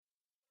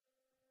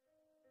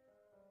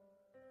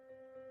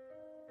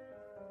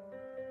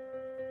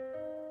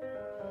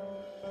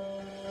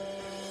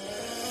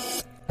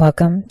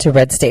Welcome to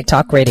Red State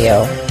Talk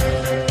Radio.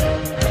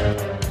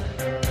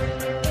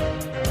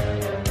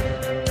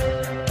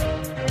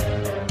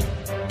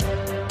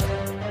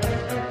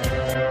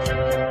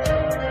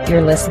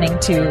 You're listening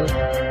to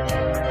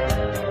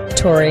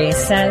Tori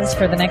Says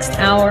for the next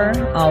hour.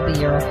 I'll be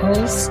your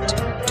host,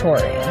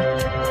 Tori.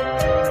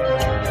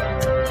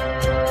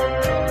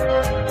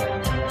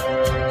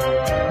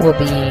 We'll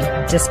be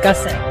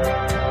discussing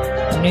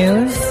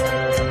news,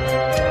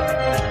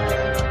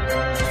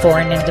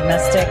 foreign and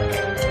domestic,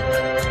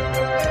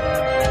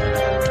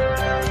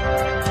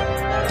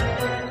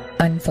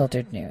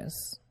 unfiltered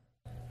news.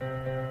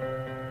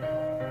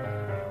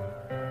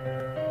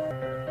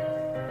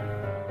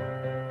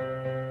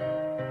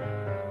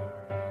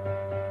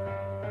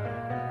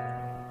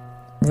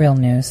 Real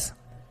news.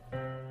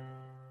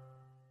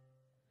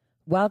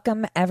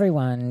 Welcome,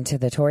 everyone, to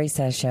the Tori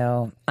Says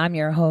Show. I'm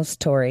your host,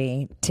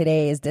 Tori.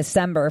 Today is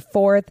December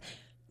 4th,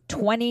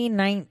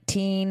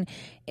 2019.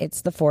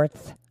 It's the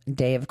fourth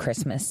day of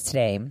Christmas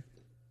today.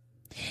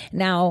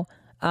 Now,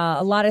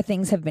 a lot of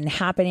things have been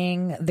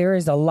happening. There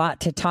is a lot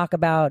to talk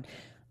about,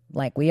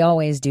 like we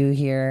always do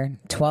here,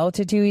 12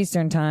 to 2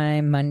 Eastern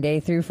Time,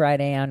 Monday through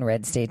Friday on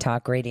Red State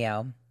Talk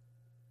Radio.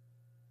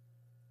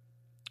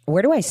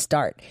 Where do I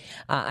start?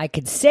 I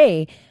could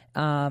say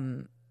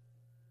my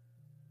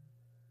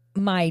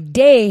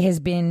day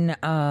has been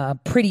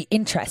pretty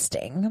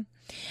interesting.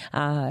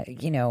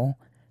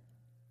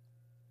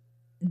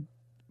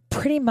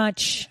 Pretty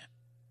much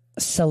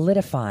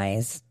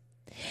solidifies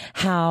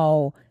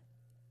how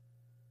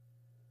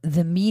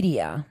the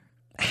media,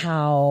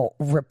 how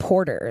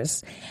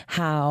reporters,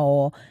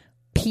 how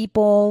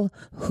people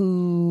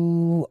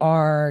who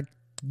are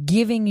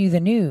giving you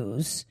the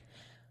news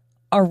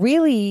are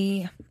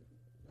really,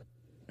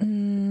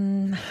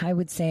 I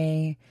would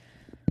say,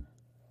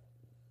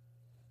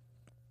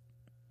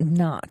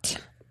 not.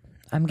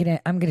 I'm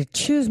gonna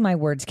choose my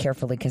words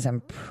carefully because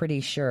I'm pretty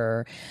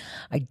sure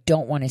I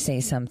don't want to say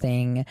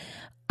something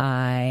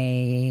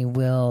I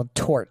will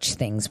torch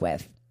things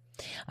with.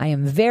 I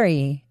am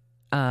very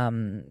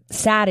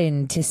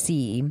saddened to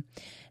see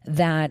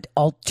that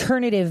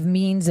alternative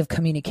means of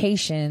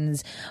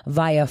communications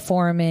via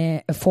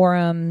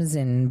forums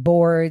and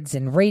boards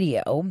and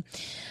radio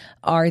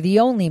are the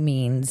only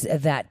means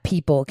that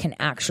people can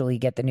actually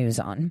get the news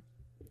on.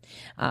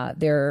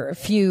 There are a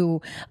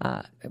few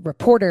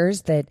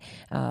reporters that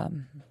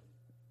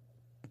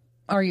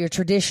are your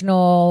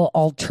traditional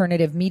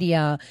alternative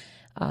media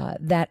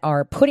that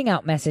are putting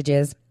out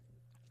messages,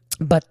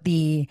 but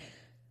the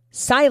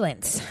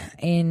silence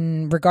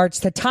in regards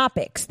to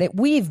topics that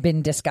we've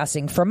been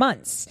discussing for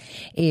months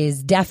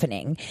is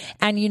deafening.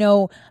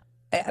 And,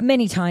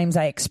 many times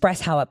I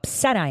express how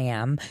upset I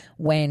am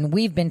when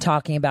we've been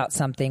talking about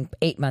something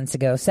 8 months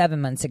ago,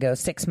 7 months ago,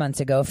 6 months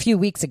ago, a few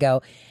weeks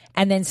ago,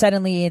 and then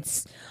suddenly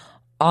it's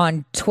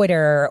on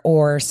Twitter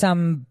or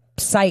some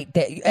site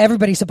that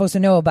everybody's supposed to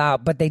know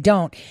about, but they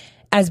don't,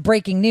 as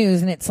breaking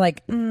news. And it's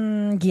like,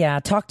 yeah,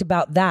 talked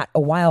about that a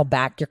while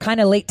back. You're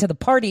kind of late to the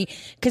party,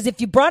 because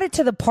if you brought it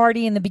to the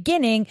party in the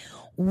beginning,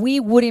 we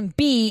wouldn't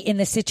be in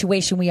the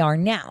situation we are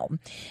now,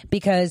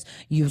 because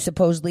you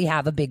supposedly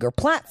have a bigger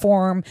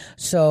platform.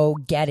 So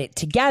get it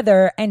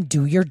together and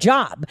do your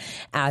job.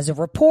 As a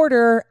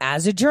reporter,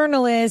 as a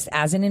journalist,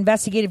 as an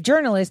investigative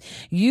journalist,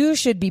 you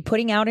should be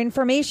putting out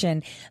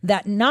information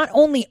that not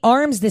only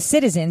arms the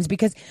citizens,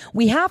 because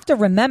we have to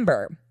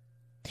remember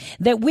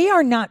that we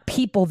are not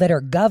people that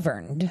are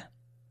governed.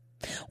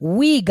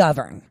 We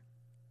govern.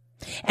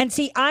 And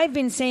see, I've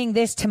been saying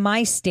this to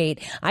my state.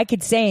 I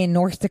could say in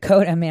North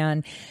Dakota,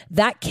 man,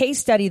 that case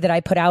study that I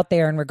put out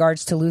there in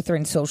regards to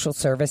Lutheran Social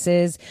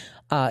Services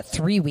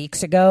 3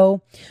 weeks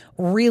ago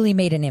really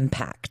made an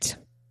impact,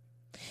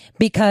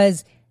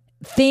 because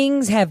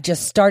things have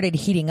just started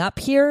heating up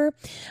here.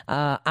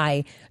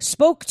 I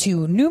spoke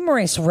to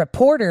numerous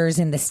reporters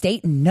in the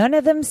state. None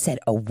of them said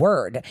a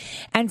word.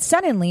 And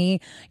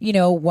suddenly,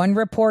 one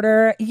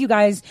reporter, you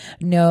guys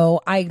know,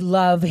 I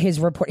love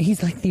his report.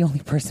 He's like the only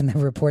person that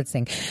reports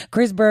things.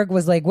 Chris Berg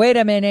was like, wait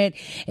a minute.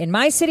 In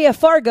my city of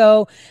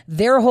Fargo,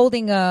 they're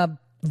holding a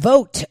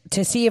vote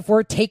to see if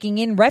we're taking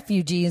in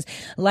refugees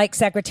like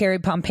Secretary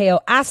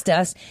Pompeo asked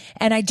us.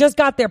 And I just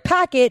got their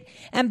packet.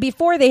 And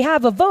before they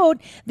have a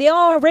vote, they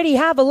already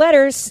have a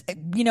letter,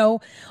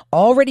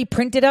 already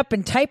printed up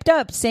and typed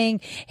up saying,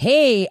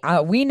 hey,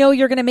 we know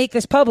you're going to make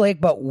this public,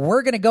 but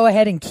we're going to go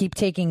ahead and keep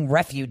taking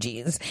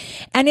refugees.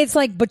 And it's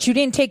like, but you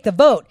didn't take the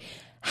vote.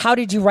 How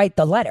did you write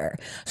the letter?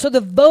 So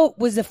the vote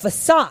was a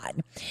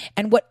facade.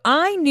 And what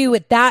I knew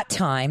at that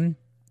time,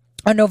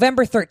 on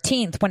November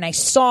 13th, when I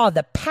saw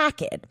the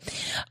packet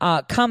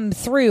come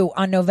through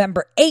on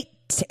November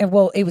 8th,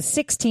 well, it was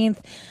 16th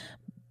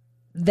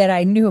that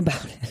I knew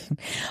about it,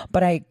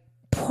 but I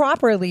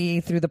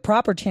properly, through the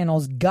proper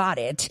channels, got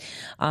it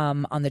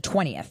on the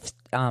 20th.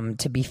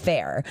 to be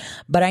fair,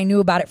 but I knew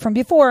about it from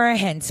before,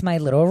 hence my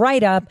little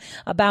write-up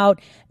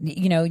about,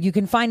 you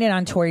can find it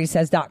on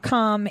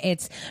ToriSays.com.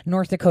 It's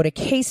North Dakota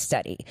case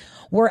study,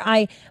 where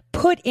I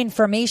put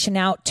information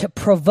out to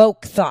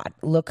provoke thought.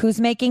 Look who's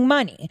making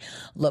money.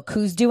 Look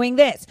who's doing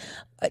this.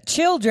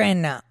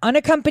 Children,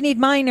 unaccompanied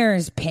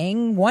minors,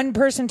 paying one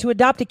person to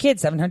adopt a kid,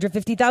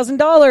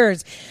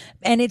 $750,000.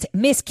 And it's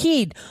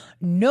miskeyed.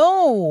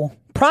 No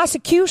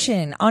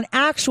prosecution on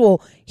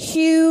actual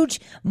huge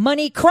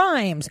money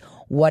crimes.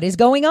 What is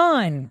going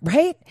on,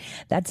 right?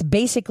 That's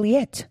basically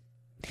it.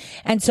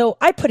 And so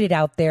I put it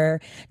out there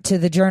to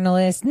the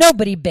journalists.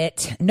 Nobody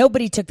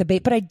took the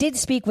bait, but I did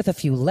speak with a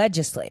few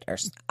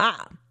legislators.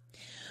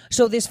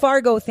 So this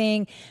Fargo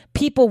thing,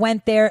 people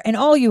went there and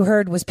all you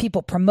heard was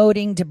people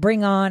promoting to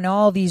bring on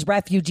all these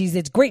refugees.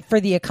 It's great for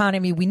the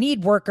economy. We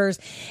need workers.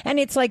 And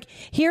it's like,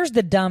 here's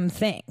the dumb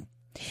thing.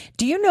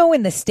 Do you know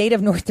in the state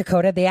of North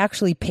Dakota, they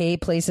actually pay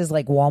places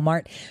like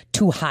Walmart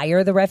to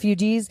hire the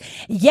refugees?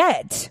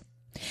 Yet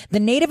the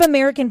Native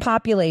American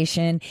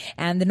population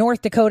and the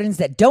North Dakotans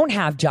that don't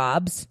have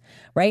jobs,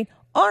 right,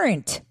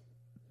 aren't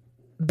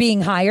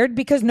being hired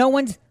because no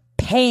one's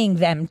paying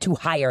them to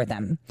hire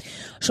them.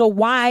 So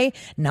why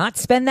not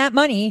spend that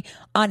money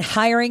on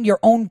hiring your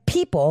own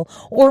people?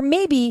 Or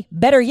maybe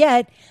better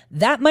yet,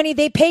 that money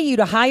they pay you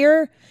to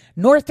hire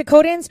North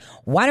Dakotans,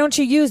 why don't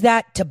you use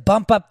that to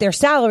bump up their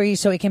salary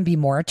so it can be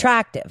more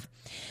attractive?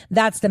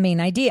 That's the main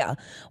idea.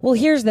 Well,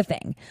 here's the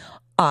thing.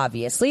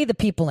 Obviously, the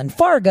people in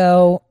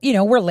Fargo,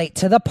 were late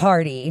to the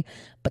party,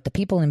 but the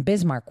people in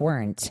Bismarck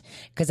weren't,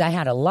 because I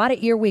had a lot of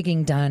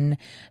earwigging done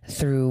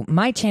through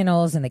my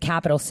channels in the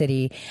capital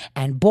city,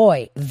 and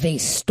boy, they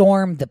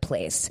stormed the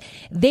place.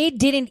 They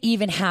didn't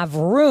even have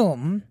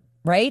room,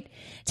 right,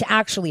 to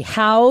actually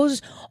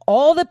house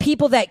all the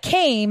people that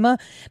came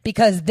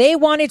because they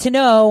wanted to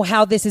know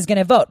how this is going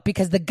to vote,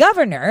 because the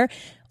governor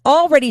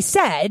already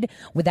said,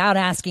 without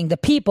asking the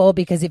people,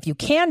 because if you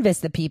canvass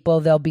the people,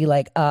 they'll be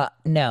like,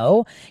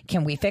 no,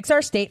 can we fix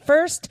our state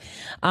first?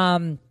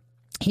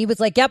 He was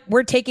like, yep,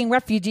 we're taking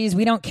refugees.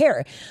 We don't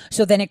care.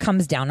 So then it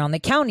comes down on the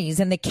counties,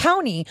 and the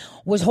county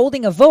was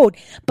holding a vote,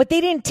 but they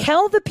didn't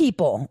tell the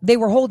people they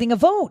were holding a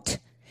vote.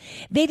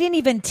 They didn't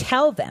even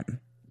tell them.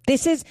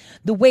 This is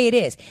the way it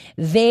is.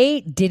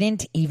 They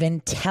didn't even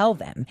tell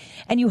them.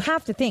 And you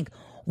have to think,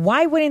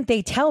 why wouldn't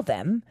they tell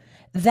them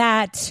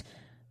that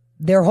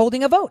they're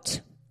holding a vote?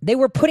 They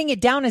were putting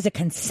it down as a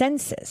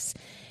consensus.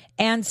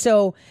 And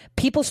so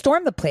people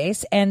stormed the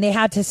place, and they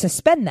had to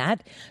suspend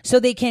that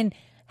so they can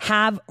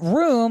have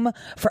room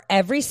for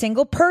every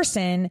single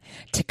person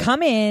to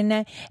come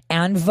in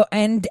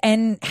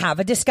and have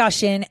a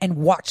discussion and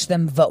watch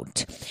them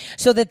vote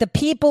so that the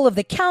people of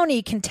the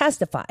county can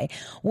testify.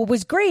 What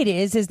was great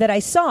is that I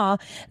saw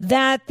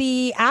that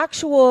the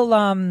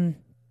actual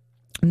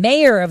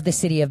mayor of the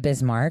city of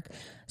Bismarck,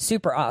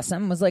 super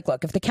awesome, was like,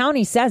 look, if the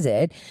county says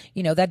it,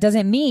 that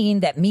doesn't mean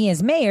that me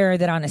as mayor,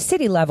 that on a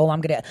city level, I'm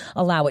going to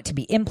allow it to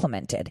be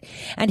implemented.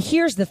 And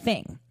here's the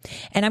thing,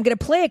 and I'm going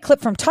to play a clip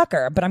from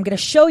Tucker, but I'm going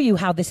to show you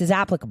how this is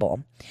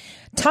applicable.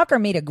 Tucker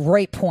made a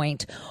great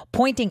point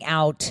pointing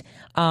out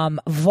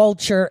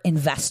vulture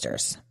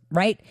investors,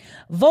 right?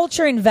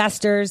 Vulture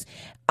investors.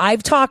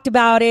 I've talked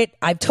about it.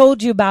 I've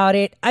told you about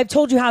it. I've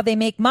told you how they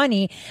make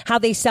money, how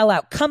they sell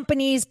out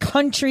companies,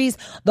 countries,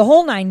 the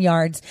whole 9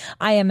 yards,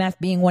 IMF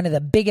being one of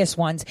the biggest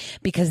ones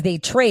because they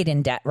trade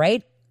in debt,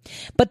 right?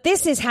 But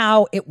this is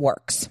how it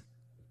works.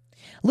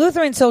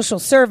 Lutheran Social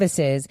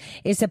Services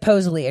is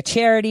supposedly a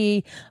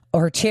charity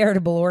or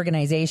charitable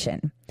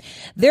organization.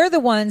 They're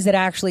the ones that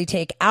actually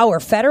take our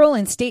federal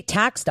and state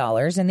tax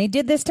dollars, and they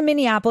did this to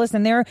Minneapolis,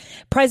 and they're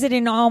present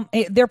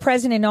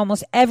in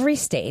almost every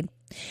state,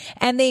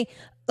 and they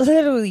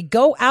literally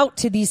go out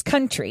to these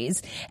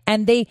countries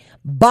and they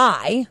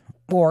buy,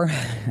 or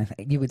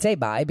you would say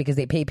buy because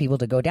they pay people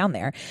to go down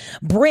there,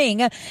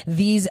 bring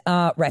these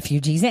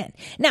refugees in.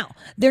 Now,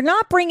 they're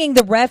not bringing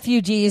the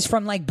refugees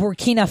from like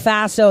Burkina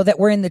Faso that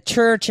were in the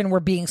church and were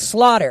being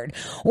slaughtered,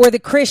 or the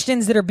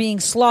Christians that are being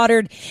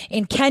slaughtered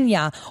in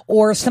Kenya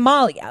or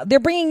Somalia. They're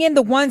bringing in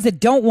the ones that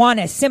don't want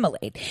to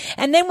assimilate.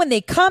 And then when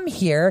they come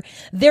here,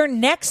 their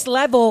next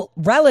level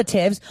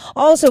relatives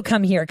also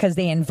come here because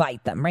they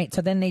invite them, right?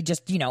 So then they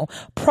just,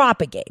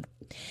 propagate.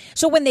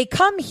 So when they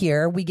come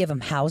here, we give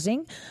them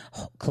housing,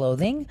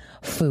 clothing,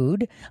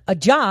 food, a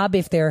job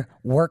if they're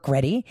work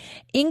ready,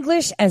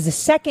 English as a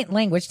second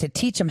language to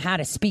teach them how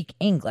to speak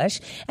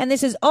English. And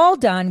this is all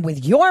done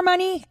with your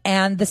money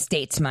and the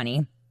state's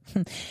money.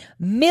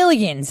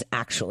 Millions,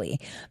 actually.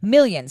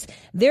 Millions.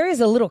 There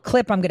is a little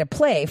clip I'm going to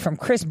play from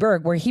Chris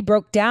Berg where he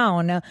broke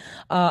down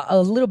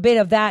a little bit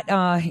of that,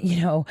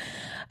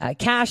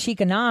 cash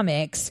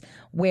economics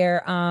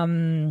where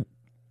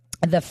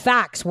the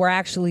facts were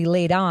actually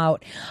laid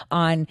out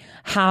on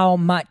how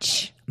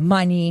much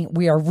money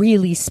we are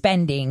really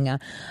spending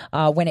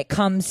when it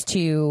comes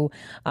to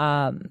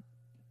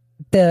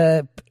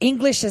the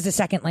English as a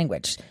second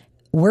language.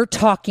 We're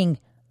talking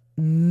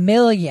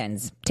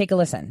millions. Take a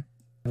listen.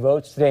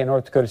 votes today in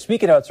North Dakota.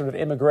 Speaking about sort of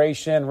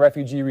immigration,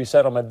 refugee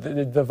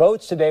resettlement, the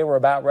votes today were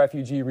about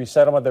refugee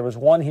resettlement. There was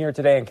one here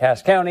today in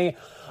Cass County,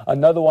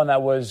 another one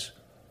that was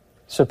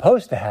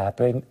supposed to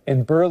happen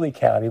in Burleigh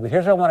County. But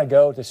here's where I want to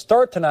go to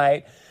start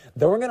tonight.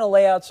 Then we're going to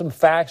lay out some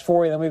facts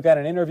for you. Then we've got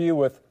an interview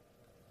with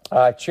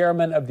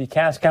Chairman of the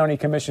Cass County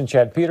Commission,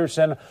 Chad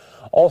Peterson,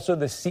 also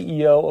the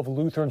CEO of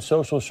Lutheran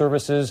Social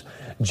Services,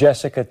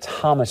 Jessica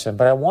Thomason.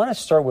 But I want to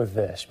start with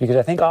this because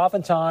I think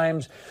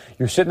oftentimes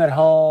you're sitting at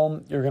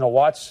home, you're going to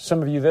watch,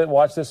 some of you that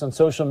watch this on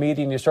social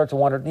media, and you start to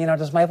wonder,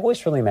 does my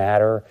voice really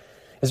matter?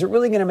 Is it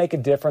really going to make a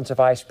difference if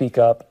I speak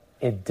up?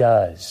 It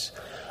does.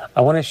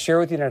 I want to share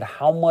with you tonight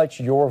how much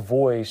your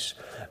voice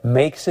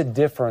makes a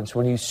difference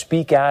when you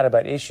speak out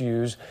about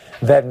issues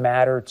that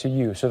matter to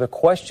you. So the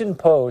question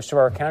posed to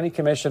our county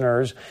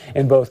commissioners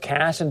in both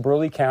Cass and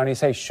Burleigh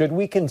counties, hey, should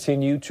we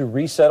continue to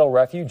resettle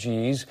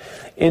refugees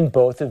in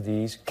both of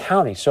these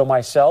counties? So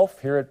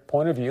myself here at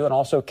Point of View and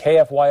also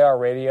KFYR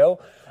Radio,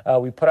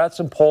 we put out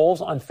some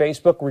polls on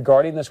Facebook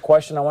regarding this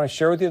question. I want to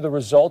share with you the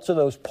results of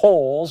those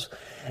polls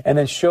and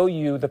then show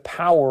you the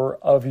power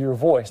of your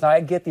voice. Now,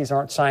 I get these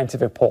aren't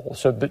scientific polls,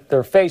 so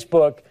they're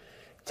Facebook.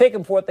 Take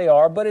them for what they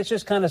are, but it's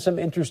just kind of some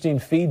interesting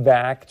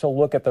feedback to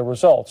look at the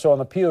results. So on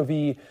the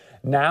POV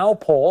Now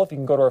poll, if you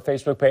can go to our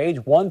Facebook page,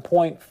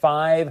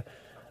 1.5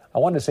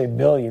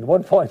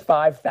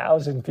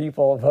 thousand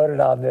people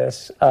voted on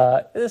this.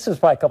 This is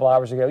probably a couple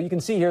hours ago. You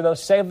can see here, though,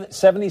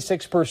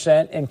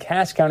 76% in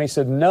Cass County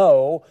said,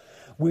 no,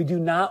 we do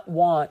not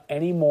want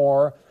any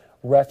more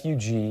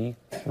refugee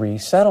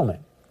resettlement.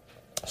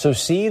 So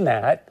seeing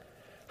that,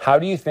 how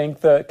do you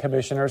think the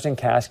commissioners in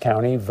Cass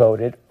County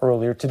voted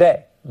earlier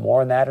today?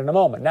 More on that in a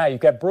moment. Now, you've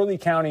got Burleigh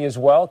County as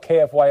well,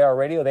 KFYR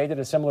Radio. They did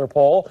a similar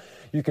poll.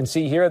 You can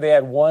see here they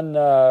had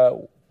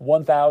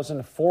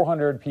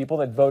 1,400 people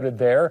that voted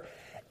there.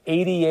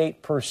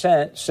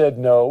 88% said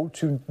no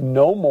to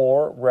no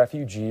more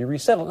refugee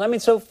resettlement. I mean,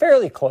 so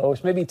fairly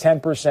close, maybe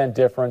 10%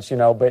 difference,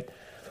 but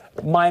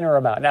minor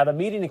amount. Now, the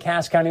meeting in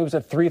Cass County was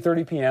at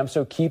 3:30 p.m.,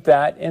 so keep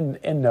that in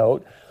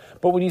note.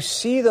 But when you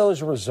see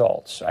those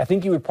results, I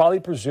think you would probably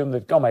presume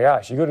that, oh my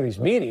gosh, you go to these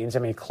meetings. I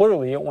mean,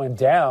 clearly it went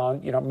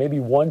down. Maybe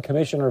one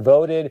commissioner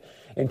voted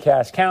in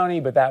Cass County,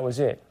 but that was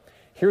it.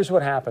 Here's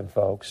what happened,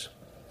 folks.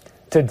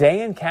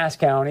 Today in Cass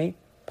County,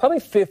 probably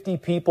 50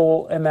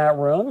 people in that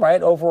room,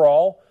 right?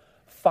 Overall,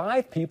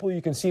 5 people,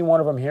 you can see one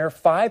of them here,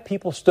 5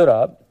 people stood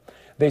up.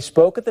 They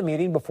spoke at the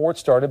meeting before it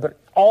started, but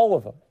all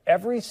of them,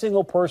 every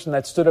single person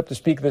that stood up to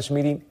speak at this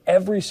meeting,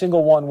 every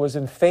single one was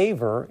in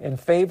favor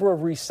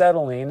of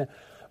resettling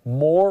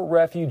more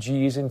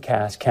refugees in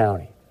Cass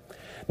County.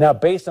 Now,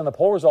 based on the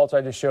poll results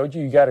I just showed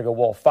you, you got to go,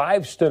 well,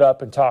 5 stood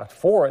up and talked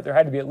for it. There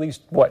had to be at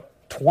least,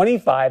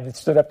 25 that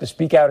stood up to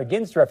speak out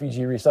against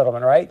refugee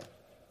resettlement, right?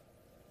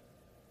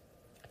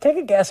 Take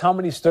a guess how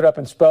many stood up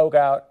and spoke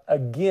out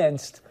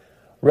against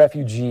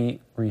refugee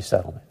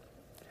resettlement.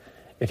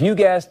 If you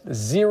guessed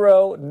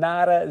 0,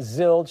 nada,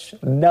 zilch,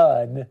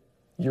 none,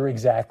 you're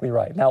exactly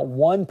right. Now,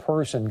 one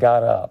person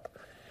got up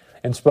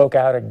and spoke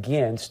out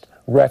against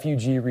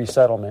refugee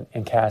resettlement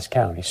in Cass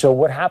County. So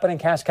what happened in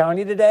Cass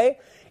County today,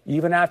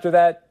 even after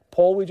that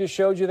poll we just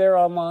showed you there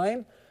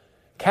online,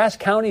 Cass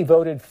County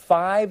voted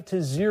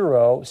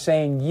 5-0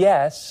 saying,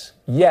 yes,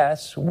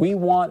 we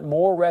want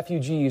more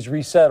refugees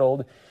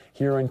resettled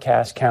here in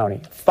Cass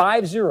County.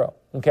 5-0,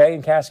 okay,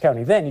 in Cass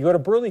County. Then you go to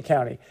Burleigh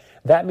County.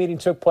 That meeting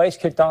took place,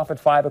 kicked off at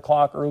 5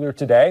 o'clock earlier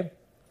today.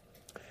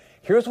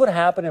 Here's what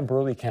happened in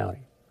Burleigh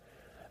County.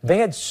 They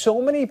had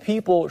so many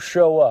people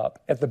show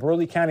up at the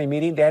Burleigh County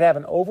meeting, they had to have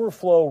an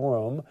overflow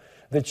room.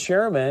 The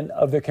chairman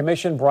of the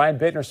commission, Brian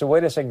Bittner, said,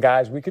 wait a second,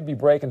 guys, we could be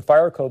breaking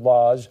fire code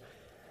laws.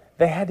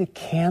 They had to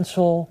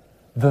cancel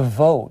the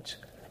vote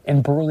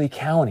in Burleigh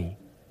County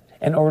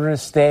in order to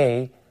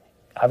stay,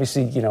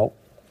 obviously,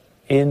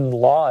 in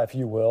law, if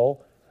you will,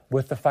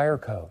 with the fire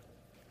code.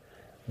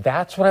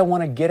 That's what I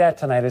want to get at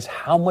tonight is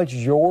how much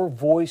your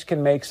voice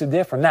can make a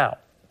difference. Now,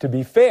 to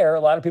be fair, a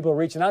lot of people are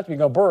reaching out to me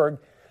and go, Berg,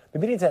 the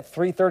meeting's at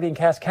 3:30 in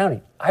Cass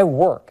County. I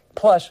work.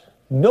 Plus,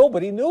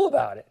 nobody knew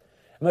about it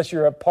unless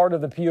you're a part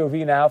of the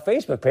POV Now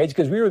Facebook page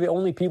because we were the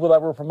only people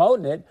that were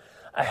promoting it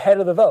ahead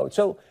of the vote.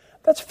 So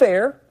that's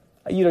fair.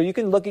 You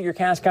can look at your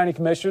Cass County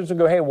commissioners and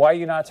go, hey, why are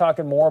you not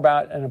talking more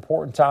about an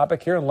important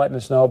topic here and letting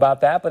us know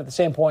about that? But at the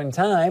same point in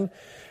time,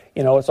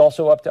 it's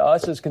also up to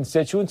us as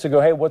constituents to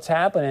go, hey, what's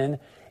happening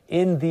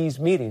in these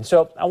meetings?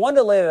 So I wanted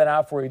to lay that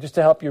out for you just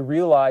to help you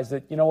realize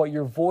that,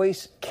 your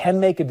voice can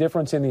make a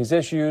difference in these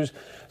issues.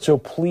 So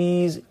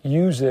please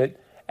use it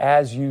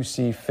as you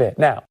see fit.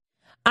 Now,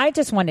 I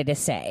just wanted to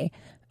say,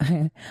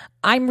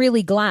 I'm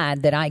really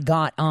glad that I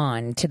got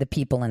on to the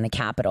people in the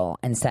Capitol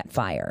and set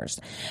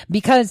fires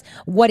because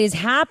what is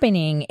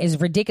happening is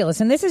ridiculous.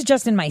 And this is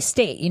just in my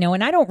state, and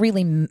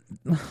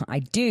I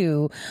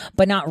do,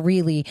 but not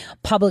really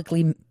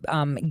publicly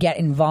get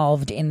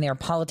involved in their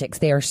politics.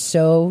 They are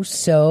so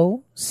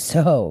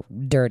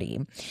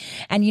dirty.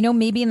 And,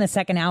 maybe in the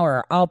second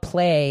hour, I'll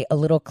play a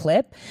little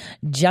clip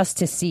just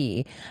to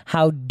see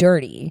how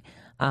dirty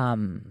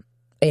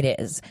it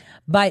is.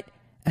 But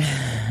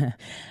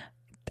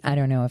I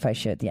don't know if I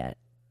should yet.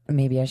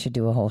 Maybe I should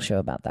do a whole show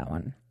about that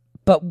one.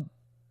 But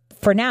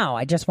for now,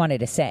 I just wanted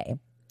to say,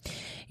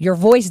 your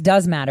voice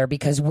does matter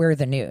because we're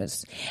the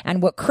news.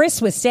 And what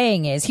Chris was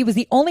saying is he was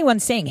the only one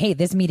saying, hey,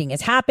 this meeting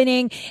is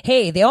happening.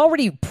 Hey, they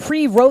already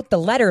pre-wrote the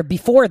letter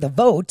before the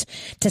vote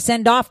to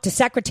send off to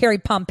Secretary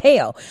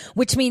Pompeo,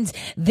 which means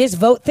this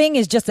vote thing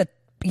is just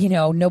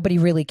nobody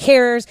really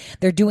cares.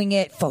 They're doing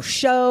it for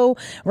show,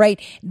 right?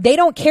 They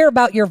don't care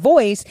about your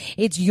voice.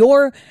 It's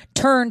your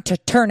turn to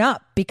turn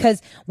up,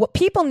 because what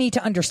people need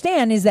to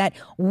understand is that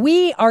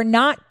we are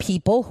not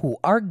people who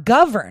are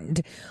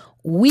governed.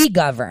 We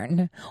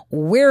govern.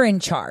 We're in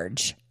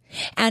charge.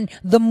 And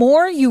the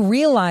more you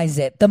realize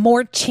it, the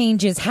more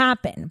changes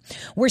happen.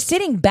 We're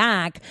sitting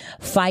back,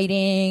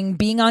 fighting,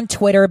 being on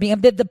Twitter.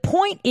 The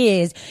point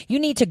is, you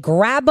need to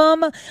grab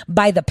them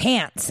by the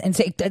pants and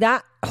say,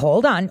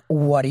 hold on,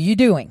 what are you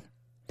doing?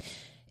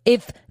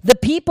 If the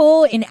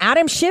people in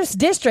Adam Schiff's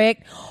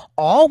district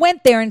all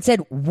went there and said,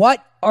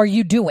 what are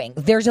you doing?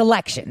 There's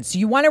elections.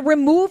 You want to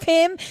remove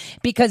him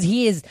because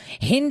he is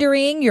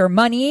hindering your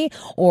money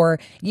or,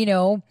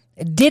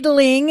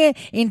 diddling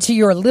into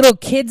your little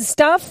kids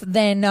stuff,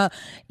 then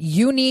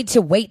you need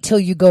to wait till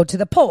you go to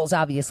the polls.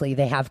 Obviously,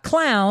 they have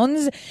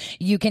clowns.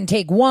 You can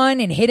take one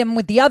and hit him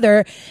with the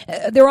other.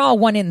 They're all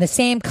one in the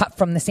same, cut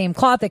from the same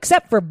cloth,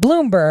 except for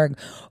Bloomberg,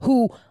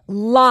 who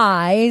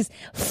lies,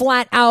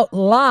 flat out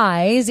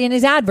lies in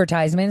his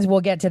advertisements.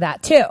 We'll get to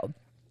that too.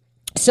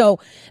 So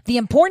the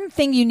important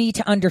thing you need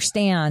to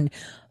understand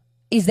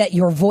is that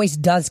your voice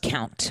does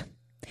count.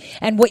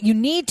 And what you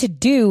need to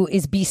do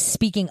is be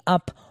speaking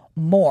up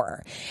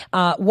more.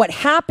 What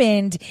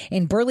happened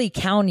in Burleigh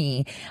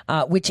County,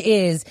 which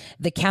is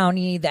the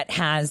county that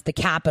has the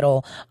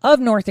capital of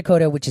North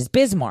Dakota, which is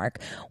Bismarck,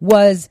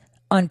 was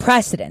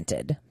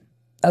unprecedented.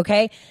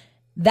 Okay?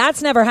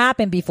 That's never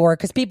happened before,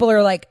 because people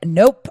are like,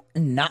 nope,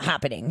 not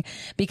happening.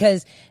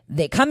 Because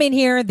they come in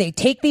here, they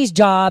take these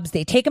jobs,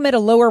 they take them at a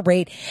lower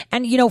rate.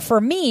 And,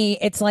 for me,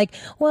 it's like,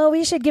 well,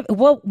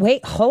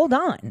 wait, hold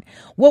on.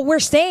 What we're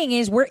saying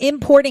is we're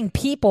importing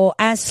people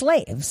as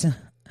slaves.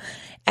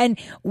 And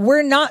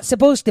we're not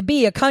supposed to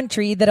be a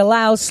country that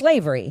allows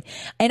slavery.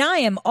 And I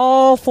am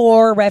all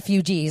for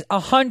refugees,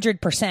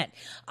 100%.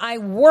 I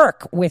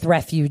work with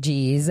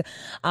refugees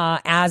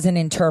as an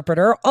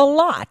interpreter a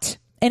lot.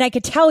 And I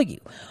could tell you,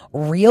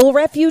 real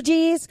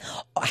refugees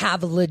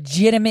have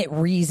legitimate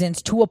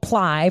reasons to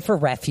apply for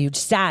refuge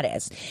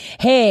status.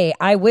 Hey,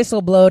 I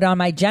whistleblowed on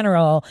my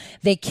general.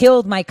 They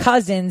killed my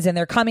cousins and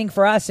they're coming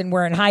for us and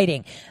we're in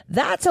hiding.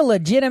 That's a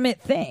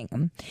legitimate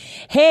thing.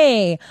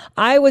 Hey,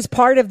 I was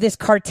part of this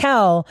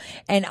cartel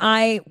and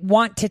I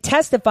want to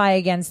testify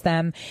against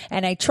them.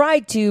 And I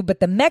tried to,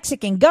 but the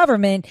Mexican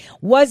government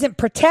wasn't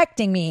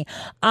protecting me.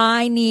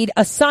 I need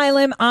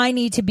asylum. I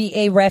need to be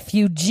a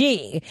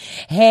refugee.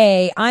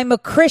 Hey, I'm a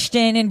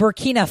Christian in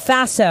Burkina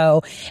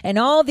Faso, and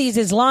all these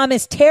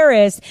Islamist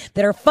terrorists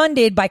that are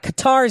funded by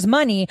Qatar's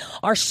money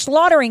are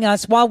slaughtering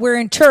us while we're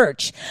in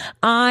church.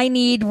 I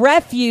need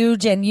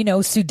refuge.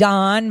 And,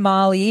 Sudan,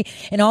 Mali,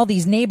 and all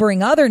these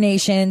neighboring other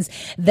nations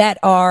that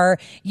are,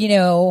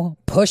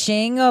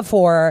 pushing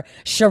for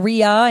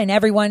Sharia and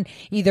everyone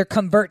either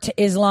convert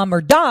to Islam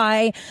or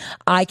die.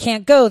 I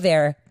can't go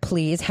there.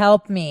 Please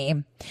help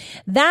me.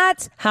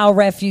 That's how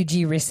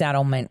refugee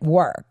resettlement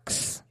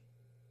works.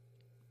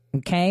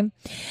 Okay.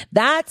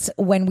 That's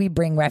when we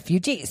bring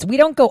refugees. We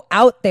don't go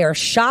out there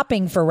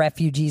shopping for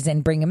refugees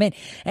and bring them in.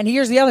 And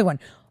here's the other one.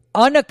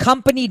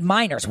 Unaccompanied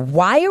minors.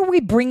 Why are we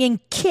bringing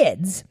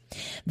kids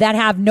that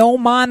have no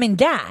mom and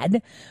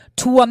dad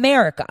to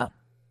America?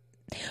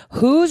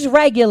 Who's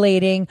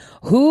regulating?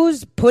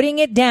 Who's putting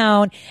it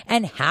down?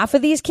 And half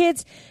of these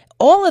kids,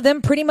 all of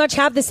them pretty much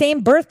have the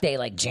same birthday,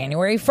 like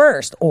January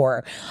 1st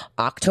or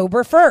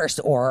October 1st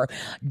or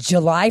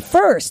July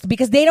 1st,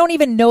 because they don't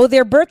even know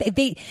their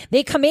birthday.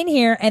 They come in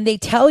here and they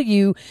tell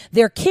you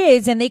they're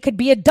kids and they could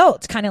be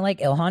adults, kind of like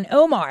Ilhan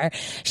Omar.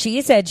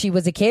 She said she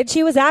was a kid.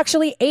 She was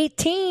actually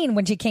 18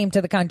 when she came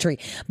to the country.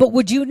 But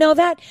would you know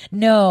that?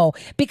 No,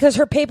 because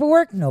her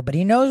paperwork,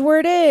 nobody knows where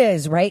it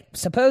is, right?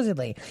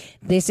 Supposedly.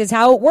 This is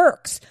how it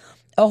works.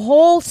 A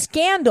whole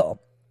scandal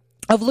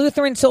of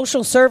Lutheran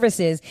Social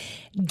Services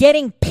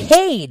getting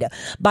paid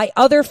by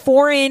other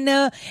foreign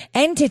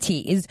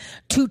entities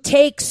to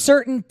take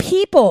certain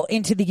people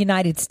into the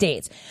United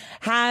States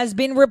has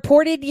been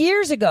reported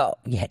years ago.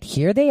 Yet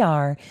here they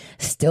are,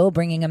 still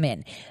bringing them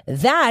in.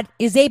 That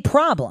is a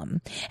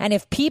problem. And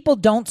if people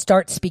don't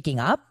start speaking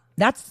up,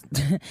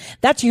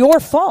 that's your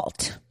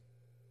fault.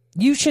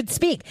 You should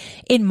speak.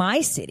 In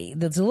my city,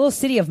 the little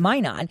city of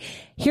Minot,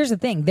 here's the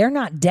thing. They're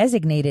not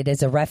designated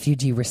as a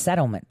refugee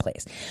resettlement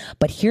place.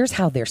 But here's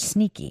how they're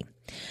sneaky.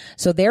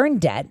 So they're in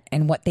debt.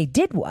 And what they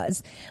did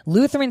was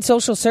Lutheran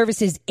Social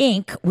Services,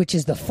 Inc., which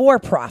is the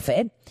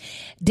for-profit,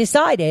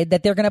 decided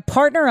that they're going to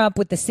partner up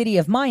with the city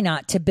of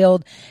Minot to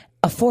build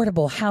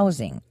affordable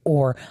housing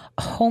or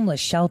a homeless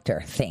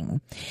shelter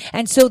thing.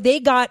 And so they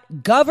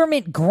got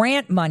government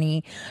grant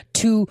money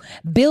to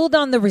build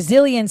on the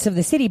resilience of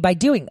the city by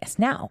doing this.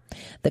 Now,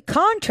 the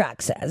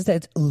contract says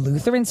that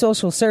Lutheran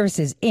Social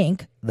Services,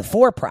 Inc., the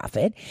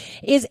for-profit,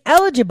 is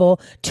eligible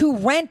to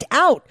rent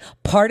out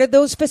part of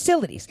those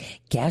facilities.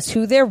 Guess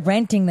who they're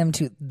renting them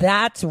to?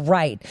 That's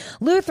right.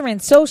 Lutheran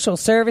Social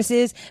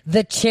Services,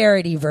 the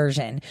charity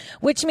version,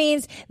 which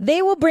means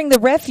they will bring the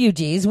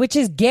refugees, which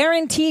is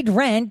guaranteed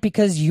rent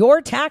because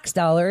your tax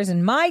dollars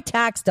and my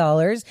tax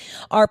dollars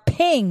are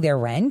paying their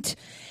rent,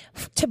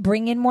 to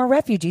bring in more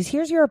refugees.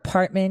 Here's your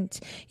apartment.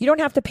 You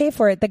don't have to pay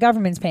for it. The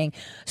government's paying.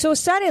 So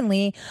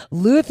suddenly,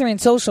 Lutheran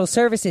Social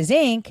Services,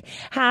 Inc.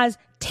 has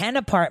 10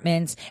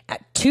 apartments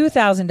at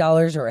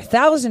 $2,000 or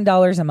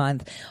 $1,000 a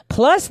month,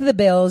 plus the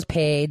bills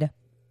paid,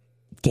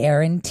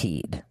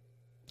 guaranteed.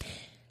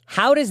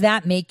 How does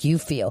that make you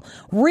feel?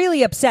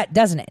 Really upset,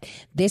 doesn't it?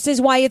 This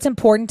is why it's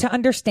important to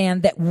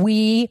understand that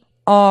we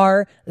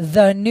are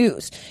the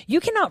news. You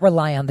cannot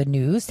rely on the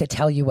news to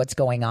tell you what's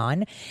going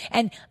on.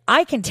 And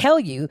I can tell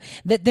you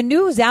that the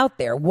news out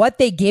there, what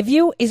they give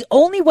you is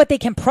only what they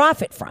can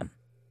profit from.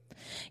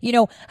 You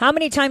know, how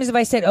many times have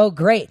I said, oh,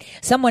 great,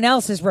 someone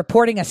else is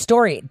reporting a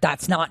story.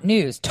 That's not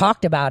news.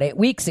 Talked about it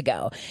weeks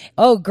ago.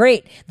 Oh,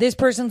 great. This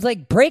person's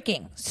like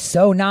breaking.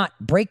 So not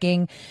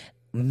breaking.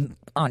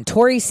 On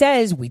Tori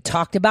Says, we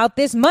talked about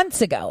this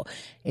months ago.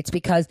 It's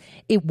because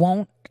it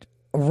won't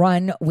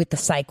run with the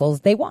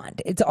cycles they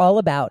want. It's all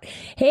about,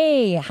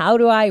 hey, how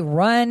do I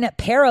run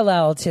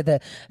parallel to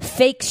the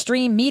fake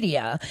stream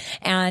media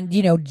and,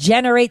 you know,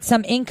 generate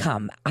some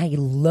income? I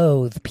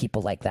loathe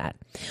people like that.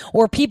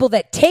 Or people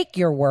that take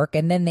your work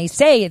and then they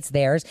say it's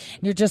theirs.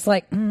 And you're just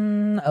like,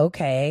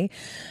 okay,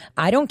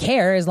 I don't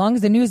care as long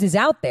as the news is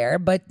out there.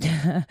 But,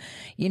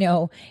 you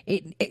know,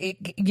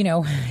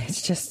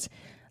 it's just,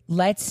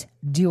 let's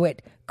do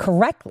it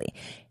correctly.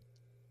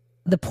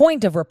 The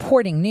point of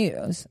reporting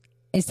news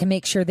is to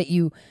make sure that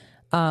you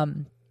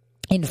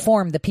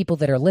inform the people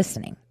that are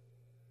listening.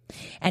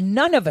 And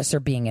none of us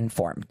are being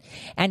informed.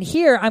 And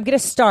here I'm going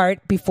to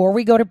start, before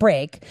we go to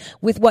break,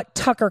 with what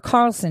Tucker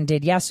Carlson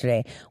did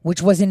yesterday,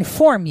 which was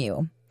inform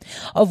you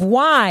of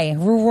why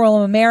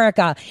rural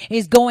America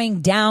is going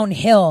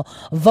downhill.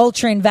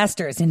 Vulture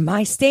investors in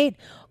my state,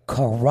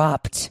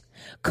 corrupt.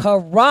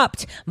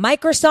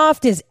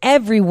 Microsoft is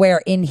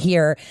everywhere in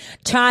here.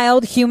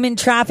 Child human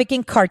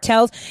trafficking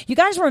cartels. You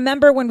guys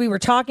remember when we were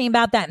talking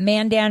about that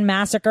Mandan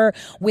massacre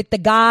with the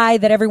guy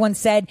that everyone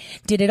said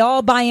did it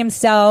all by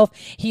himself?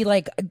 He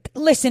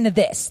listen to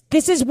this.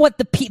 This is what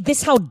this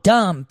is how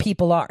dumb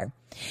people are.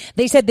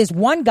 They said this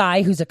one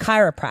guy who's a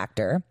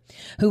chiropractor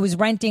who was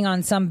renting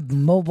on some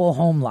mobile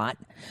home lot,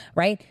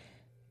 right?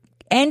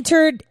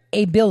 Entered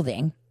a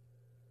building,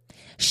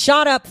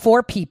 shot up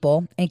 4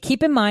 people, and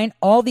keep in mind,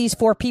 all these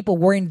 4 people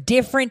were in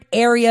different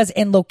areas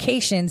and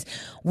locations,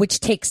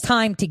 which takes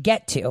time to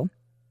get to.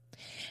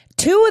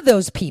 2 of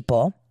those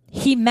people,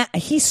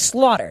 he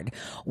slaughtered.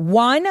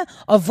 One,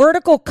 a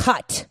vertical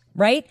cut,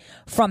 right?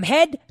 From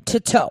head to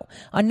toe.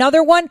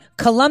 Another one,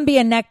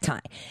 Columbia necktie.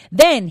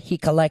 Then he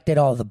collected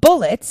all the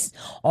bullets,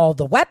 all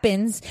the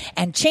weapons,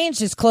 and changed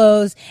his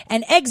clothes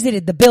and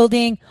exited the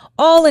building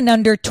all in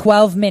under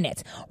 12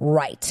 minutes.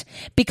 Right.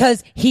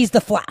 Because he's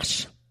the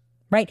Flash.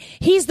 Right?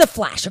 He's the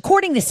Flash.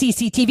 According to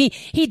CCTV,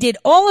 he did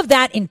all of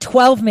that in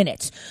 12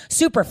 minutes.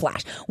 Super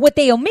Flash. What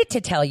they omit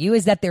to tell you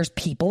is that there's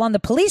people on the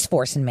police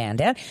force in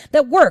Mandan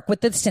that work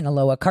with the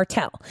Sinaloa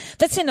cartel.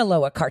 The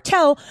Sinaloa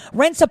cartel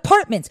rents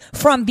apartments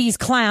from these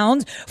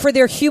clowns for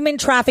their human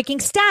trafficking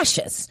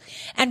stashes.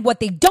 And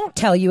what they don't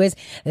tell you is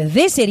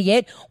this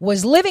idiot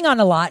was living on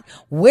a lot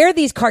where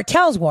these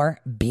cartels were,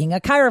 being a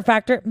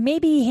chiropractor.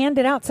 Maybe he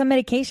handed out some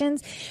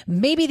medications.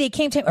 Maybe they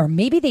came to him, or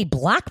maybe they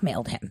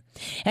blackmailed him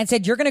and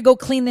said, you're going to go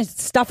clean this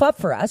stuff up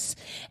for us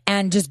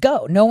and just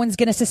go. No one's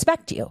going to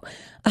suspect you.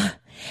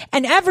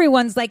 And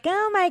everyone's like,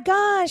 oh my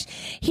gosh,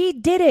 he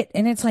did it.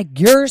 And it's like,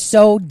 you're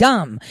so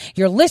dumb.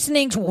 You're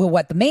listening to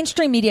what the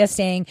mainstream media is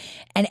saying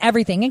and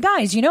everything. And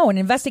guys, you know, an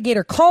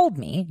investigator called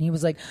me. He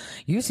was like,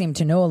 you seem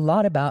to know a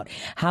lot about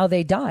how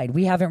they died.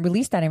 We haven't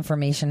released that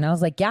information. And I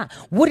was like, yeah,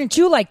 wouldn't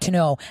you like to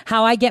know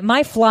how I get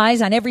my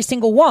flies on every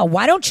single wall?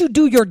 Why don't you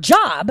do your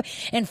job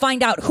and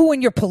find out who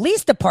in your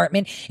police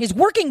department is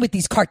working with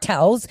these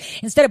cartels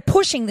instead of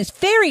pushing this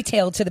fairy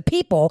tale to the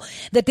people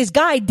that this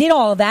guy did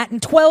all of that in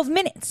 12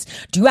 minutes?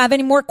 Do you have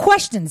any more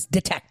questions,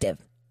 detective?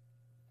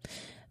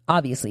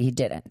 Obviously he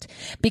didn't,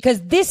 because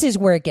this is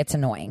where it gets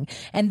annoying.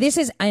 And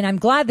I'm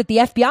glad that the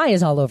FBI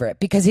is all over it,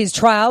 because his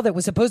trial that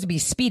was supposed to be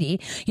speedy,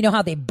 you know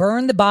how they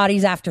burned the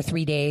bodies after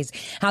 3 days,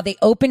 how they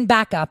opened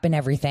back up and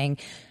everything.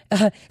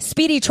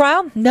 Speedy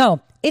trial?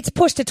 No, it's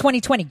pushed to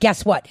 2020.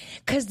 Guess what?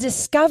 Because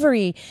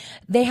Discovery,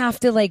 they have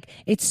to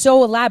it's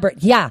so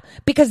elaborate. Yeah,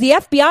 because the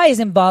FBI is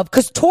involved,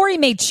 because Tory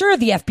made sure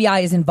the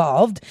FBI is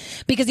involved,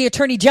 because the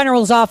Attorney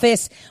General's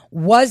office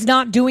was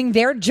not doing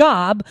their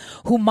job,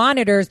 who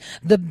monitors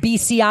the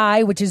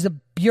BCI, which is the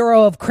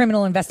Bureau of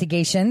Criminal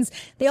Investigations.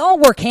 They all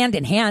work hand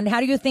in hand. How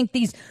do you think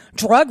these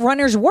drug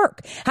runners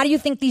work? How do you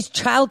think these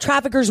child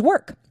traffickers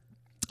work?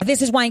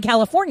 This is why in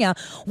California,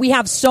 we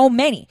have so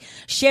many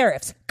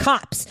sheriffs,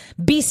 cops,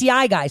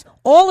 BCI guys,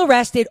 all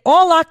arrested,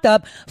 all locked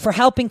up for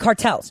helping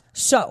cartels.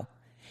 So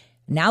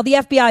now the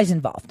FBI is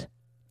involved.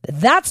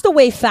 That's the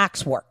way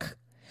facts work.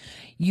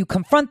 You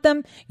confront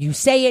them, you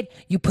say it,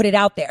 you put it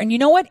out there. And you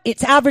know what?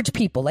 It's average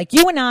people like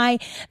you and I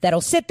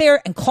that'll sit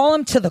there and call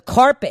them to the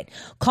carpet.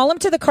 Call them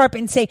to the carpet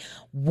and say,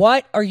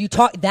 what are you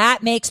talking?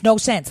 That makes no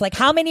sense. Like,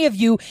 how many of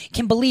you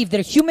can believe that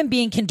a human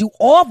being can do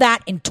all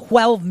that in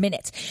 12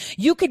 minutes?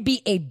 You could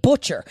be a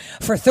butcher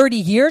for 30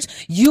 years.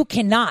 You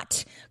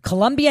cannot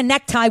Columbia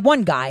necktie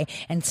one guy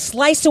and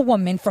slice a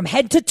woman from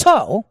head to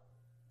toe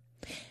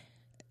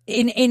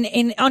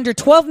in under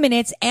 12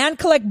 minutes and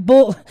collect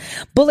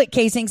bullet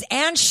casings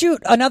and shoot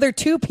another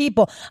 2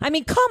 people. I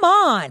mean, come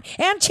on.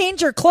 And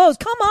change your clothes.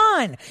 Come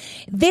on.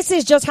 This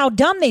is just how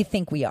dumb they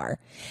think we are.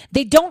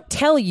 They don't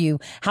tell you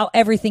how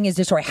everything is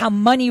destroyed, how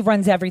money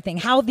runs everything,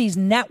 how these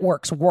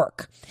networks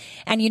work.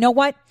 And you know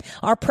what?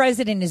 Our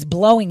president is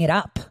blowing it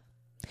up.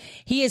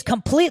 He is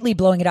completely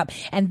blowing it up.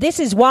 And this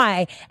is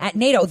why at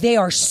NATO, they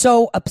are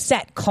so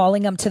upset,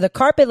 calling him to the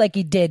carpet like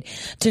he did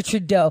to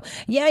Trudeau.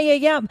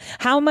 Yeah.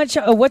 How much?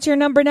 What's your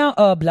number now?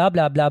 Oh, blah,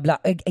 blah, blah, blah.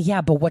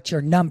 Yeah, but what's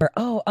your number?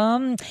 Oh,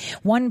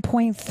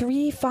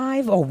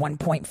 1.35 or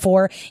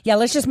 1.4. Yeah,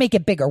 let's just make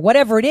it bigger.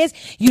 Whatever it is,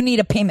 you need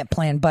a payment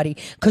plan, buddy,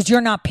 because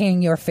you're not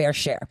paying your fair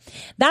share.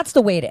 That's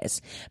the way it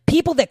is.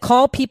 People that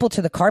call people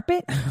to the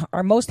carpet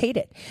are most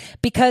hated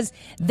because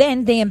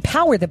then they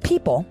empower the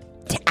people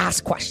to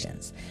ask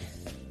questions.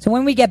 So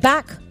when we get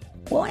back,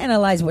 we'll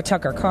analyze what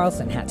Tucker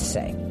Carlson had to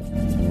say.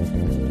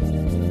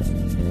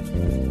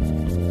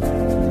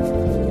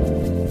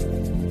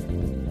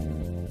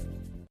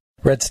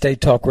 Red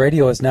State Talk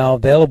Radio is now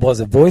available as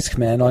a voice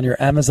command on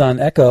your Amazon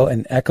Echo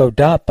and Echo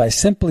Dot by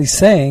simply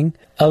saying,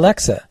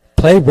 Alexa,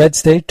 play Red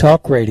State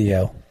Talk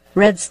Radio.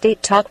 Red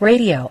State Talk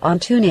Radio on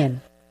TuneIn.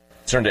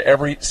 Concern to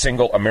every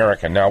single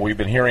American. Now, we've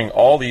been hearing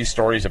all these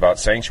stories about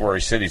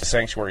sanctuary cities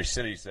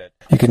that...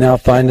 You can now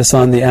find us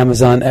on the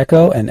Amazon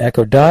Echo and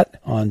Echo Dot,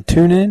 on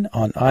TuneIn,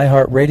 on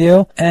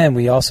iHeartRadio, and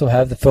we also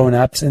have the phone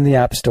apps in the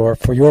App Store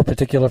for your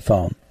particular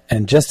phone.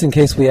 And just in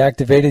case we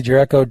activated your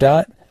Echo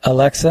Dot,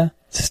 Alexa,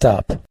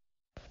 stop.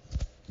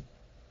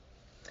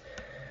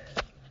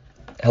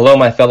 Hello,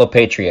 my fellow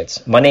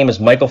patriots. My name is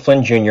Michael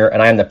Flynn Jr.,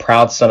 and I am the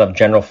proud son of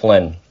General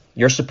Flynn.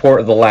 Your support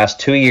of the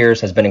last 2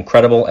 years has been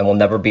incredible and will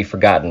never be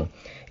forgotten.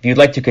 If you'd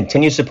like to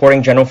continue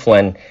supporting General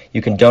Flynn,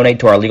 you can donate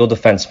to our Legal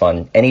Defense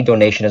Fund. Any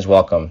donation is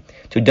welcome.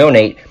 To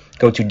donate,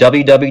 go to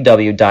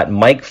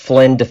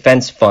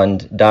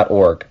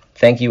www.mikeflynndefensefund.org.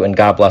 Thank you, and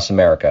God bless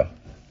America.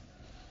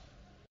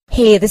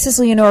 Hey, this is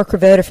Leonora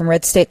Cravota from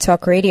Red State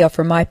Talk Radio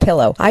for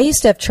MyPillow. I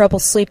used to have trouble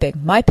sleeping.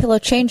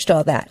 MyPillow changed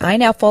all that. I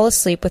now fall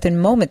asleep within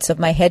moments of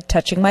my head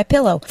touching my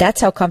pillow.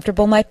 That's how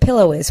comfortable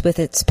MyPillow is with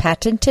its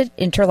patented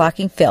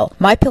interlocking fill.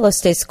 MyPillow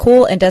stays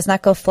cool and does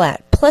not go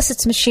flat. Plus,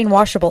 it's machine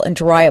washable and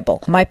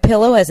dryable.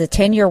 MyPillow has a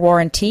 10-year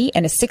warranty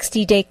and a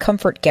 60-day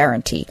comfort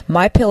guarantee.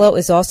 MyPillow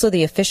is also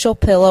the official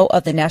pillow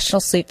of the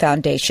National Sleep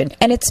Foundation,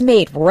 and it's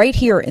made right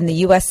here in the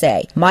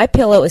USA.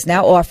 MyPillow is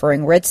now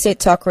offering Red State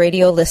Talk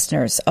Radio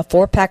listeners a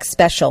 4-pack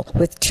special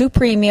with 2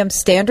 premium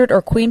standard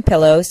or queen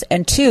pillows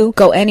and 2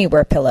 go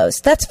anywhere pillows.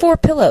 That's 4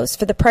 pillows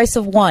for the price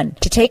of 1.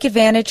 To take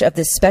advantage of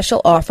this special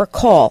offer,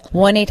 call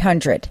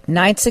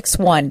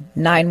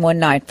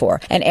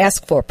 1-800-961-9194 and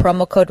ask for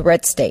promo code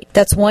RedState.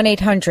 That's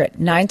 1-800-961-9194,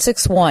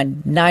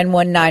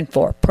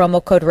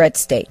 promo code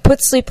RedState.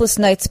 Put sleepless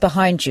nights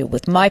behind you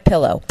with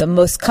MyPillow, the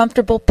most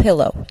comfortable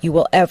pillow you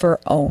will ever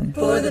own.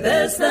 For the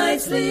best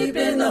night's sleep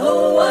in the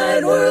whole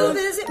wide world,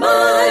 visit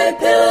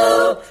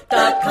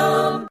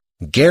MyPillow.com.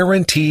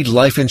 Guaranteed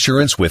life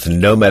insurance with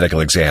no medical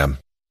exam.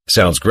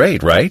 Sounds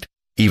great, right?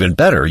 Even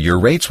better, your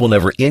rates will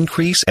never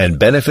increase and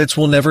benefits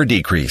will never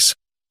decrease.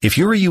 If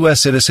you're a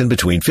U.S. citizen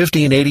between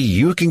 50 and 80,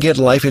 you can get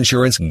life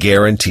insurance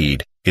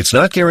guaranteed. It's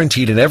not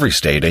guaranteed in every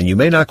state, and you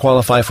may not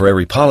qualify for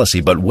every policy,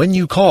 but when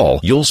you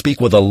call, you'll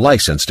speak with a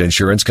licensed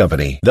insurance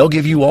company. They'll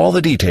give you all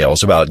the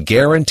details about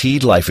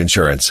guaranteed life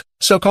insurance.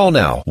 So call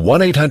now,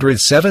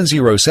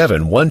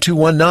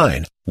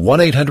 1-800-707-1219,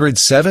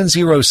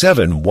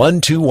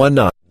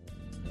 1-800-707-1219.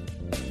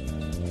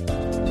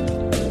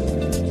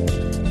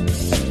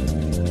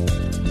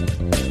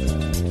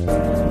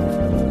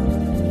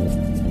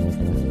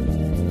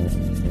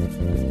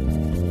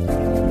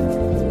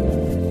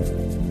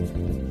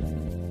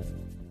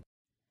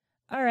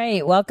 All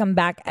right, welcome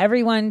back,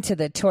 everyone, to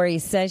the Tori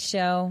Says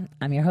Show.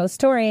 I'm your host,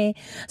 Tori.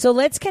 So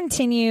let's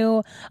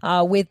continue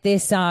with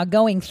this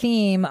going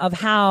theme of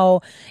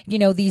how,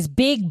 these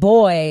big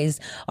boys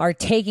are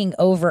taking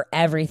over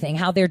everything,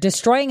 how they're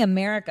destroying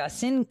America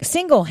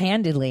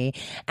single-handedly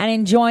and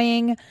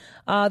enjoying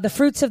the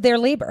fruits of their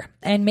labor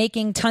and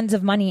making tons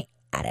of money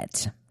at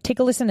it. Take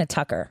a listen to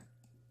Tucker.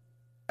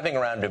 Driving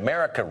around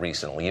America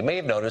recently, you may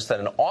have noticed that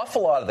an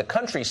awful lot of the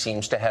country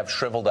seems to have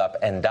shriveled up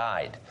and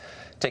died.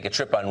 Take a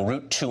trip on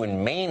Route 2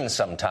 in Maine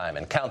sometime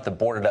and count the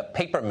boarded up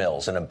paper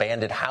mills and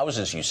abandoned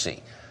houses you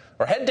see.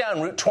 Or head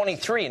down Route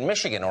 23 in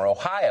Michigan or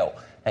Ohio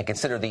and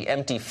consider the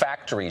empty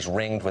factories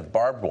ringed with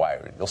barbed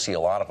wire. You'll see a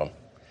lot of them.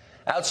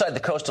 Outside the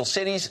coastal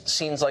cities,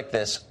 scenes like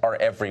this are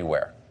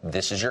everywhere.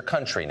 This is your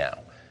country now.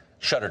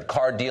 Shuttered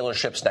car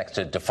dealerships next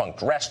to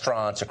defunct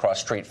restaurants, across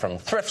street from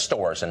thrift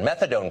stores and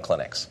methadone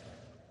clinics.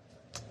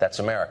 That's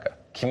America.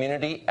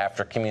 Community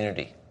after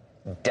community,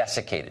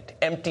 desiccated,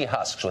 empty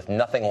husks with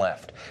nothing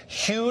left.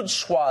 Huge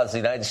swaths of the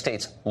United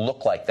States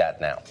look like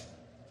that now.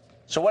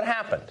 So what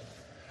happened?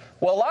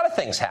 Well, a lot of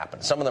things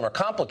happened. Some of them are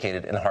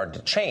complicated and hard to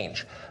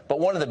change. But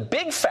one of the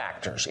big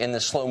factors in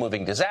this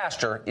slow-moving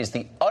disaster is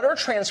the utter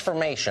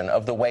transformation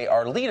of the way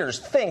our leaders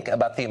think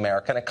about the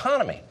American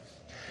economy.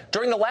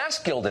 During the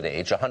last Gilded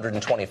Age,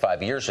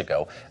 125 years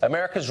ago,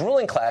 America's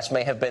ruling class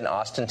may have been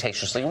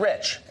ostentatiously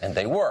rich, and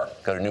they were.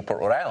 Go to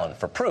Newport, Rhode Island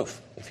for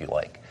proof, if you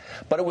like.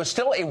 But it was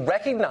still a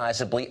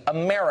recognizably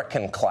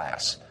American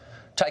class.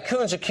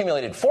 Tycoons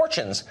accumulated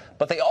fortunes,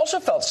 but they also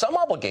felt some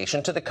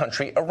obligation to the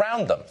country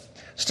around them.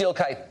 Steel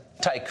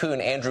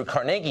tycoon Andrew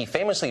Carnegie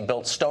famously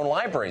built stone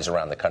libraries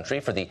around the country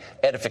for the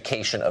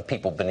edification of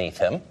people beneath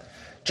him.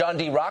 John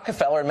D.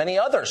 Rockefeller and many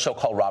other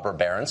so-called robber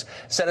barons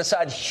set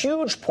aside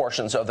huge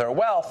portions of their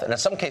wealth, and in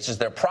some cases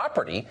their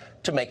property,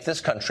 to make this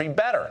country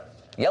better.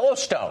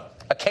 Yellowstone,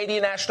 Acadia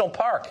National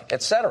Park,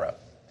 etc.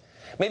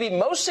 Maybe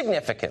most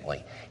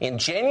significantly, in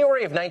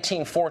January of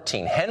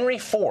 1914, Henry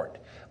Ford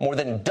more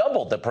than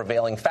doubled the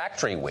prevailing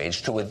factory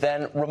wage to a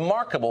then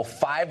remarkable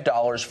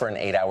 $5 for an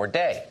 8-hour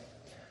day.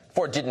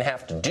 Ford didn't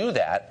have to do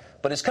that,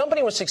 but his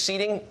company was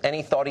succeeding, and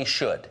he thought he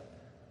should.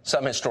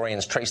 Some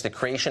historians trace the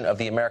creation of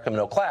the American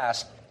middle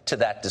class to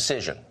that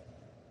decision.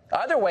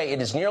 Either way,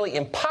 it is nearly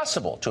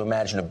impossible to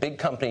imagine a big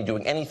company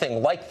doing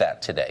anything like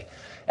that today.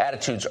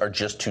 Attitudes are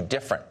just too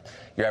different.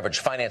 Your average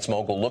finance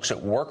mogul looks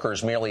at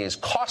workers merely as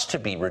cost to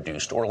be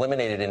reduced or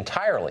eliminated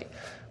entirely.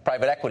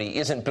 Private equity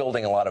isn't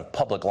building a lot of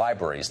public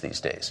libraries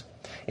these days.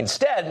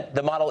 Instead,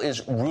 the model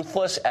is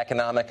ruthless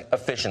economic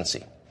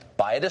efficiency.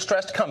 Buy a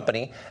distressed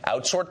company,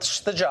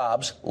 outsource the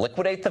jobs,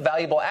 liquidate the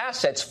valuable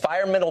assets,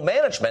 fire middle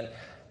management,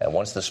 and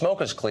once the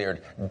smoke is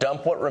cleared,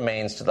 dump what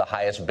remains to the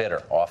highest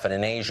bidder, often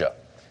in Asia.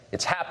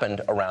 It's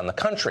happened around the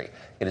country.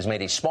 It has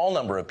made a small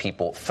number of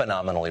people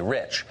phenomenally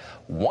rich.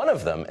 One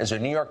of them is a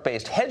New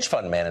York-based hedge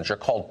fund manager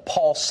called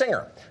Paul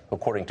Singer, who,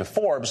 according to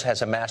Forbes,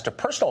 has amassed a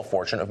personal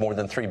fortune of more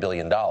than $3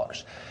 billion.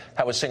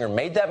 How has Singer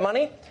made that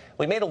money?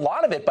 Well, he made a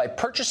lot of it by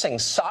purchasing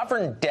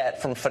sovereign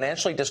debt from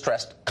financially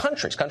distressed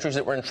countries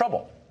that were in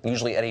trouble,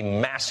 usually at a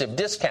massive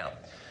discount.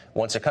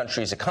 Once a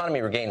country's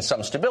economy regained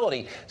some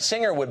stability,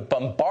 Singer would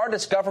bombard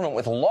its government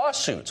with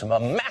lawsuits, a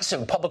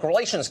massive public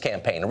relations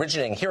campaign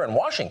originating here in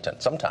Washington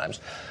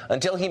sometimes,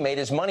 until he made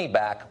his money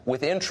back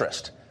with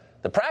interest.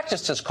 The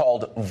practice is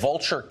called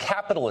vulture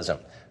capitalism,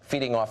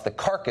 feeding off the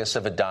carcass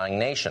of a dying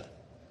nation.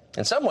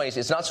 In some ways,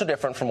 it's not so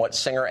different from what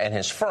Singer and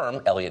his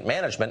firm, Elliott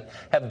Management,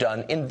 have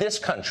done in this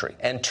country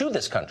and to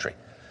this country.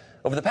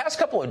 Over the past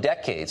couple of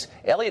decades,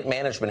 Elliott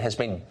Management has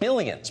made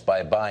billions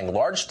by buying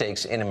large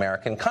stakes in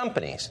American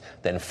companies,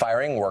 then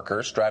firing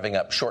workers, driving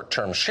up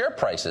short-term share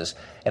prices,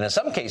 and in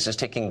some cases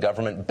taking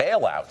government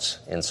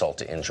bailouts, insult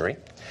to injury.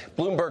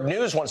 Bloomberg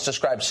News once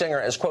described Singer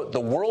as, quote, the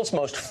world's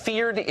most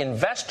feared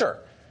investor.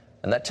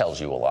 And that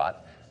tells you a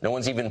lot. No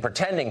one's even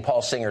pretending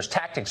Paul Singer's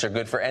tactics are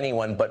good for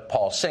anyone but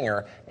Paul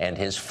Singer and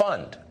his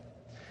fund.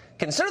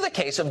 Consider the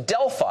case of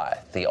Delphi,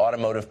 the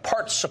automotive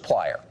parts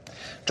supplier.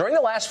 During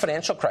the last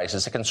financial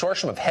crisis, a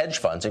consortium of hedge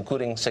funds,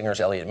 including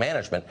Singer's Elliott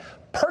Management,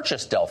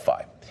 purchased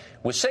Delphi.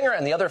 With Singer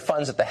and the other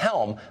funds at the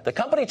helm, the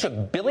company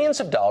took billions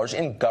of dollars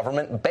in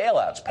government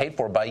bailouts paid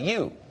for by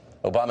you.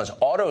 Obama's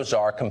auto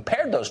czar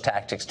compared those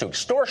tactics to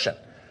extortion,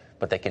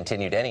 but they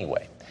continued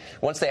anyway.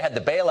 Once they had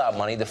the bailout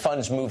money, the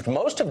funds moved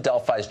most of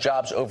Delphi's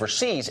jobs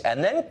overseas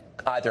and then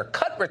either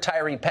cut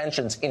retiree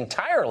pensions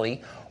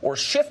entirely or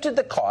shifted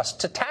the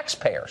cost to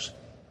taxpayers.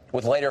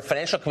 With later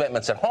financial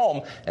commitments at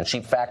home and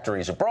cheap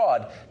factories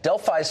abroad,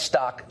 Delphi's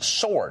stock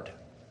soared.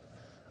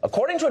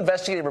 According to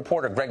investigative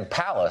reporter Greg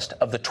Palast,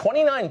 of the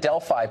 29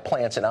 Delphi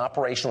plants in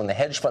operation when the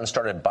hedge fund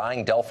started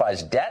buying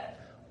Delphi's debt,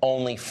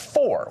 only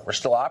 4 were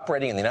still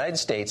operating in the United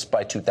States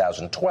by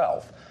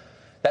 2012.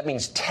 That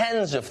means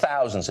tens of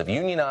thousands of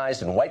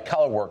unionized and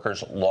white-collar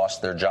workers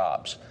lost their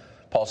jobs.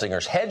 Paul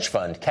Singer's hedge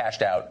fund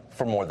cashed out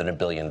for more than $1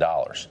 billion.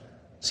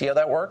 See how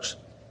that works?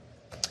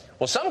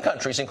 Well, some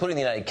countries, including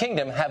the United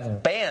Kingdom,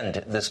 have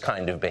banned this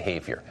kind of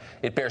behavior.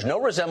 It bears no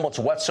resemblance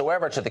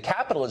whatsoever to the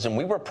capitalism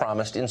we were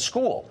promised in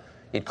school.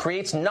 It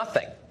creates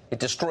nothing. It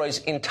destroys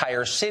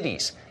entire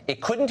cities.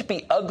 It couldn't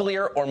be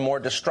uglier or more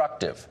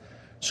destructive.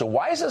 So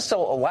why is it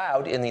still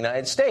allowed in the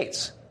United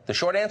States? The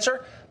short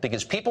answer?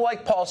 Because people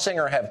like Paul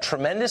Singer have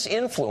tremendous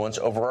influence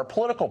over our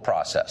political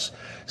process.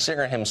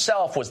 Singer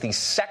himself was the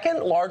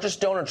second largest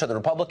donor to the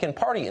Republican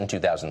Party in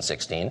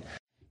 2016.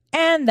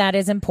 And that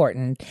is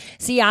important.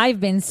 See, I've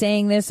been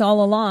saying this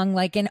all along,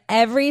 like in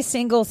every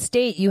single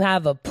state, you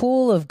have a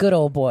pool of good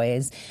old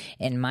boys.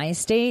 In my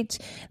state,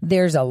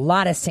 there's a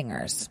lot of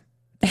Singers.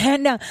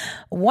 And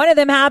one of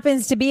them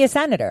happens to be a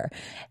senator.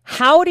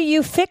 How do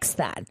you fix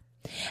that?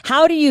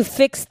 How do you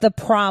fix the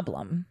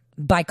problem?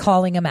 By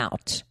calling them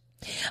out.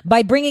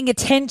 By bringing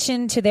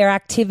attention to their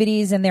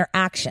activities and their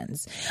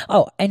actions.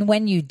 Oh, and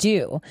when you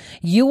do,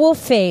 you will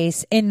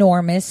face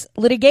enormous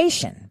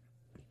litigation.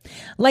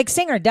 Like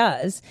Singer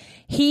does,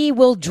 he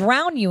will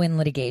drown you in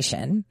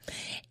litigation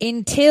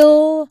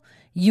until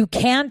You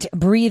can't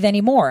breathe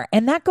anymore.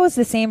 And that goes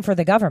the same for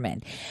the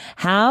government.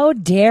 How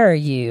dare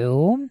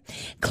you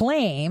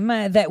claim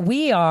that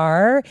we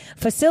are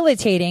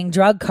facilitating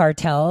drug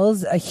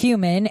cartels,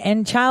 human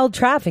and child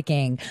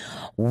trafficking?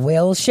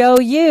 We'll show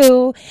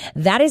you.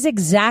 That is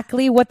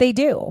exactly what they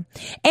do.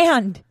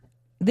 And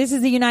this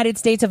is the United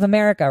States of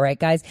America, right,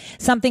 guys?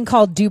 Something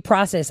called due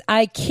process.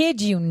 I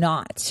kid you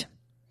not.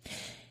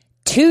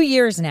 2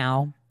 years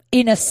now,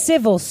 in a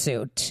civil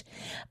suit,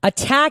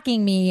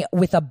 attacking me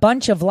with a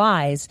bunch of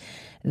lies.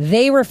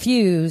 They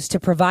refuse to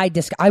provide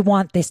this. I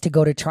want this to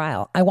go to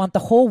trial. I want the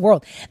whole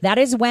world. That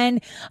is when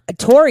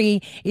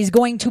Tori is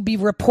going to be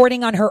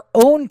reporting on her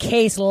own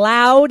case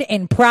loud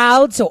and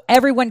proud so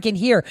everyone can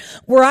hear,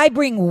 where I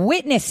bring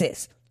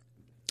witnesses,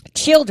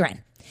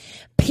 children,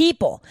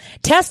 people,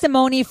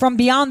 testimony from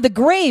beyond the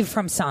grave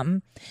from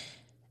some,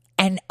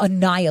 and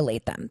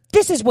annihilate them.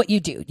 This is what you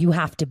do. You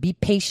have to be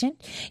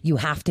patient. You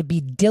have to be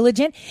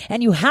diligent,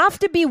 and you have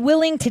to be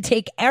willing to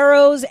take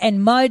arrows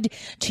and mud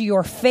to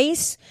your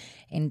face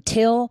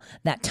until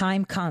that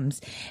time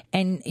comes.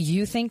 And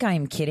you think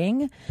I'm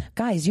kidding?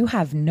 Guys, you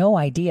have no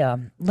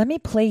idea. Let me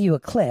play you a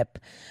clip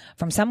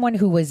from someone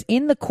who was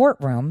in the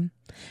courtroom,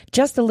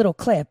 just a little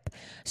clip,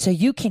 so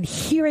you can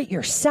hear it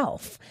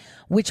yourself,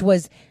 which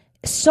was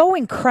so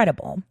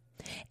incredible.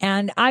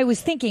 And I was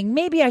thinking,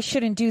 maybe I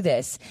shouldn't do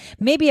this.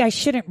 Maybe I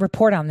shouldn't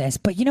report on this.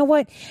 But you know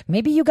what?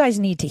 Maybe you guys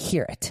need to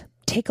hear it.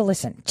 Take a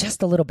listen,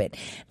 just a little bit.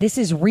 This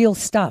is real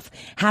stuff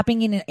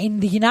happening in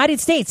the United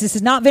States. This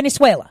is not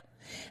Venezuela.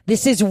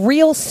 This is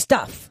real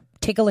stuff.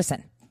 Take a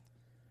listen.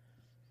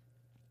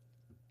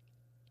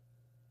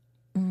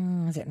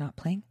 Is it not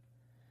playing?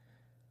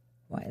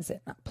 Why is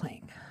it not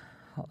playing?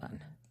 Hold on.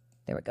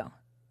 There we go.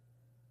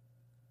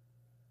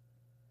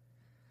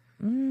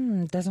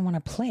 It doesn't want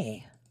to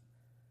play.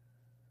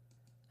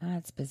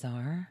 That's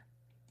bizarre.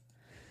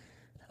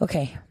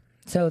 Okay,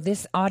 so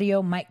this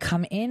audio might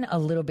come in a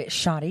little bit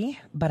shoddy,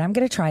 but I'm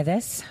going to try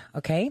this,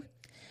 okay?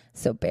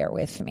 So bear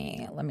with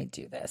me. Let me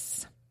do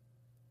this.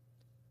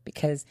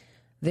 Because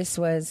this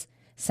was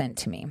sent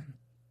to me.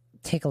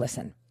 Take a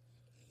listen.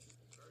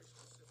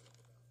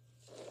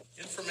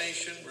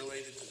 Information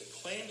related to the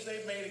claims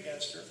they've made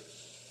against her.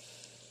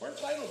 We're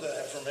entitled to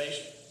that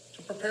information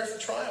to prepare for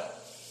trial.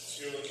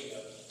 So you're looking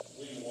at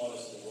what you want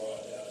is the raw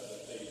data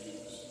that they use.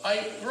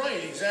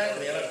 Right,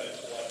 exactly.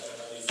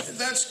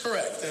 That's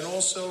correct. And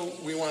also,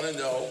 we want to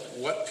know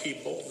what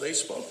people they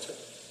spoke to.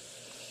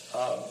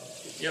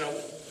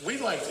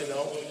 We'd like to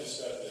know. How is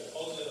that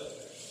up there?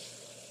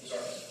 I'm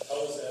sorry.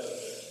 How is that up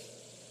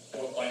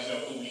there? Well, like to know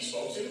who we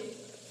spoke to?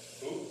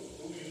 Who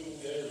you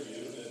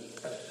interviewed?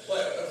 I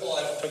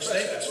took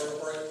statements.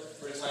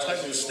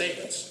 Type of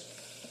statements.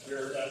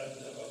 We're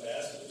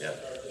asking. Yeah,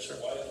 sure.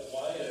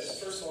 Why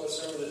is, first of all, let's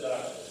start with the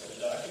documents.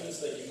 The documents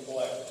that you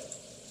collected.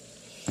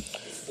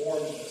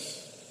 Inform us.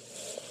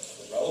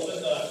 The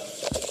relevant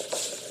documents.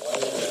 Why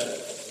is that?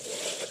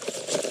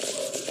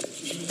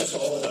 Even just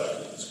all the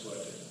documents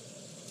collected.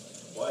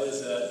 Why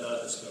is that not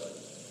discovered?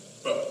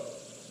 Well,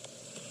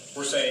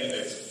 we're saying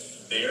that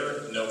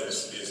their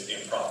notice is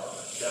improper.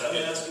 Yeah, I'm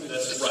asking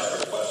that's a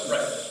separate question.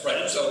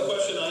 Right. So the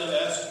question I'm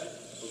asking,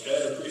 okay, I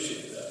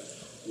appreciate that.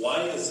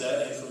 Why is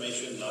that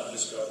information not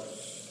discovered?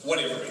 What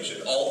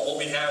information? What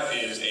we have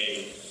is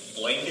a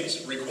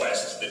blanket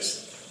request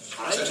that's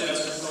I'm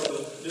asking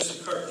for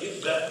Mr. Carter,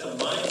 get back to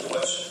my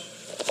question.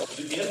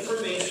 The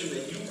information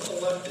that you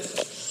collected,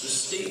 the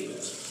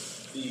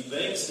statements, the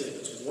bank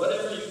statements,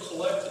 whatever you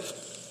collected,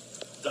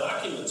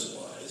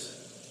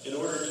 documents-wise, in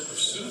order to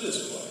pursue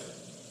this claim,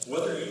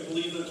 whether you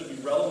believe them to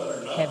be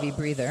relevant or not. Heavy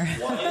breather.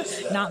 Why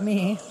is that not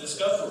me.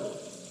 Discoverable.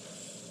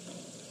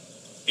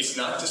 It's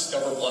not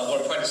discoverable. What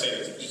I'm trying to say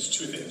is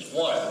two things.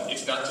 One,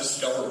 it's not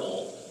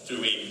discoverable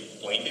through a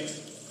blanket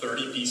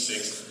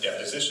 30B6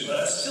 deposition. But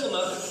that's still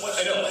not the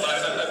question. I know.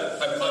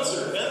 I'm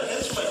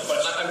answer my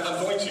question.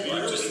 I'm going to.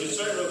 You're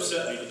starting to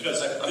upset me because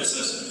this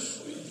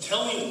is.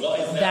 Tell me why.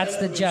 That's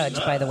the judge,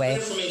 by the way.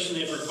 The information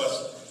they've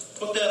requested.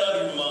 Put that out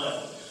of your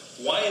mind.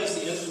 Why is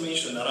the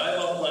information that I've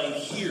outlined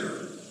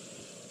here?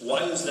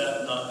 Why is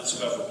that not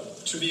discoverable?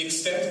 To the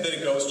extent that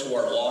it goes to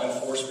our law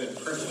enforcement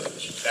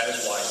privilege, that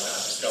is why it's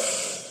not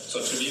discoverable.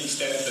 So to the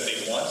extent that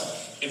they want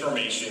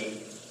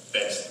information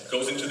that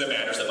goes into the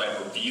matters that might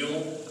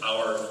reveal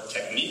our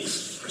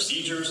techniques,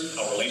 procedures,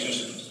 how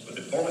relationships with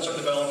informants are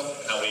developed,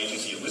 how the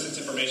agency elicits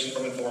information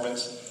from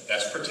informants,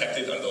 that's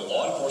protected under the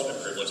law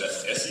enforcement privilege.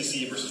 That's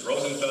SEC versus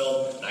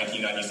Rosenfeld,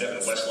 1997,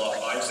 Westlaw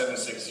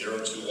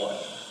 576021.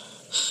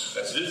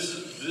 That's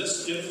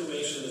this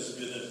information is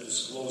going to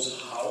disclose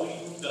how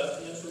you got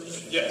the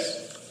information?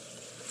 Yes.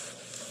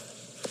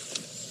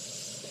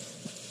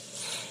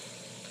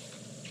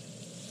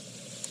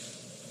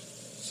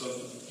 So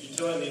you're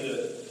telling me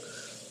that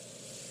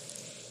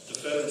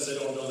defendants, they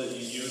don't know that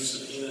you use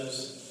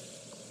subpoenas?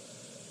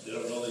 They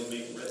don't know they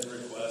make written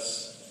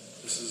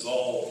requests? This is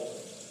all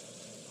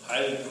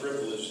highly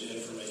privileged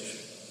information.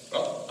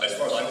 Well, as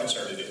far as I'm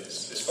concerned, it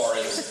is. As far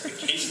as the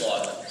case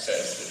law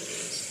says that it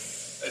is.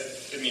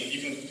 I mean,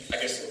 you can,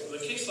 I guess. The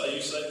case law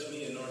you cite to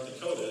me in North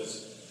Dakota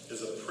is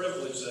is a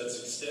privilege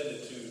that's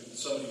extended to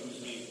somebody who's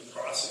being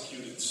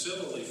prosecuted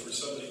civilly for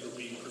somebody who are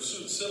being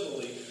pursued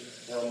civilly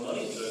or a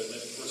money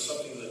judgment for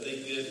something that they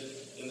did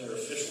in their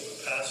official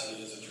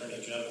capacity as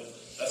Attorney General.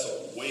 That's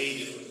a way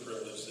different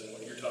privilege than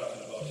what you're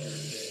talking about here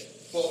today.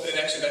 Well, and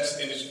actually that's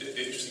interesting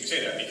you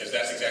say that, because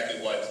that's exactly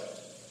what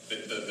the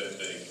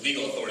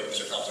legal authority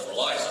Mr. Thompson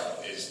relies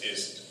on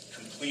is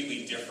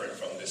completely different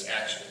from this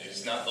action.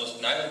 It's not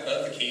none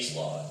of the case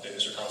law that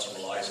Mr. Thompson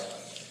relies on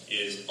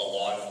is a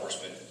law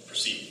enforcement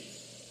proceeding.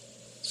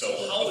 So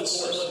how is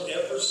someone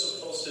ever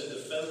supposed to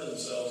defend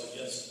themselves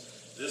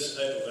against this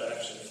type of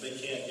action if they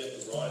can't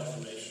get the raw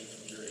information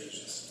from your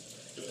agency?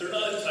 If they're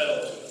not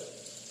entitled to it,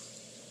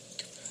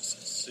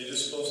 they're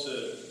just supposed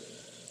to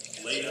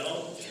lay down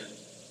and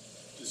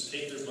just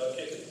take their butt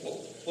kicking?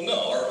 Well,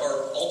 no.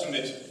 Our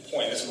ultimate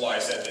point, this is why I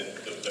said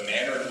that the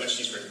manner in which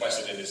she's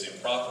requested it is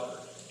improper,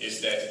 is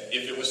that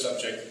if it was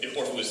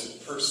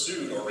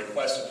pursued or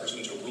requested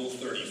pursuant to Rule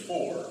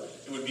 34,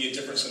 it would be a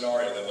different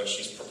scenario than what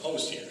she's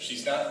proposed here.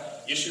 She's not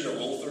issued a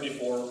Rule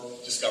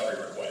 34 discovery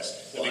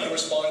request that we can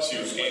respond to.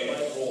 Here's what my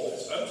goal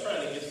is. I'm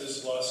trying to get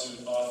this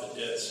lawsuit off the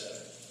dead center.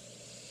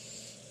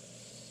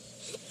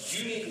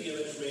 You need to give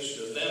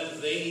information to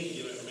them. They need to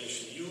give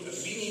information to you. And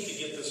we need to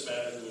get this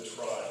matter to a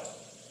trial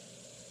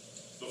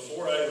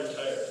before I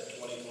retire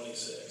in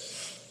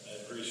 2026. I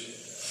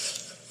appreciate that.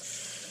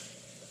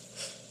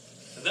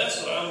 And that's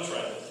what I'm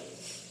trying to do.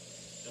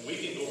 And we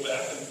can go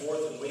back and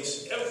forth and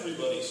waste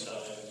everybody's time,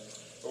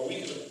 or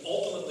we can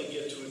ultimately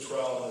get to a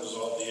trial and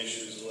resolve the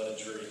issues and let a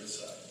jury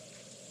decide.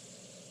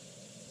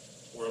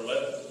 Or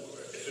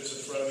if it's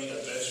in front of me, a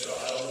bench trial.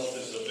 I don't know if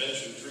this is a bench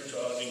or jury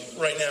trial.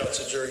 Right now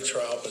it's a jury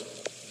trial, but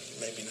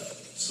maybe not.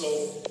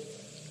 So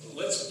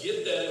let's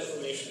get that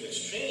information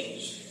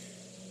exchanged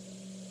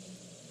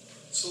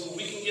so that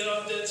we can get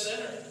off dead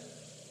center.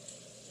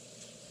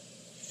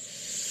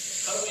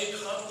 How do we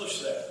accomplish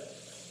that?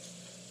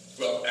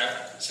 Well,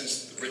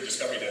 since the written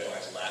discovery deadline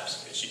has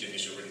elapsed and she didn't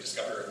issue a written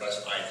discovery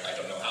request, I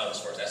don't know how, as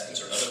far as that's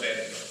concerned, other than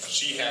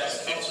she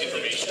has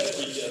information.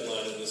 Every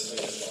deadline in this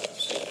thing is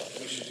lapsed.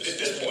 We should just at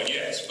this point,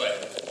 yes,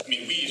 but I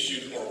mean, we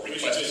issued or requested. We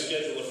should just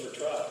schedule it for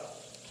trial.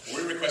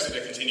 We requested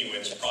a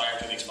continuance prior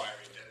to the expiry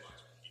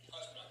deadline.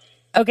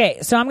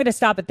 Okay, so I'm going to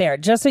stop it there.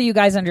 Just so you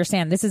guys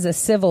understand, this is a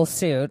civil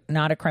suit,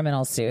 not a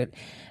criminal suit.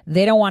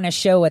 They don't want to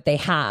show what they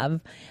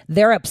have.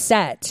 They're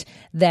upset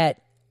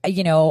that,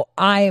 you know,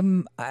 I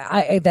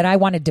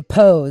want to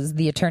depose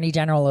the Attorney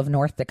General of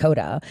North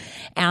Dakota.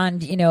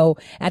 And, you know,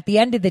 at the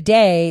end of the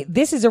day,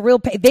 this is a real,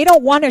 they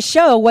don't want to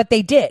show what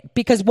they did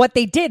because what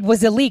they did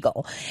was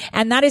illegal.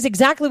 And that is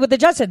exactly what the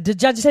judge said. The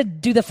judge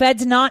said, do the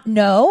feds not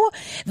know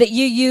that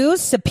you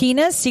use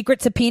subpoenas,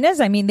 secret subpoenas?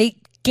 I mean, they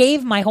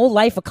gave my whole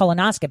life a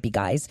colonoscopy,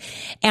 guys.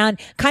 And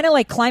kind of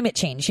like climate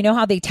change. You know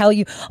how they tell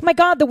you, oh my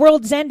God, the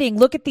world's ending.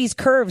 Look at these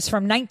curves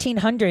from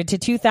 1900 to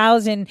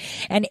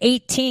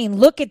 2018.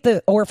 Look at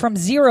or from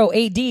 0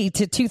 AD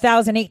to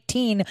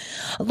 2018.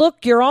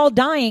 Look, you're all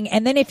dying.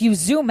 And then if you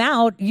zoom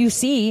out, you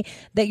see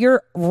that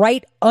you're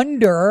right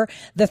under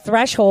the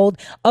threshold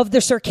of the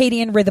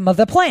circadian rhythm of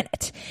the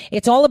planet.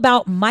 It's all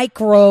about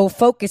micro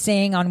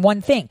focusing on one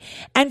thing.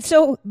 And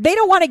so they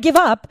don't want to give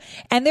up,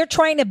 and they're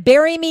trying to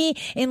bury me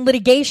in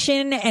litigation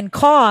and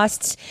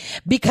costs,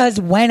 because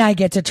when I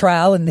get to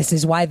trial, and this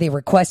is why they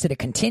requested a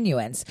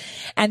continuance,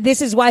 and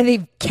this is why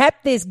they've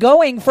kept this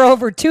going for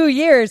over 2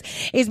 years,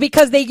 is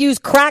because they use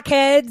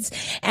crackheads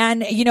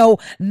and, you know,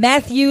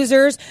 meth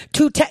users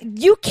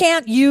you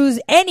can't use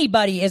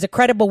anybody as a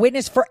credible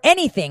witness for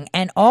anything.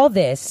 And all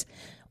this,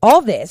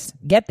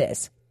 get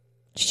this,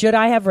 should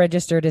I have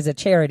registered as a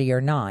charity or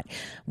not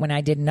when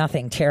I did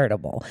nothing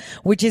charitable,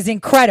 which is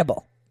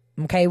incredible.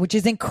 Okay. Which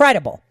is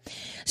incredible.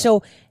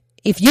 So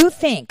if you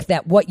think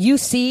that what you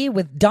see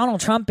with Donald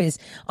Trump is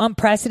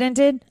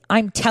unprecedented,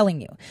 I'm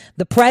telling you,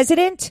 the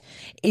president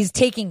is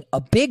taking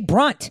a big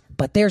brunt,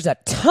 but there's a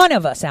ton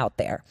of us out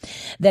there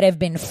that have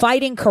been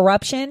fighting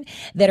corruption,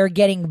 that are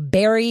getting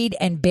buried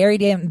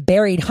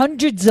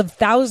hundreds of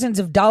thousands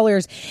of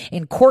dollars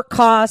in court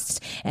costs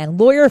and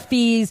lawyer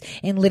fees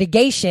in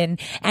litigation.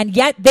 And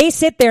yet they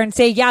sit there and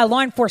say, yeah,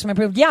 law enforcement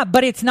approved. Yeah,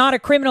 but it's not a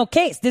criminal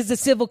case. This is a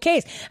civil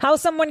case. How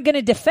is someone going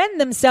to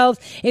defend themselves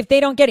if they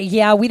don't get it?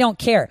 Yeah, we don't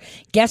care.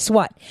 Guess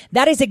what?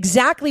 That is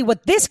exactly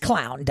what this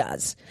clown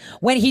does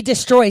when he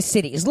destroys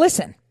cities.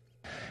 Listen.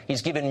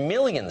 He's given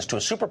millions to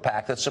a super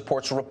PAC that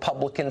supports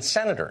Republican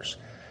senators.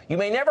 You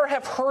may never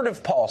have heard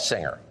of Paul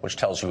Singer, which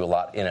tells you a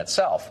lot in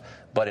itself.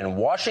 But in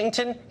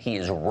Washington, he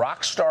is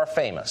rock star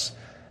famous.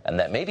 And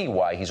that may be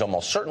why he's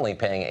almost certainly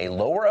paying a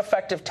lower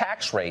effective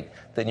tax rate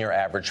than your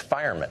average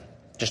fireman.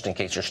 Just in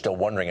case you're still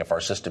wondering if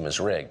our system is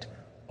rigged.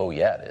 Oh,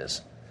 yeah, it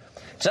is.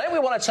 Tonight, we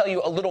want to tell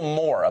you a little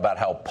more about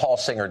how Paul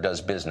Singer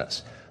does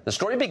business. The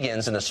story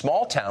begins in a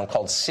small town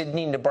called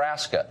Sidney,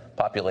 Nebraska,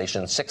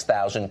 population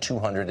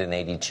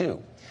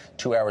 6,282.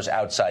 2 hours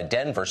outside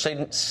Denver,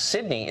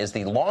 Sidney is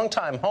the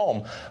longtime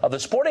home of the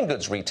sporting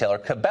goods retailer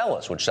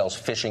Cabela's, which sells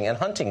fishing and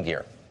hunting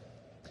gear.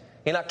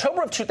 In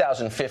October of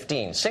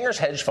 2015, Singer's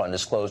hedge fund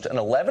disclosed an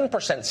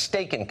 11%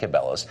 stake in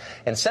Cabela's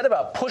and set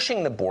about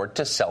pushing the board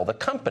to sell the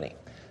company.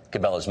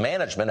 Cabela's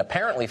management,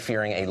 apparently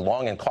fearing a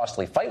long and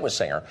costly fight with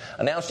Singer,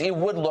 announced it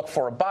would look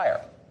for a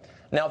buyer.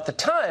 Now, at the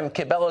time,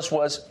 Cabela's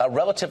was a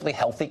relatively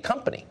healthy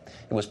company.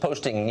 It was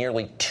posting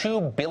nearly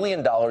 $2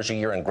 billion a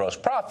year in gross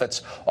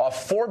profits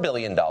off $4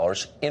 billion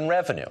in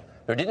revenue.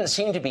 There didn't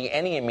seem to be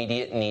any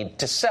immediate need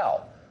to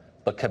sell,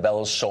 but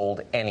Cabela's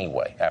sold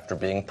anyway after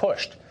being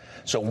pushed.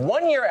 So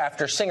 1 year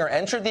after Singer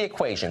entered the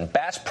equation,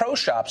 Bass Pro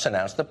Shops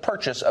announced the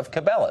purchase of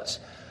Cabela's.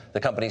 The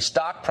company's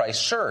stock price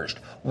surged.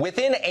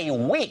 Within a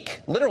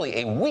week,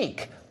 literally a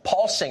week,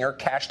 Paul Singer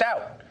cashed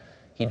out.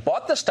 He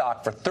bought the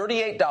stock for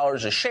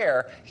 $38 a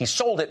share. He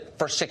sold it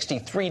for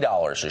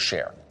 $63 a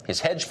share. His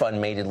hedge fund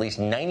made at least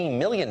 $90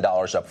 million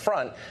up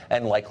front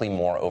and likely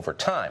more over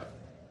time.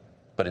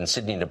 But in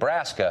Sidney,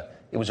 Nebraska,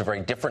 it was a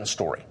very different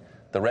story.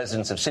 The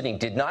residents of Sidney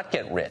did not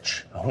get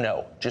rich. Oh,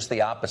 no, just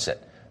the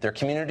opposite. Their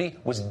community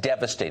was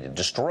devastated,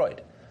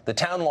 destroyed. The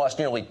town lost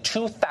nearly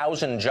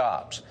 2,000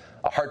 jobs.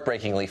 A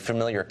heartbreakingly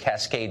familiar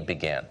cascade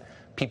began.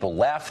 People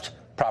left,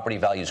 property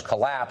values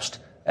collapsed,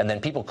 and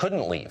then people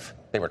couldn't leave.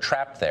 They were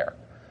trapped there.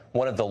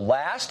 One of the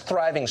last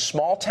thriving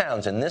small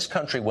towns in this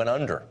country went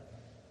under.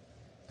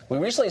 We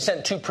recently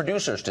sent 2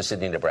 producers to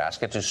Sidney,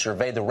 Nebraska to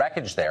survey the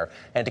wreckage there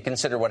and to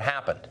consider what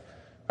happened.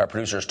 Our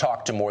producers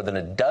talked to more than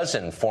a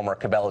dozen former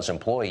Cabela's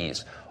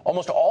employees.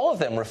 Almost all of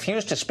them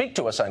refused to speak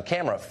to us on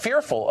camera,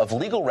 fearful of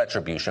legal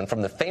retribution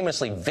from the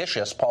famously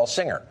vicious Paul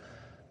Singer.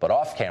 But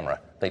off camera,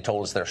 they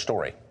told us their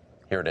story.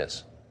 Here it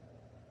is.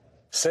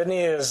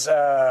 Sidney is,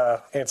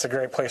 it's a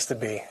great place to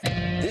be.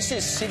 This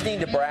is Sidney,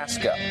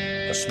 Nebraska,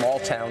 a small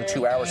town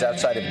 2 hours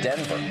outside of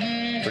Denver.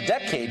 For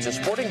decades, a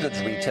sporting goods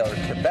retailer,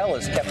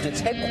 Cabela's, kept its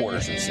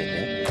headquarters in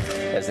Sidney.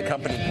 As the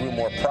company grew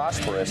more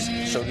prosperous,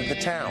 so did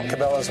the town.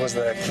 Cabela's was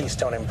the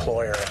keystone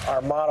employer.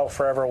 Our motto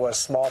forever was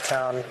small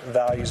town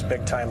values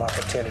big time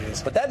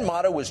opportunities. But that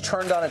motto was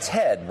turned on its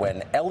head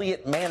when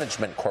Elliott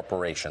Management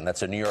Corporation,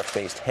 that's a New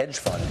York-based hedge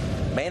fund,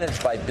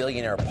 managed by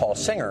billionaire Paul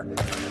Singer,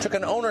 took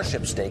an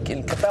ownership stake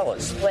in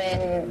Cabela's.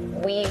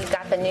 When we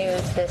got the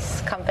news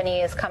this company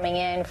is coming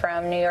in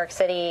from New York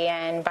City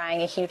and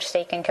buying a huge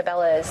stake in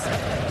Cabela's,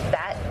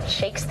 that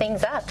shakes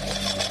things up.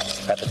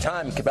 At the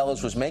time,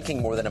 Cabela's was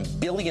making more than $1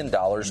 billion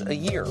a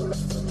year.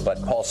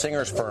 But Paul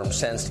Singer's firm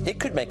sensed it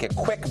could make a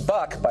quick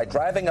buck by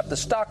driving up the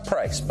stock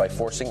price by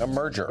forcing a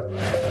merger.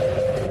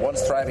 The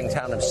once thriving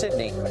town of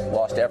Sidney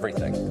lost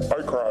everything.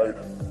 I cried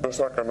the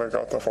second I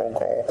got the phone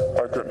call.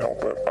 I couldn't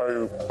help it.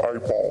 I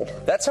bawled.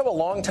 That's how a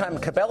longtime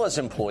Cabela's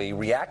employee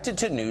reacted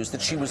to news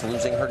that she was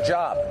losing her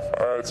job.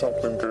 I had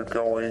something good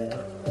going.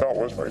 That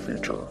was my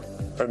future.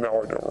 And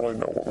now I don't really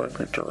know what my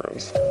future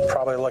is.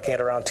 Probably looking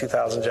at around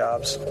 2,000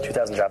 jobs.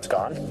 2,000 jobs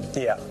gone?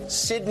 Yeah.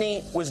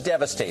 Sidney was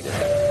devastated.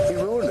 He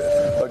ruined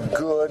it. A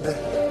good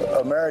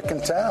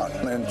American town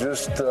and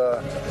just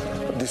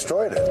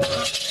destroyed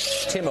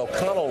it. Tim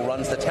O'Connell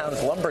runs the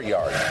town's lumber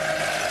yard.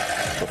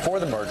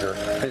 Before the merger,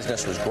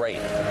 business was great.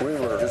 We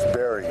were just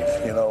buried,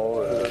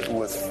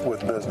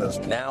 with business.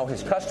 Now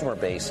his customer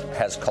base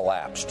has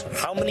collapsed.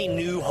 How many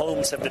new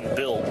homes have been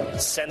built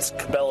since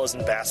Cabela's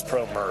and Bass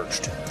Pro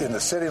merged? In the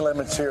city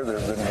limits here,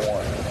 there's been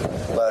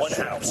one. Last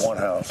year, house. One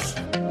house.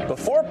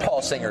 Before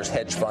Paul Singer's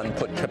hedge fund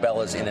put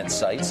Cabela's in its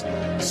sights,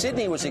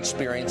 Sidney was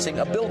experiencing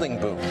a building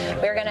boom.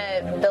 We're going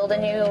to build a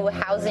new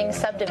housing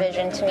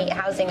subdivision to meet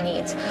housing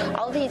needs.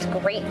 All these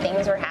great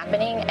things were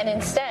happening, and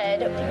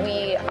instead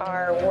we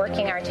are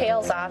working our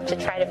tails off to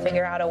try to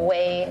figure out a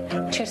way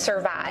to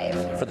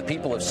survive. For the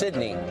people of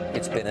Sidney,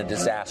 it's been a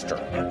disaster.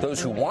 Those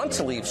who want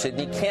to leave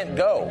Sidney can't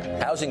go.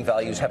 Housing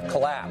values have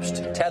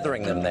collapsed,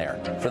 tethering them there.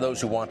 For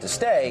those who want to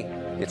stay,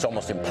 it's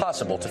almost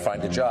impossible to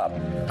find a job.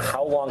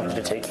 How long did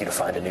it take you to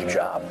find a new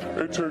job?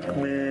 It took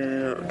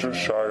me just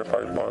shy of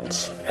 5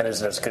 months. And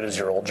is it as good as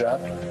your old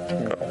job?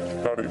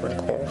 No, not even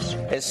close.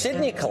 As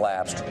Sidney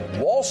collapsed,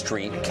 Wall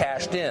Street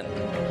cashed in.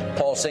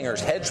 Paul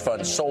Singer's hedge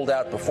fund sold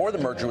out before the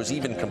merger was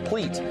even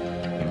complete.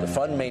 The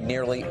fund made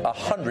nearly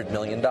 $100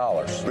 million.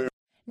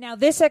 Now,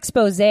 this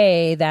expose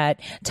that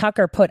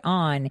Tucker put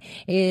on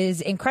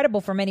is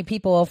incredible for many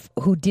people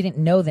who didn't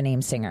know the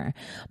name Singer.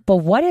 But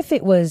what if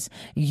it was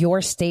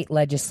your state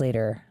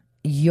legislator,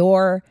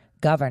 your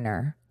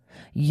governor,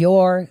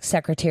 your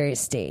secretary of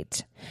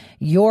state,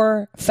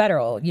 your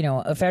federal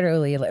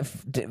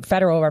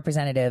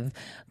representative,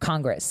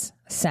 Congress,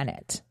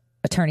 Senate,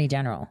 attorney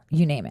general,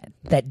 you name it,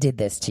 that did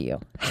this to you?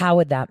 How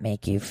would that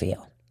make you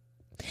feel?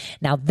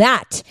 Now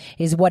that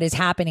is what is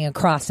happening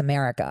across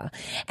America.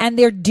 And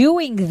they're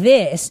doing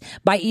this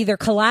by either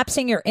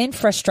collapsing your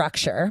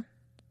infrastructure,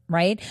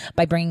 right?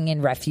 By bringing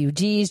in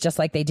refugees, just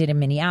like they did in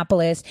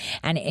Minneapolis,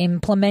 and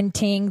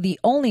implementing the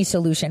only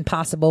solution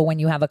possible when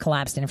you have a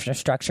collapsed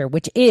infrastructure,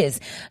 which is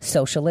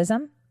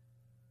socialism.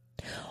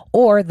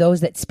 Or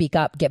those that speak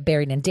up get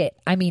buried in debt.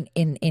 I mean,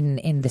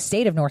 in the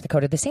state of North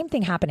Dakota, the same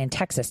thing happened in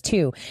Texas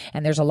too,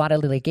 and there's a lot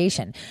of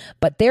litigation.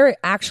 But they're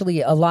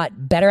actually a lot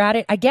better at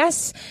it, I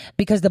guess,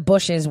 because the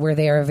Bushes were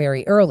there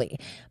very early.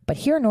 But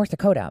here in North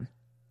Dakota,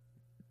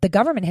 The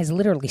government has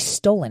literally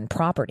stolen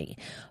property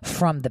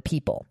from the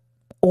people.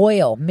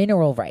 Oil,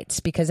 mineral rights,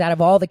 because out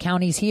of all the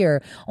counties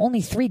here,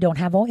 only 3 don't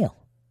have oil.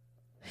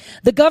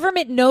 The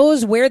government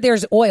knows where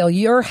there's oil.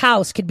 Your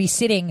house could be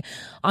sitting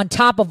on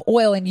top of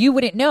oil and you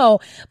wouldn't know,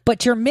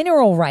 but your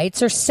mineral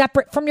rights are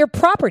separate from your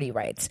property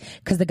rights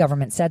because the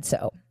government said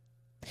so.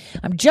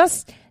 I'm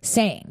just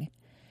saying,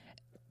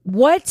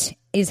 what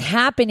is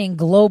happening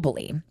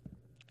globally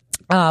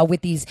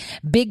with these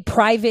big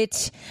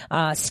private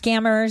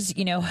scammers,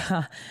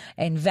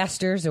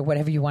 investors or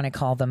whatever you want to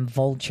call them,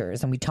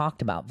 vultures, and we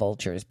talked about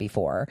vultures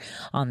before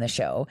on the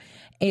show,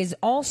 is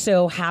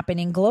also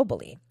happening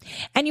globally.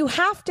 And you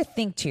have to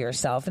think to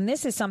yourself, and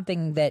this is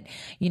something that,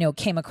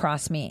 came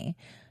across me.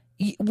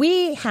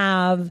 We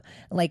have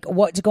like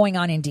what's going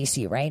on in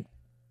DC, right?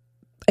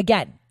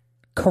 Again,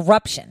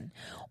 corruption.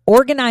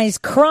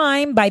 Organized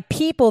crime by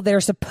people that are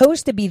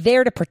supposed to be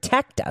there to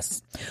protect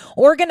us.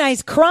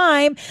 Organized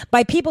crime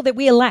by people that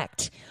we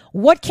elect.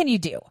 What can you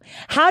do?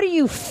 How do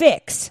you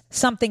fix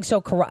something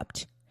so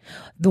corrupt?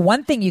 The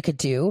one thing you could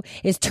do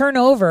is turn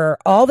over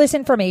all this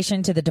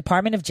information to the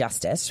Department of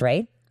Justice,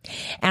 right?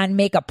 And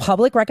make a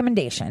public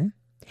recommendation.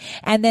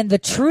 And then the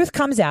truth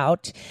comes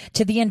out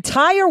to the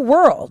entire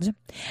world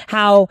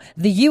how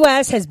the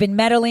U.S. has been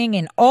meddling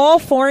in all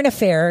foreign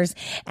affairs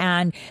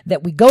and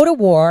that we go to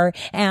war,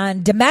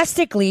 and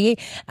domestically,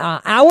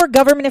 our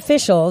government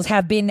officials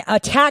have been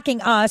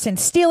attacking us and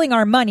stealing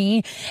our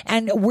money,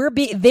 and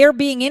they're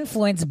being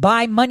influenced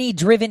by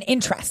money-driven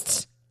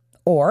interests.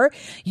 Or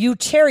you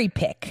cherry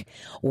pick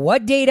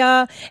what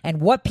data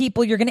and what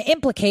people you're going to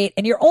implicate,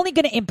 and you're only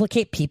going to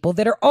implicate people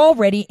that are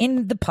already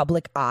in the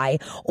public eye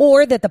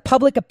or that the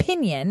public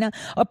opinion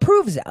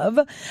approves of,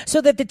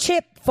 so that the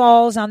chip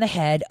falls on the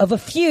head of a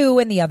few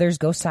and the others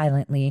go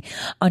silently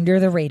under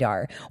the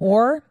radar.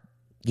 Or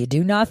you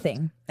do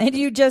nothing and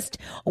you just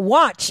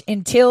watch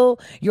until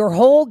your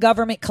whole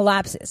government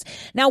collapses.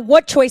 Now,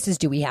 what choices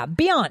do we have?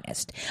 Be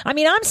honest. I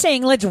mean, I'm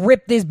saying let's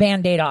rip this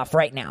Band-Aid off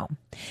right now.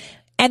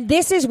 And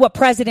this is what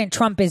President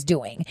Trump is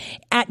doing.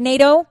 At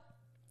NATO,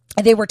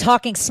 they were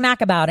talking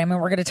smack about him, and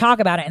we're going to talk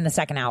about it in the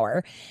second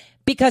hour,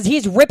 because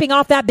he's ripping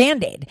off that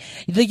Band-Aid.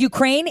 The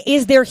Ukraine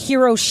is their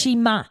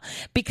Hiroshima,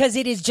 because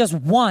it is just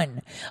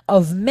one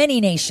of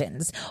many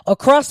nations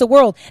across the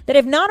world that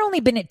have not only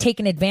been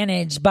taken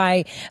advantage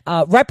by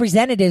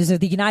representatives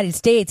of the United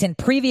States in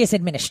previous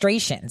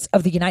administrations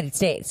of the United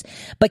States,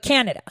 but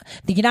Canada,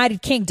 the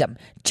United Kingdom,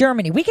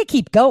 Germany. We could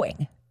keep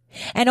going.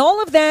 And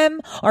all of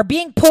them are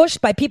being pushed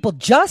by people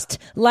just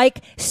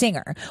like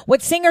Singer.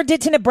 What Singer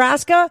did to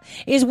Nebraska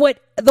is what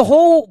the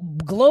whole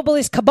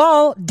globalist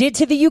cabal did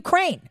to the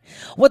Ukraine.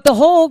 What the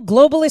whole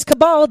globalist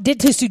cabal did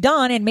to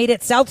Sudan and made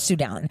it South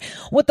Sudan.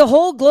 What the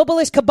whole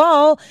globalist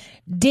cabal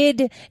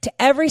did to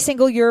every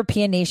single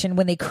European nation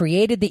when they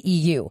created the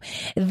EU.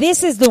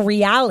 This is the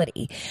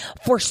reality.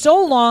 For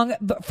so long,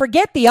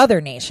 forget the other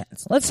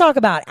nations. Let's talk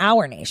about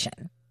our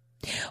nation.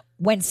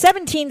 When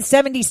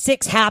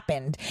 1776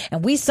 happened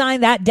and we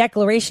signed that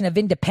Declaration of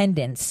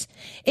Independence,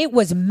 it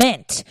was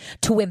meant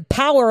to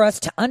empower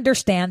us to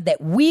understand that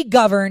we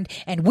governed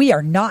and we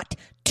are not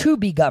to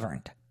be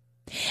governed.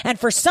 And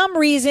for some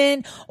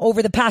reason,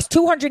 over the past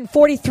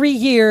 243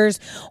 years,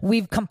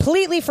 we've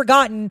completely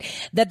forgotten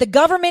that the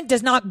government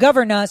does not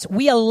govern us.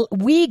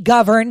 We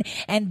govern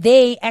and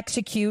they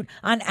execute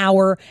on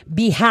our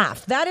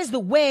behalf. That is the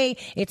way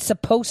it's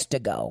supposed to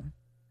go.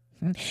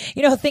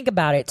 Think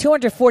about it.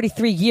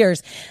 243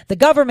 years. The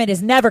government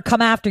has never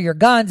come after your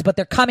guns, but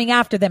they're coming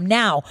after them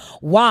now.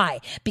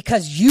 Why?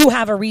 Because you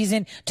have a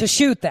reason to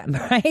shoot them,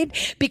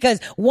 right? Because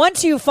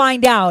once you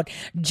find out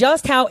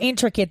just how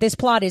intricate this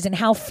plot is and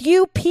how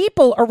few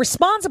people are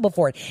responsible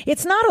for it,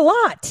 it's not a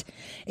lot.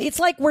 It's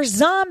like we're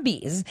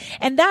zombies.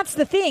 And that's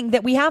the thing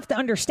that we have to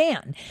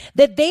understand,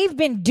 that they've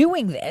been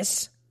doing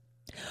this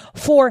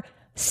for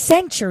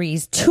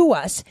centuries to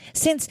us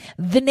since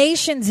the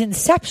nation's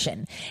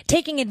inception,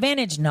 taking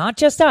advantage not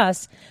just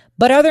us,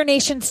 but other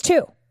nations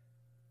too.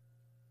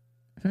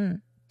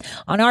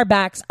 On our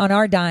backs, on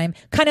our dime,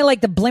 kind of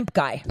like the blimp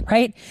guy,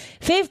 right?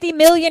 $50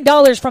 million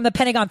from the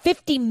Pentagon,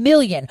 50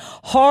 million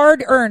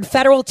hard-earned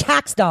federal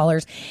tax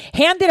dollars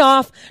handed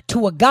off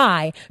to a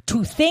guy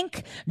to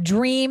think,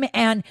 dream,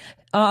 and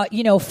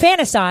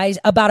fantasize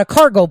about a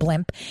cargo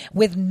blimp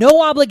with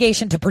no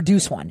obligation to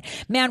produce one.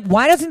 Man,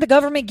 why doesn't the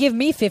government give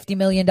me $50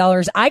 million?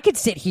 I could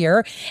sit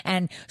here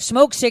and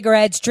smoke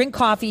cigarettes, drink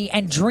coffee,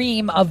 and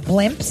dream of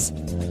blimps.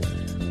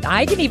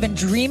 I can even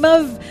dream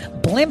of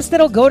blimps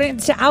that'll go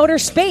into outer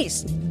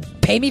space.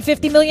 Pay me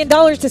 $50 million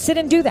to sit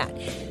and do that.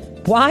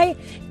 Why?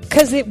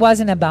 Because it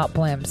wasn't about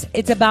blimps.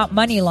 It's about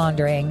money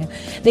laundering.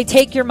 They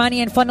take your money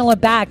and funnel it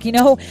back.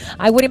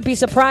 I wouldn't be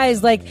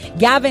surprised. Like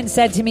Gavin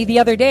said to me the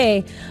other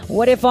day,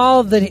 what if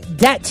all the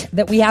debt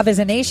that we have as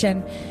a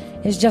nation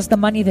is just the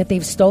money that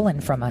they've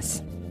stolen from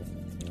us?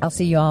 I'll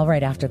see you all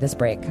right after this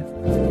break.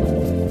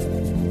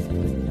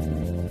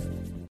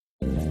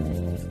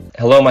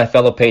 Hello, my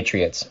fellow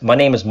patriots. My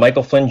name is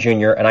Michael Flynn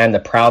Jr., and I am the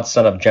proud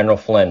son of General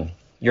Flynn.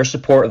 Your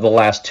support of the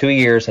last 2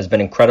 years has been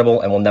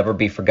incredible and will never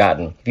be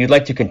forgotten. If you'd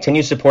like to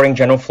continue supporting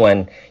General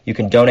Flynn, you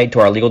can donate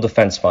to our Legal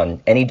Defense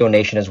Fund. Any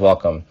donation is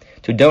welcome.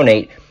 To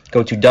donate,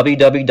 go to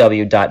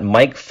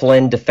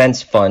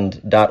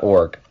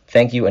www.mikeflynndefensefund.org.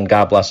 Thank you, and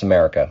God bless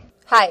America.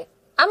 Hi,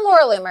 I'm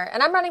Laura Loomer,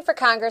 and I'm running for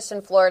Congress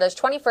in Florida's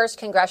 21st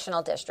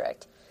Congressional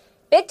District.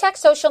 Big tech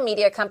social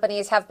media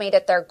companies have made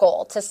it their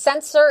goal to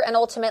censor and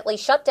ultimately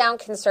shut down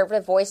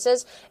conservative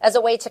voices as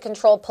a way to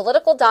control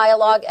political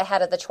dialogue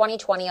ahead of the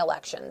 2020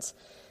 elections.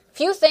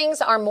 Few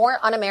things are more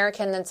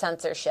un-American than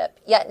censorship,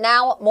 yet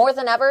now, more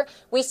than ever,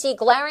 we see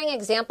glaring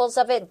examples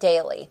of it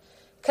daily.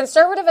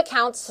 Conservative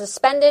accounts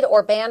suspended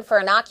or banned for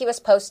innocuous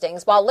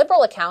postings, while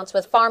liberal accounts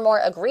with far more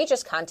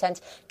egregious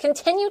content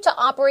continue to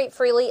operate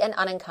freely and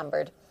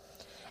unencumbered.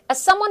 As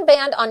someone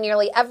banned on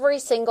nearly every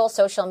single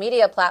social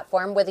media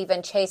platform, with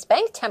even Chase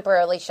Bank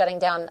temporarily shutting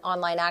down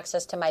online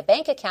access to my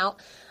bank account,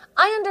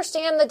 I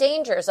understand the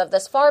dangers of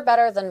this far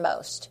better than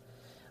most.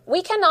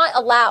 We cannot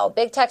allow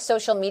big tech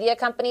social media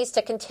companies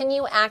to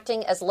continue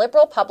acting as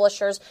liberal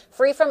publishers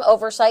free from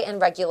oversight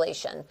and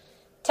regulation.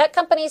 Tech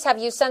companies have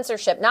used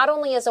censorship not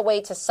only as a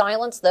way to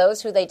silence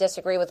those who they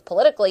disagree with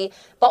politically,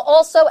 but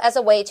also as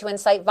a way to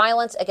incite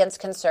violence against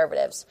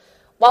conservatives.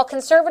 While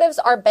conservatives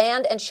are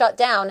banned and shut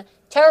down,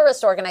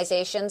 terrorist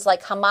organizations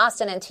like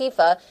Hamas and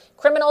Antifa,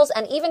 criminals,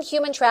 and even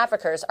human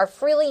traffickers are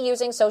freely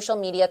using social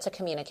media to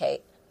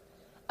communicate.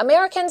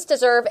 Americans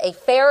deserve a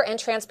fair and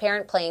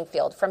transparent playing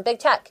field from big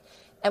tech,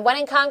 and when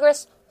in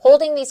Congress,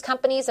 holding these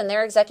companies and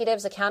their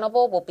executives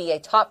accountable will be a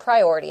top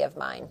priority of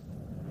mine.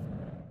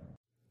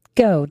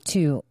 Go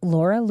to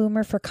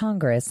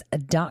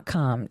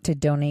lauraloomerforcongress.com to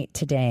donate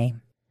today.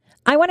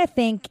 I want to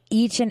thank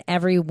each and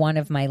every one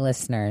of my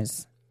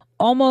listeners.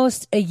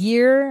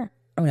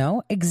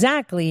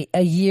 Exactly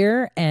a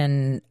year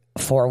and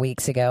 4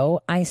 weeks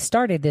ago, I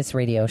started this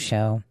radio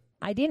show.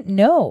 I didn't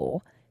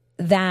know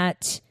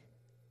that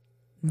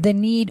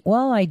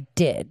I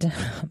did,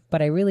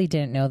 but I really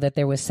didn't know that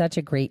there was such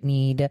a great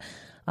need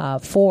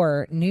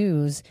for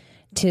news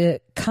to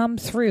come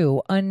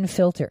through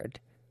unfiltered,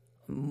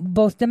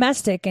 both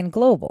domestic and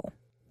global.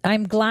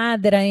 I'm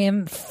glad that I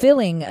am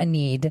filling a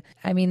need.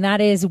 I mean,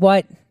 that is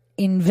what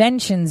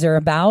inventions are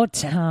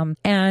about,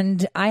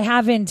 and I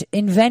haven't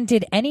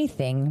invented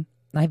anything.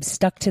 I've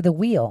stuck to the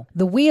wheel.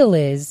 The wheel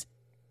is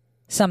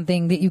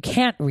something that you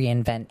can't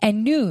reinvent,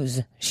 and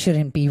news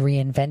shouldn't be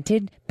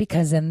reinvented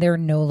because then they're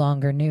no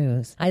longer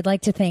news. I'd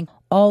like to thank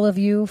all of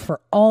you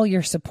for all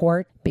your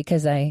support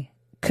because I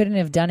couldn't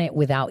have done it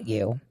without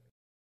you.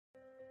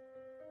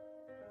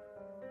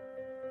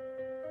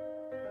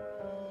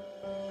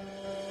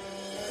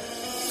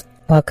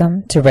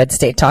 Welcome to Red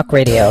State Talk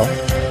Radio.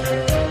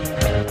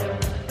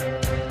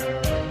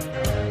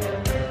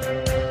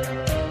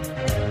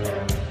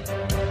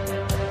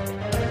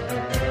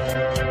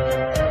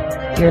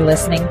 You're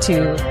listening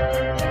to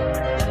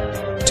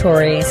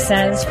Tori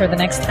Says. For the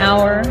next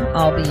hour,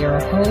 I'll be your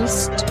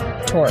host,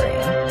 Tori.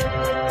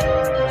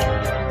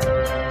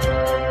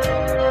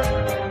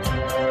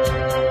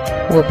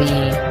 We'll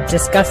be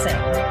discussing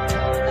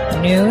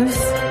news,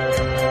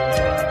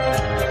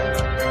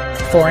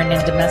 foreign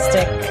and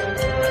domestic,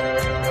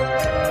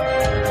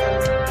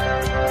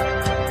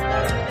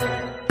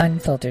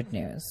 unfiltered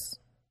news.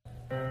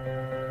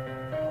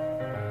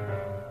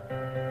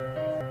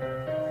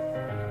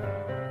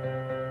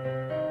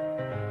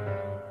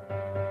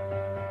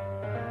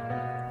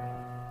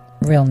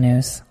 Real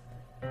news.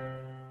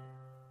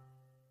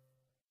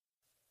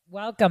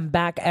 Welcome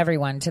back,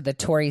 everyone, to the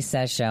Tori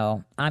Says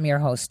Show. I'm your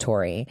host,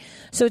 Tori.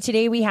 So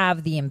today we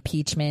have the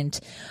impeachment,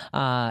 through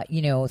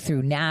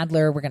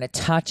Nadler. We're going to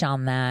touch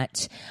on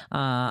that.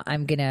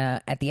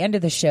 At the end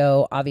of the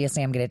show,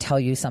 obviously, I'm going to tell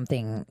you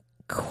something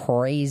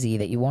crazy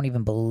that you won't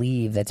even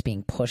believe that's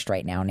being pushed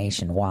right now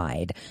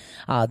nationwide,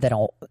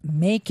 that'll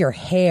make your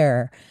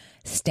hair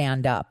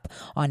stand up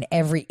on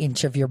every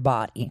inch of your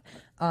body.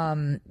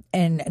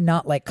 And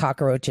not like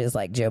cockroaches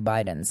like Joe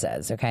Biden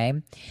says, okay?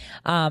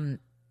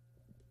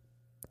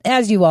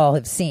 As you all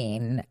have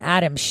seen,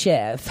 Adam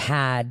Schiff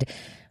had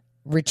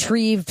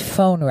retrieved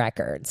phone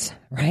records,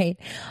 right,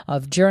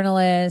 of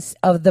journalists,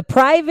 of the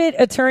private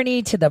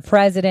attorney to the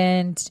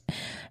president,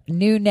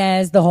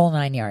 Nunes, the whole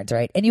 9 yards,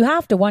 right? And you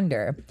have to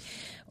wonder,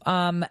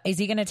 is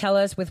he going to tell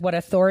us with what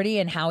authority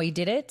and how he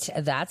did it?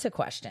 That's a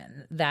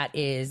question that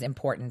is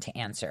important to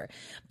answer.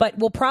 But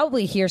we'll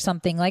probably hear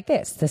something like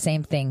this, the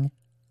same thing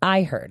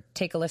I heard.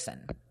 Take a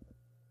listen.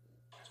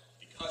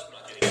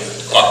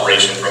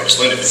 Cooperation from Ms.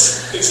 Linden.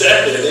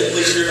 Exactly. At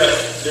least they're going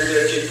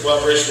to get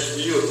cooperation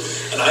from you.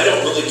 And I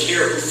don't really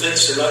care who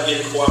thinks they're not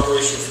getting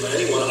cooperation from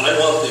anyone. I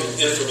want the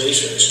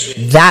information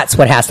exchange. That's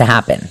what has to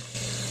happen.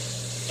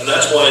 And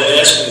that's why I'm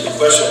asking the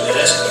question I'm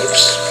asking.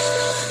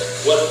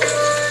 What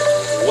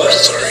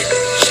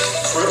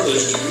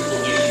privilege do you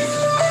believe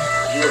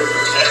you are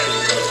protecting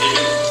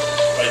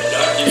by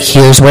not giving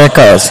Here's where it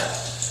goes.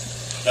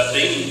 That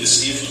they need to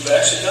see if you've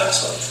actually got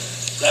something.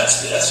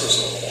 That's the essence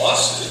of a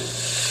lawsuit.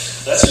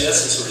 That's the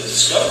essence of the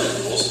discovery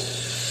rules.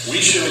 We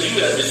show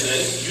you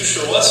everything, you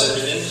show us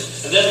everything,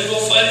 and then we go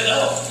fight it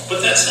out.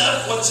 But that's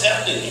not what's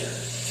happening here.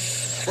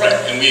 Right,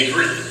 and we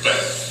agree. But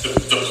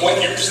the point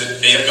here is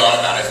that they have gone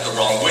about it the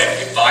wrong way.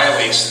 It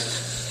violates,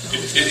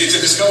 it's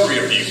a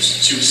discovery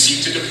abuse to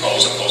seek to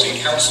depose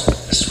opposing counsel.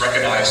 This is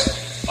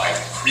recognized by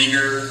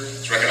Krieger,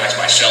 it's recognized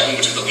by Shelton,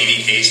 which is the leading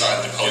case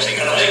on deposing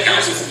opposing counsel. I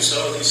agree with you,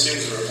 some of these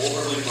things are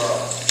overly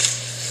broad.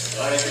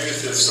 I agree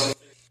with this.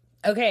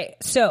 Okay,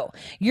 so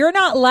you're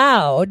not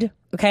allowed,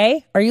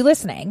 okay? Are you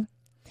listening?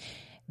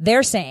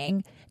 They're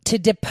saying to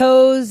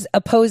depose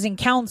opposing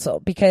counsel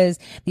because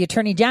the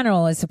attorney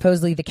general is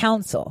supposedly the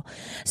counsel.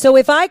 So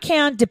if I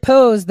can't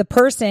depose the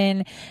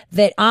person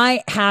that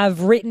I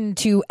have written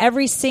to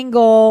every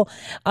single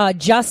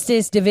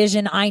justice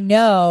division I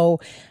know,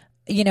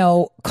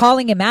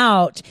 calling him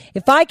out,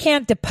 if I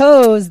can't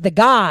depose the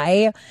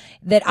guy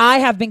that I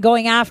have been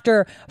going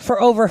after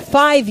for over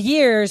 5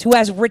 years who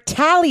has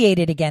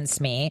retaliated against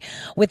me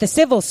with a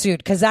civil suit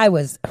because I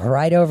was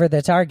right over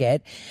the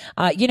target,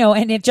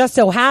 and it just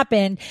so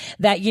happened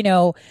that,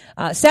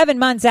 7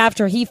 months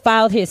after he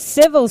filed his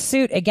civil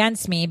suit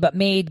against me, but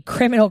made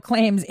criminal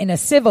claims in a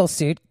civil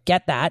suit,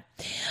 get that,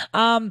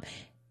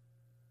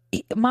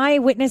 my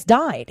witness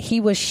died.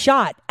 He was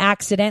shot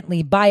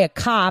accidentally by a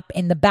cop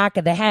in the back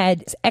of the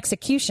head,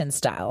 execution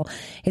style.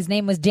 His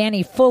name was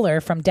Danny Fuller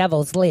from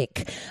Devil's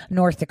Lake,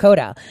 North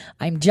Dakota.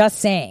 I'm just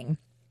saying,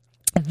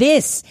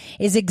 this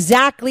is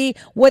exactly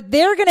what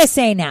they're going to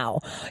say now.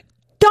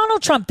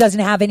 Donald Trump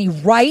doesn't have any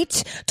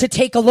right to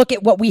take a look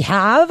at what we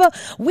have.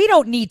 We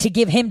don't need to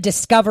give him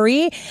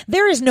discovery.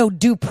 There is no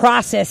due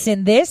process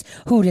in this.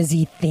 Who does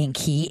he think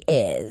he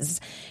is?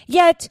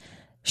 Yet,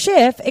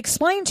 Schiff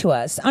explained to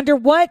us under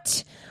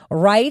what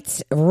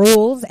rights,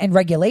 rules, and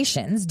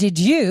regulations did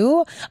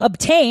you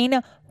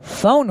obtain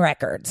phone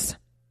records?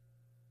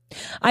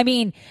 I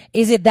mean,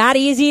 is it that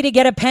easy to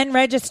get a pen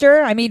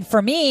register? I mean,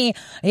 for me,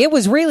 it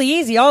was really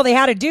easy. All they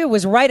had to do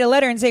was write a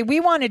letter and say,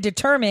 we want to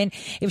determine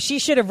if she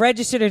should have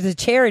registered as a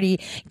charity.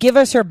 Give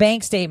us her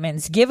bank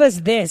statements. Give us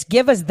this.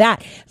 Give us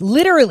that.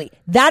 Literally,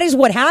 that is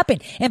what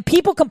happened. And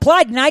people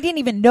complied, and I didn't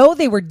even know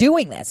they were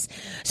doing this.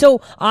 So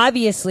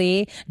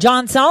obviously,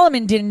 John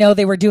Solomon didn't know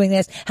they were doing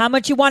this. How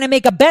much you want to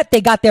make a bet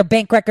they got their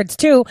bank records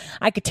too?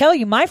 I could tell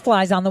you my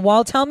flies on the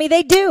wall tell me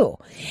they do.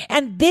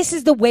 And this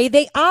is the way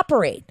they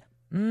operate.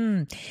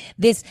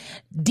 This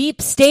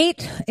deep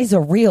state is a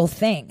real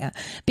thing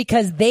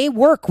because they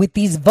work with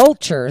these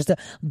vultures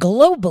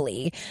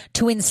globally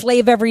to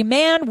enslave every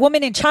man,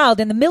 woman, and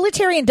child. And the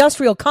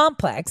military-industrial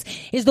complex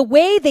is the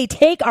way they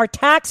take our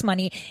tax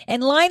money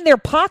and line their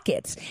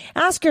pockets.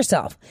 Ask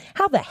yourself,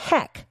 how the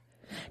heck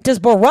does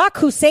Barack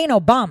Hussein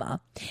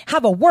Obama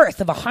have a worth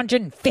of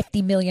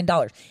 $150 million?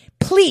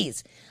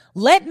 Please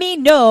let me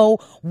know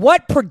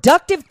what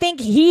productive thing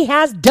he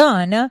has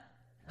done,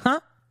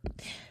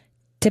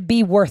 to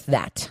be worth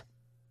that.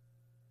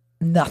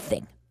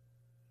 Nothing.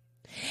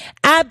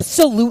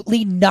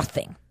 Absolutely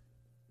nothing.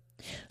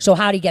 So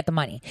how did he get the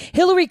money?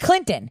 Hillary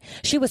Clinton,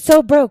 she was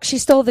so broke, she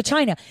stole the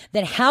China.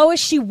 Then how is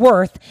she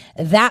worth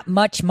that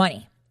much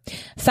money?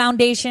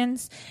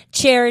 Foundations,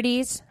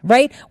 charities,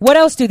 right? What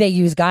else do they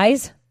use,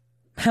 guys?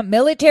 A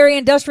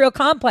military-industrial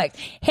complex,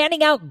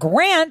 handing out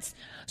grants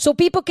so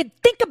people could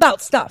think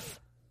about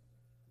stuff.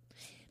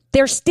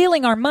 They're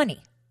stealing our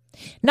money.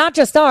 Not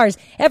just ours,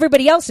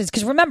 everybody else's.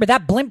 Because remember,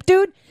 that blimp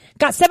dude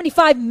got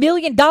 $75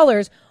 million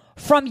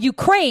from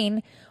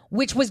Ukraine,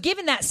 which was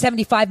given that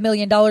 $75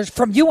 million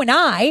from you and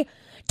I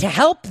to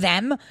help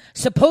them,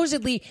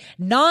 supposedly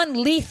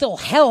non-lethal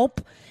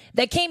help,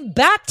 that came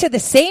back to the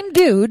same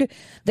dude,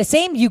 the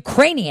same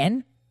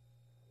Ukrainian.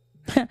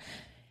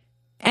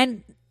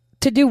 And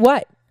to do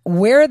what?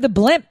 Where are the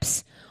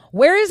blimps?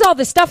 Where is all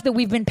the stuff that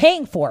we've been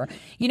paying for?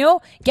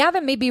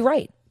 Gavin may be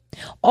right.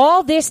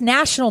 All this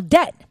national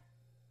debt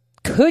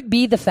could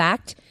be the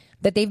fact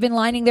that they've been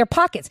lining their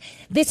pockets.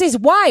 This is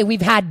why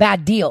we've had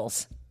bad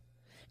deals.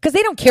 Because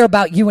they don't care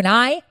about you and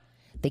I.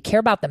 They care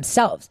about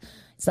themselves.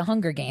 It's the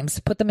Hunger Games.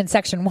 Put them in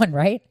section 1,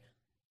 right?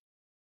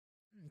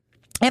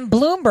 And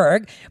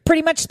Bloomberg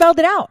pretty much spelled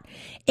it out.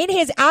 In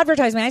his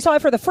advertisement, I saw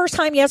it for the first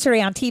time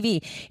yesterday on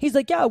TV. He's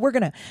like, yeah, we're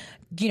going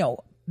to,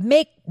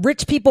 make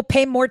rich people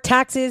pay more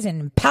taxes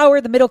and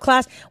empower the middle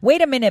class.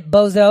 Wait a minute,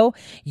 bozo.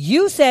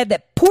 You said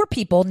that poor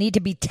people need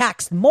to be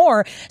taxed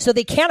more so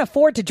they can't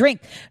afford to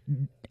drink,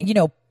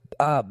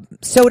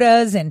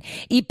 sodas and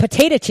eat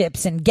potato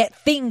chips and get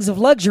things of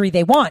luxury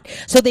they want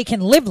so they can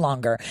live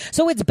longer.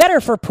 So it's better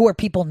for poor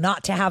people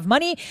not to have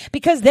money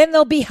because then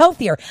they'll be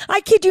healthier.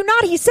 I kid you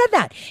not. He said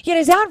that. Yet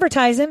his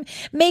advertising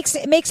makes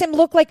him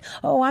look like,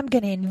 oh, I'm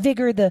going to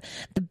invigorate the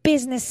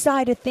business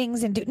side of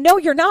things. No,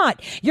 you're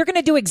not. You're going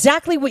to do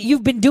exactly what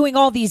you've been doing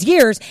all these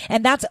years,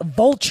 and that's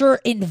vulture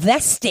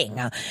investing.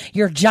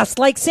 You're just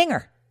like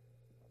Singer.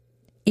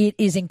 It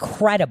is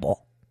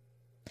incredible.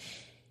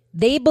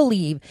 They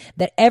believe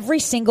that every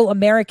single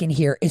American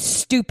here is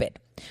stupid.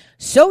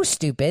 So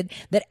stupid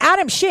that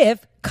Adam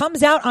Schiff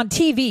comes out on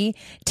TV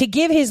to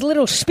give his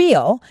little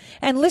spiel,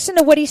 and listen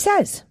to what he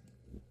says.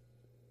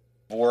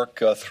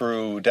 Work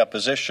through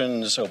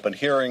depositions, open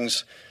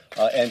hearings,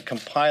 and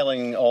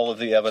compiling all of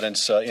the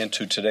evidence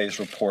into today's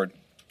report.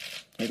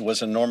 It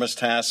was an enormous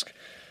task,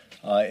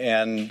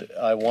 and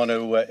I want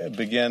to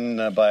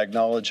begin by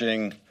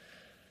acknowledging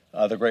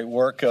the great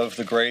work of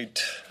the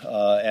great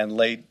and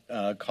late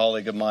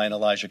colleague of mine,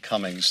 Elijah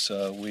Cummings.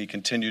 We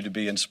continue to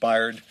be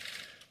inspired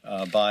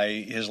by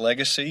his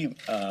legacy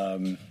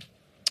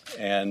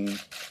and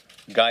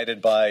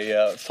guided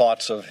by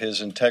thoughts of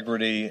his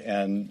integrity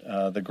and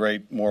the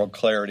great moral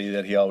clarity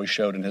that he always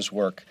showed in his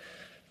work.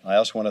 I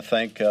also want to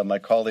thank my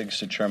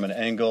colleagues, Chairman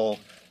Engel,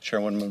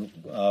 Chairwoman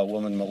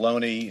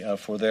Maloney,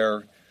 for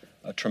their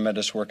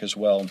tremendous work as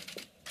well.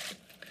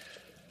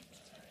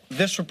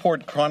 This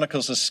report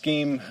chronicles a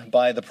scheme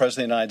by the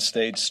President of the United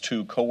States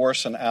to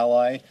coerce an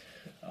ally,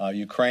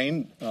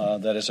 Ukraine,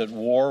 that is at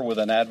war with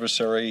an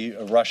adversary,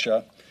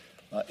 Russia,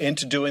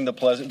 into doing the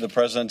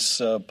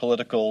President's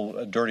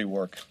political dirty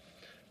work.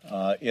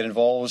 It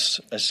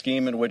involves a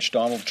scheme in which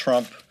Donald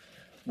Trump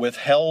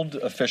withheld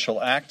official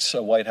acts,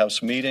 a White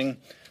House meeting,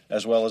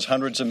 as well as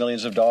hundreds of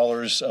millions of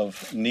dollars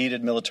of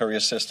needed military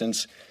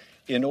assistance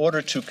in order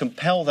to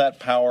compel that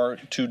power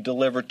to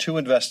deliver 2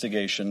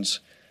 investigations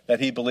that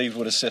he believed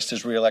would assist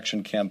his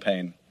reelection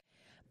campaign.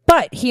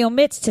 But he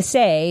omits to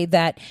say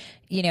that,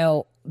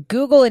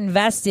 Google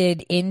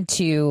invested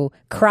into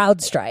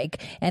CrowdStrike,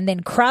 and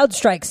then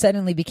CrowdStrike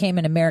suddenly became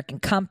an American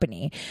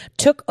company,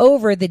 took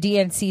over the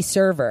DNC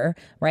server,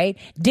 right?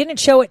 Didn't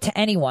show it to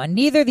anyone.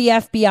 Neither the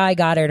FBI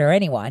got it or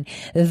anyone.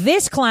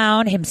 This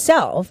clown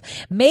himself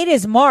made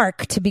his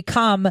mark to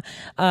become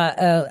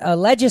a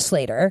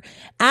legislator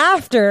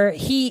after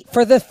he,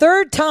 for the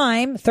three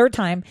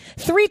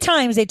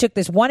times they took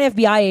this one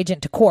FBI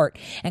agent to court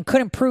and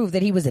couldn't prove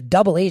that he was a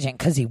double agent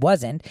because he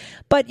wasn't.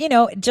 But,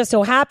 it just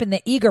so happened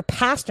that Igor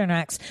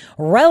Pasternak's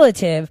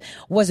relative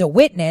was a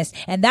witness,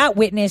 and that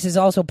witness is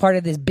also part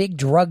of this big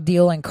drug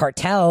deal and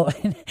cartel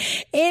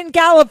in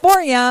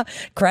California.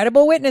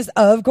 Credible witness,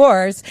 of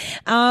course.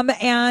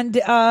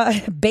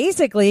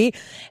 Basically,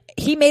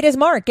 he made his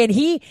mark, and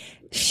he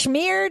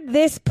smeared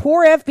this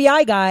poor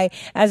FBI guy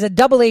as a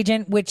double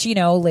agent, which,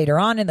 later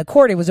on in the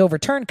court, it was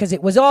overturned because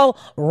it was all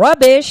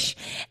rubbish.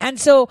 And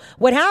so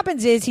what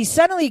happens is he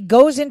suddenly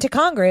goes into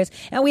Congress,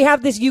 and we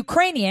have this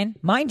Ukrainian,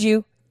 mind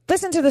you,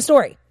 listen to the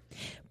story.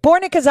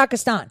 Born in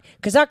Kazakhstan,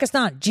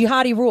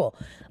 jihadi rule,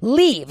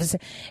 leaves.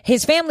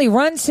 His family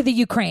runs to the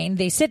Ukraine.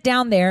 They sit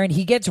down there and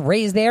he gets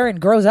raised there and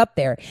grows up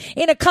there.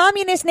 In a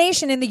communist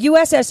nation in the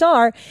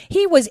USSR,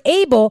 he was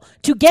able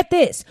to, get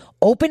this,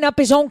 open up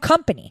his own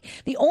company.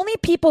 The only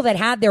people that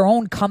had their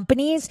own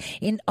companies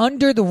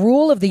under the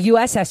rule of the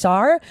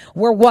USSR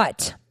were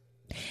what?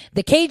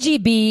 The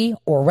KGB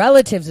or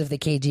relatives of the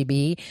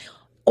KGB,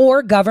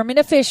 or government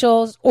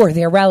officials or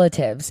their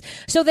relatives.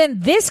 So then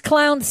this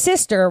clown's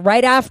sister,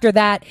 right after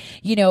that,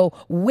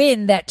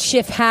 win that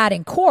Schiff had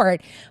in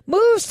court,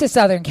 moves to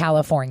Southern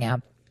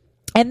California.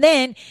 And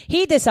then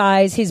he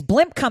decides his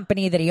blimp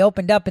company that he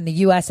opened up in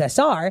the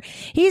USSR,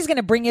 he's going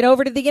to bring it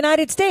over to the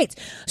United States.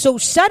 So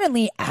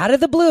suddenly, out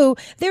of the blue,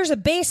 there's a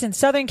base in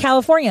Southern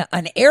California,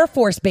 an Air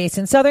Force base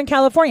in Southern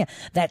California.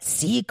 That's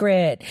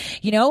secret,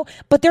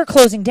 but they're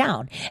closing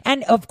down.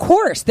 And of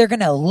course, they're going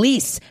to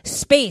lease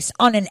space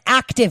on an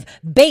active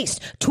base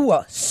to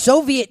a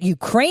Soviet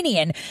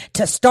Ukrainian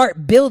to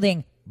start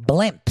building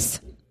blimps.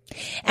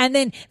 And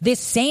then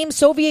this same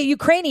Soviet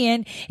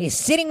Ukrainian is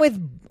sitting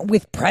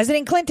with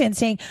President Clinton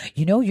saying,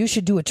 you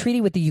should do a treaty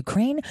with the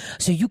Ukraine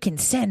so you can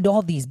send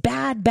all these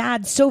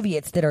bad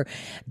Soviets that are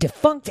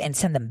defunct and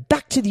send them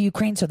back to the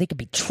Ukraine so they could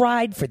be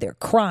tried for their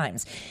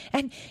crimes.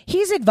 And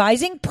he's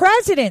advising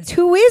presidents.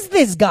 Who is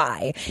this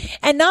guy?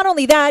 And not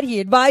only that, he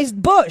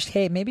advised Bush,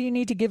 hey, maybe you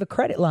need to give a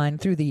credit line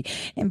through the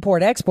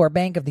Import-Export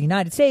Bank of the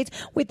United States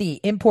with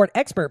the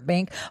Import-Export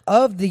Bank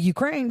of the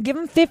Ukraine. Give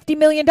him $50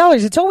 million.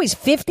 It's always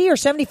 50 or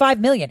 75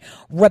 million.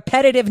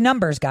 Repetitive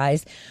numbers,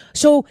 guys.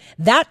 So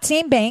that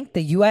same bank,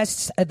 the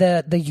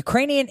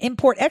Ukrainian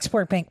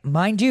Import-Export Bank,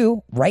 mind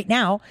you, right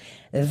now,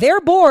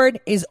 their board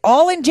is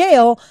all in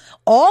jail.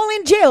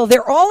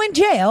 They're all in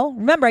jail.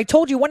 Remember, I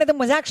told you one of them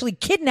was actually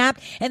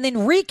kidnapped and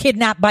then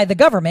re-kidnapped by the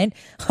government.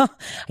 I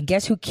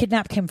guess who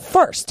kidnapped him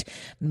first?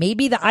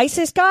 Maybe the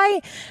ISIS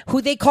guy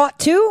who they caught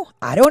too?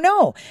 I don't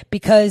know,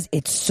 because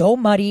it's so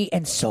muddy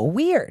and so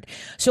weird.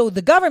 So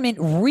the government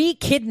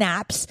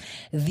re-kidnaps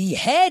the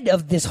head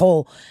of this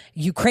whole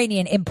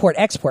Ukrainian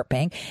Import-Export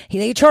Bank.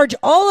 They charge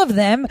all of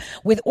them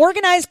with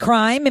organized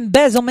crime,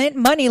 embezzlement,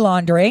 money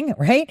laundering,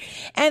 right?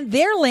 And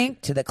they're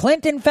linked to the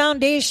Clinton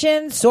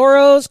Foundation,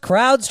 Soros,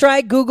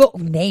 CrowdStrike, Google,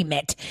 name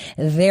it.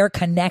 They're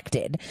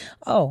connected.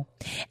 Oh,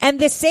 and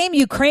this same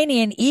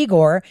Ukrainian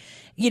Igor,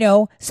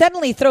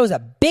 suddenly throws a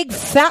big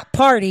fat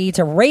party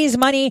to raise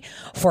money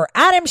for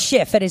Adam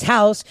Schiff at his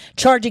house,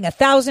 charging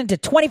 $1,000 to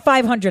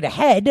 $2,500 a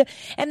head.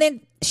 And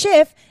then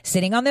Schiff,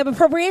 sitting on the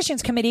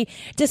Appropriations Committee,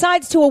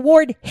 decides to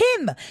award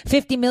him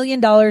 $50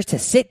 million to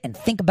sit and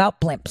think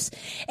about blimps.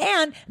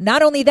 And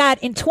not only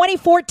that, in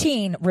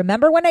 2014,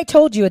 remember when I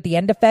told you at the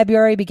end of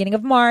February, beginning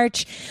of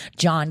March,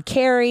 John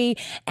Kerry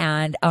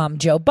and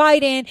Joe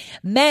Biden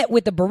met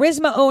with the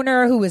Burisma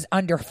owner who was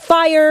under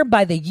fire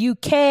by the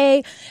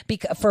UK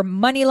for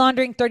money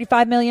laundering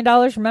 $35 million.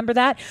 Remember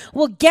that?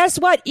 Well, guess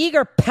what?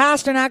 Igor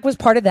Pasternak was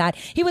part of that.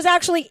 He was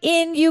actually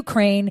in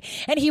Ukraine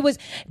and he was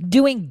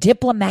doing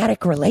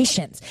diplomatic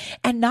relations.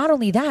 And not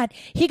only that,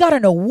 he got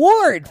an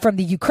award from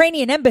the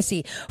Ukrainian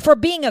embassy for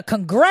being a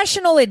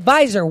congressional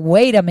advisor.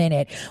 Wait a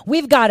minute.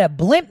 We've got a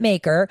blimp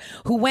maker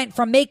who went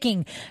from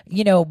making,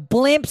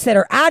 blimps that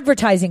are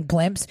advertising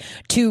blimps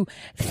to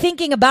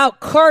thinking about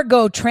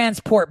cargo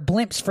transport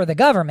blimps for the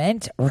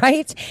government,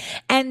 right?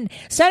 And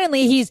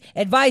suddenly he's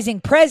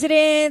advising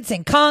presidents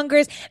and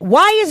Congress.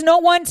 Why is no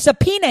one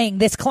subpoenaing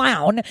this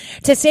clown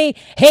to say,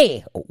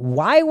 hey,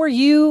 why were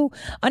you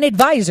an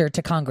advisor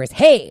to Congress?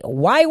 Hey,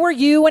 why were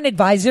you an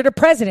advisor to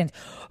president?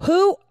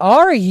 Who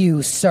are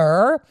you,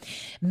 sir?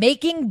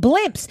 Making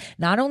blimps.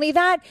 Not only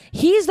that,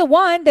 he's the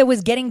one that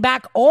was getting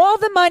back all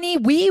the money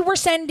we were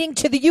sending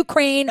to the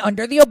Ukraine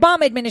under the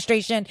Obama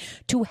administration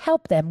to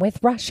help them with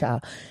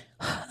Russia.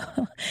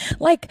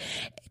 Like,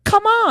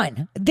 come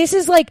on. This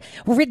is like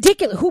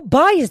ridiculous. Who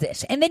buys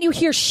this? And then you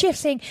hear Schiff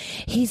saying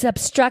he's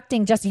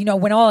obstructing justice.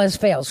 When all else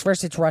fails,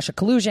 first it's Russia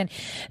collusion,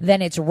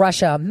 then it's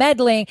Russia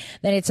meddling,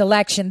 then it's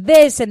election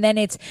this, and then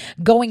it's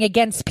going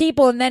against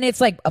people, and then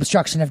it's like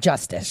obstruction of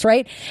justice,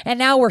 right? And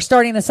now we're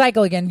starting the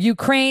cycle again.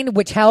 Ukraine,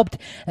 which helped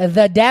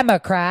the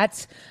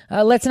Democrats.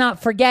 Let's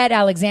not forget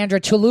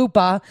Alexandra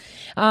Chalupa.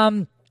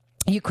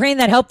 Ukraine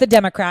that helped the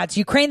Democrats,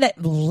 Ukraine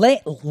that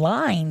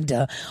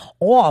lined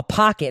all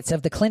pockets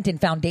of the Clinton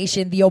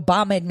Foundation, the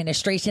Obama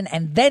administration,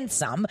 and then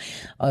some,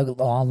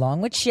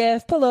 along with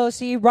Schiff,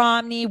 Pelosi,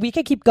 Romney, we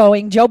could keep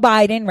going, Joe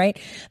Biden, right?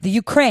 The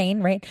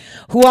Ukraine, right?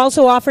 Who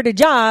also offered a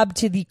job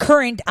to the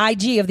current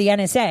IG of the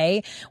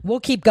NSA. We'll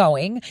keep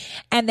going.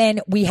 And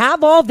then we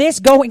have all this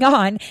going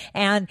on,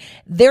 and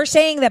they're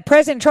saying that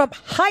President Trump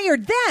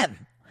hired them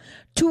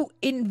to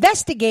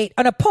investigate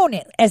an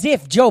opponent, as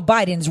if Joe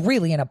Biden's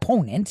really an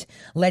opponent.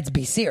 Let's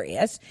be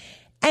serious.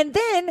 And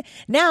then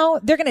now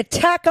they're going to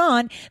tack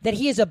on that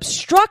he is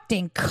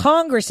obstructing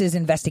Congress's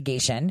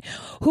investigation,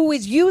 who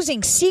is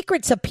using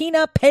secret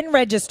subpoena pen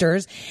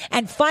registers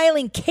and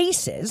filing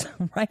cases,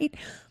 right,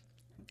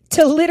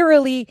 to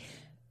literally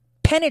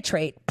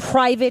penetrate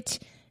private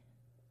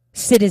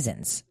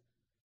citizens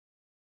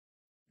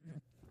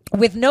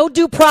with no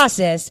due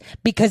process,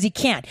 because he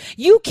can't.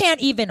 You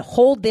can't even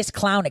hold this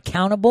clown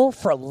accountable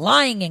for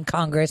lying in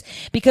Congress,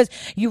 because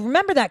you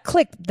remember that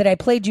clip that I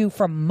played you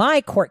from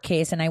my court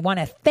case, and I want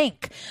to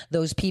thank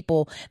those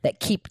people that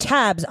keep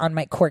tabs on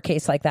my court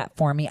case like that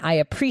for me. I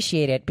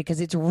appreciate it because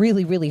it's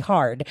really, really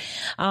hard.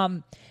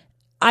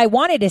 I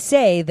wanted to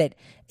say that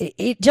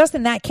it just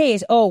in that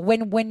case,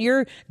 when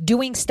you're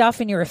doing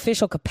stuff in your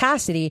official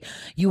capacity,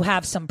 you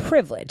have some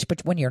privilege,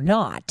 but when you're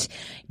not,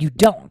 you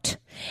don't.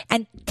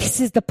 And this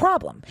is the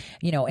problem.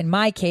 In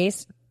my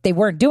case, they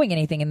weren't doing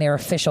anything in their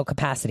official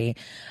capacity,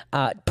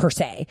 per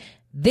se.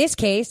 This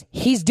case,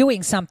 he's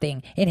doing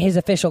something in his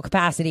official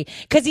capacity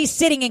because he's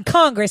sitting in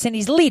Congress and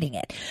he's leading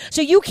it.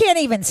 So you can't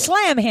even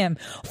slam him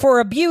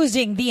for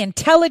abusing the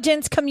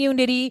intelligence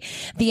community,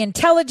 the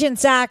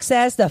intelligence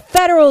access, the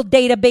federal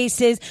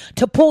databases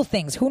to pull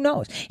things. Who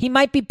knows? He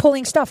might be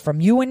pulling stuff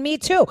from you and me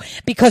too,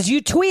 because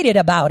you tweeted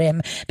about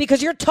him,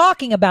 because you're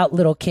talking about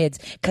little kids,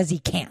 because he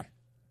can.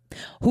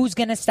 Who's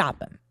going to stop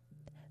him?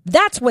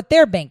 That's what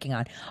they're banking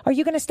on. Are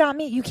you going to stop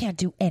me? You can't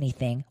do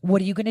anything.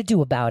 What are you going to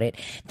do about it?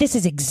 This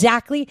is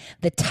exactly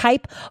the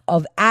type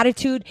of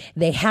attitude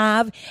they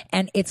have.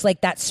 And it's like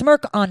that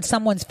smirk on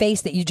someone's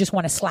face that you just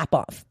want to slap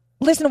off.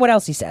 Listen to what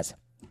else he says.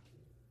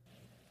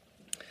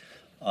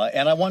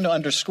 And I want to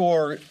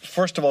underscore,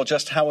 first of all,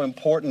 just how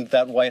important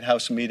that White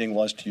House meeting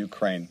was to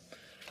Ukraine.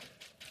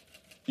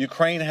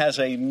 Ukraine has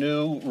a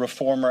new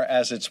reformer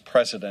as its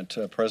president,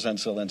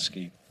 President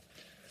Zelensky.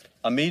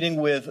 A meeting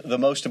with the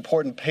most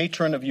important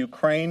patron of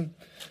Ukraine,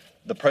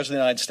 the President of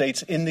the United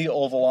States, in the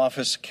Oval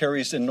Office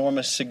carries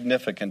enormous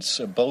significance,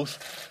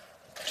 both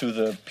to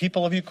the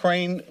people of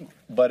Ukraine,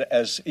 but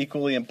as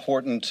equally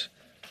important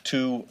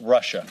to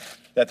Russia,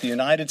 that the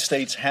United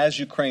States has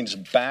Ukraine's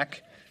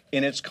back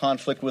in its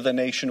conflict with a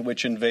nation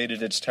which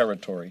invaded its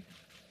territory.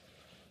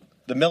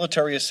 The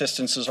military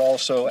assistance is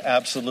also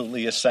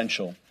absolutely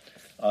essential.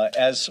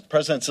 As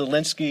President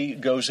Zelensky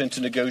goes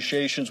into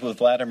negotiations with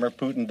Vladimir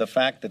Putin, the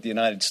fact that the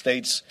United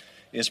States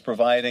is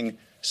providing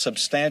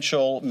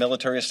substantial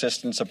military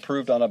assistance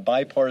approved on a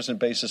bipartisan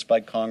basis by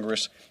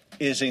Congress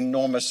is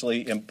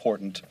enormously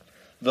important.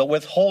 The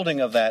withholding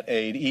of that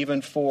aid,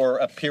 even for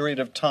a period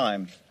of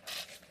time,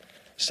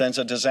 sends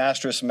a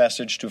disastrous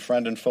message to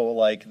friend and foe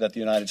alike that the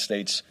United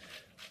States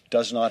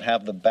does not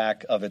have the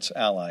back of its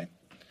ally.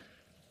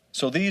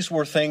 So these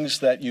were things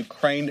that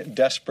Ukraine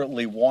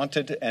desperately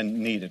wanted and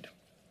needed.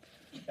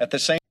 At the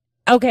same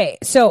Okay,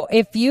 so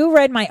if you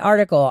read my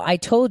article, I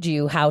told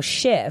you how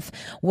Schiff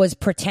was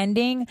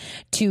pretending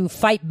to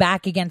fight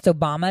back against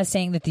Obama,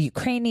 saying that the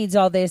Ukraine needs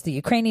all this, the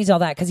Ukraine needs all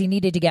that, because he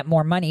needed to get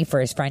more money for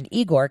his friend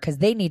Igor, because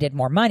they needed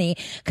more money,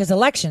 because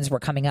elections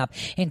were coming up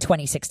in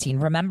 2016,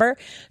 remember?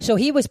 So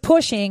he was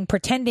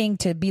pretending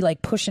to be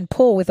like push and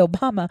pull with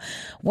Obama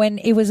when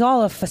it was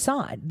all a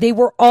facade. They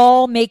were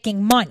all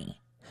making money.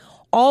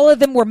 All of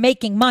them were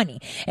making money.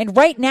 And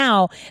right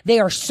now, they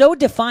are so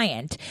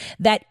defiant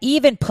that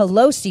even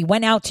Pelosi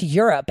went out to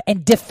Europe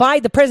and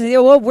defied the president.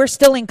 Oh, we're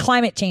still in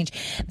climate change.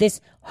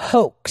 This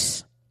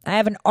hoax. I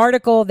have an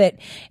article that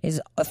is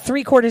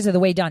 3/4 of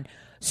the way done.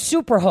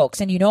 Super hoax.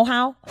 And you know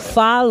how?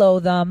 Follow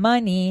the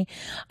money.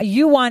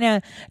 You want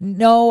to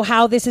know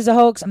how this is a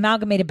hoax?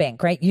 Amalgamated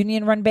Bank, right?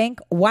 Union Run Bank.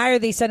 Why are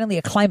they suddenly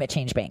a climate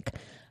change bank?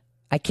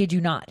 I kid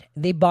you not.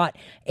 They bought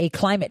a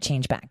climate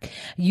change bank.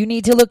 You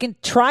need to look and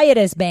try it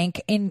as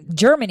bank in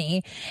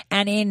Germany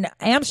and in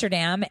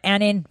Amsterdam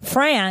and in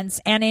France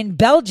and in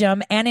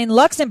Belgium and in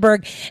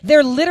Luxembourg.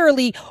 They're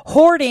literally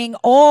hoarding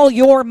all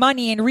your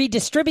money and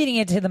redistributing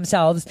it to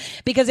themselves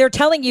because they're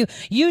telling you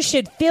you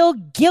should feel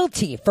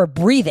guilty for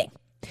breathing.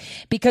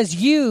 Because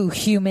you,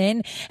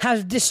 human,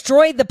 have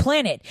destroyed the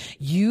planet.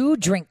 You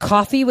drink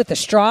coffee with a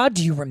straw.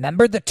 Do you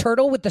remember the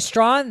turtle with the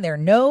straw in their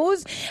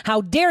nose?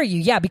 How dare you?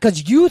 Yeah,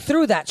 because you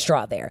threw that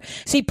straw there.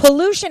 See,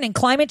 pollution and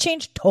climate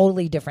change,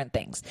 totally different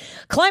things.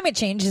 Climate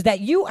change is that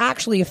you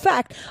actually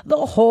affect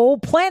the whole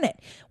planet,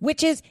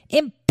 which is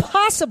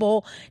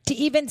impossible to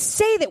even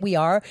say that we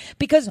are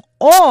because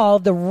all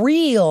the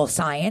real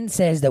science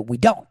says that we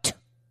don't.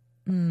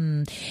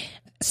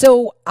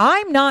 So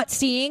I'm not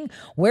seeing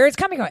where it's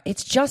coming from.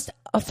 It's just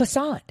a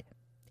facade.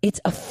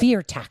 It's a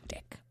fear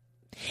tactic.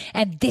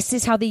 And this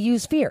is how they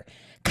use fear.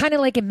 Kind of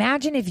like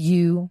imagine if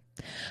you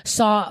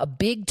saw a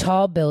big,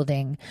 tall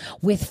building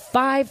with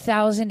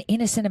 5,000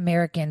 innocent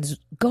Americans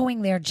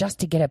going there just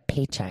to get a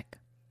paycheck.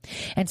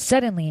 And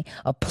suddenly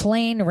a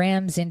plane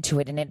rams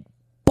into it and it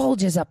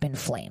bulges up in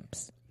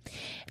flames.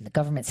 And the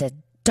government says,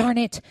 darn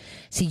it.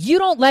 See, you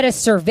don't let us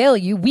surveil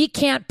you. We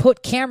can't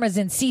put cameras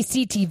in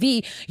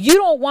CCTV. You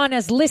don't want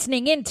us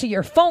listening into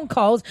your phone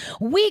calls.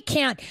 We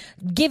can't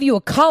give you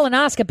a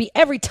colonoscopy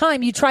every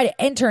time you try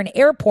to enter an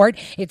airport.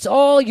 It's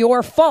all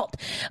your fault,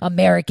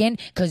 American,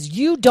 because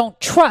you don't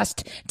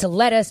trust to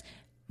let us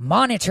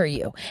monitor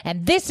you.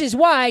 And this is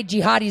why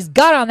jihadis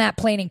got on that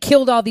plane and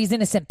killed all these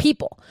innocent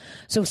people.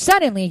 So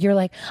suddenly you're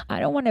like,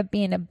 I don't want to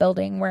be in a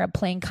building where a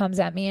plane comes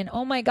at me and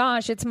oh my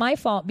gosh, it's my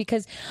fault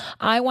because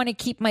I want to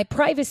keep my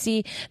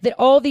privacy that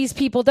all these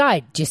people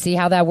died. Do you see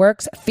how that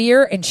works?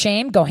 Fear and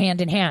shame go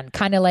hand in hand.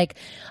 Kind of like,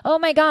 oh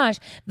my gosh,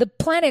 the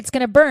planet's going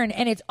to burn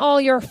and it's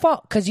all your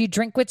fault because you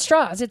drink with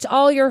straws. It's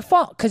all your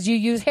fault because you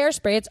use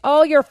hairspray. It's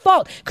all your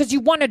fault because you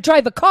want to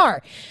drive a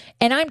car.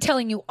 And I'm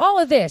telling you all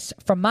of this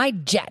from my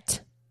jet.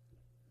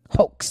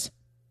 Hoax.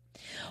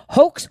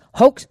 Hoax,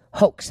 hoax,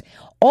 hoax.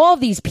 All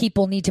these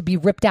people need to be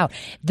ripped out.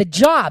 The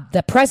job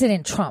that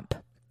President Trump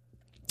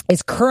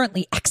is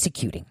currently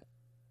executing,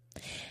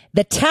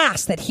 the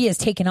tasks that he has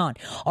taken on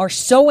are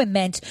so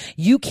immense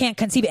you can't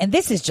conceive it. And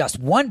this is just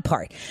one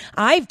part.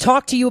 I've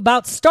talked to you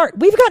about START.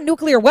 We've got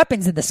nuclear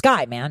weapons in the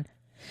sky, man.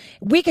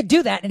 We could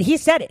do that. And he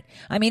said it.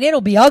 I mean, it'll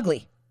be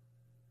ugly.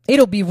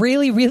 It'll be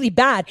really, really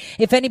bad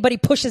if anybody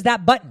pushes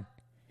that button.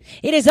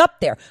 It is up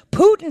there.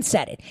 Putin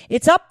said it.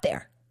 It's up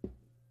there.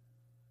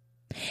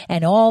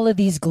 And all of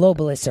these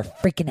globalists are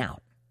freaking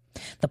out.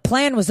 The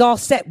plan was all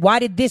set. Why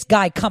did this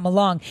guy come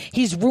along?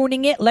 He's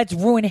ruining it. Let's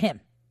ruin him.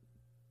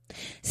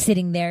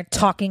 Sitting there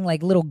talking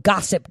like little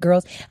gossip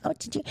girls. Oh,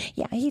 did you?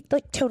 Yeah, he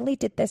like totally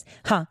did this.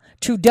 Huh?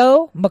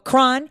 Trudeau,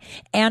 Macron,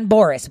 and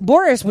Boris.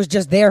 Boris was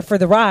just there for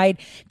the ride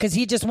because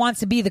he just wants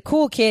to be the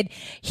cool kid.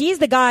 He's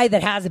the guy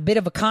that has a bit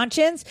of a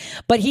conscience,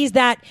 but he's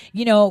that,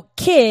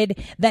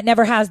 kid that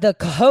never has the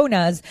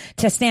cojones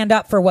to stand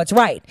up for what's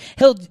right.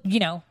 He'll,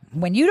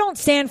 when you don't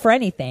stand for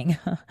anything,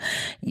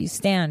 you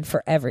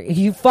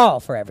fall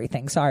for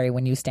everything. Sorry,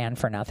 when you stand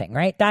for nothing,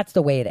 right? That's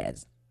the way it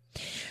is.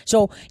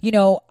 So,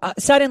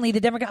 suddenly the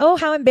Democrat, oh,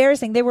 how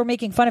embarrassing. They were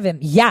making fun of him.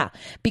 Yeah,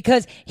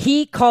 because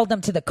he called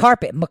them to the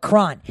carpet.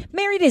 Macron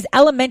married his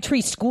elementary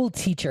school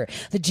teacher.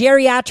 The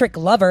geriatric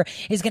lover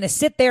is going to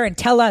sit there and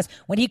tell us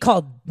when he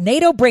called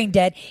NATO brain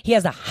dead, he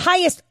has the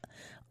highest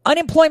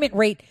unemployment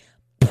rate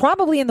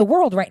probably in the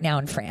world right now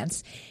in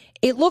France.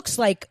 It looks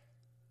like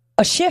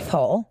a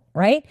shithole,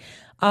 right?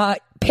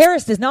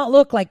 Paris does not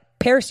look like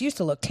Paris used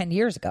to look 10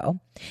 years ago.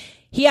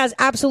 He has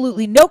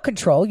absolutely no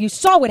control. You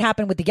saw what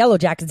happened with the Yellow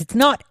Jackets. It's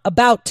not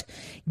about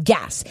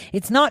gas.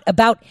 It's not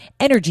about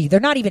energy. They're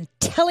not even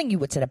telling you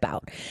what's it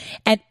about.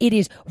 And it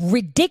is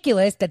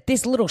ridiculous that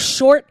this little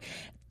short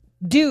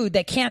dude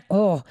that can't,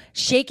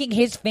 shaking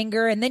his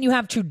finger. And then you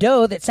have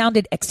Trudeau that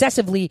sounded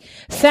excessively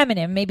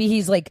feminine. Maybe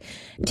he's like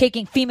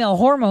taking female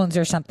hormones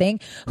or something,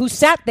 who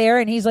sat there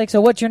and he's like,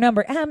 so what's your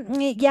number?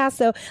 Yeah.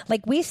 So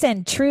like we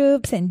send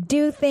troops and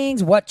do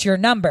things. What's your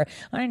number?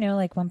 I don't know,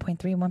 like 1.3,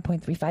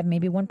 1.35,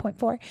 maybe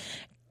 1.4.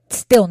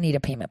 Still need a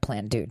payment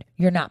plan, dude.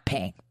 You're not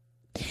paying.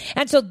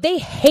 And so they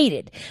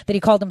hated that he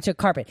called them to a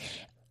carpet.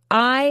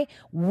 I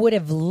would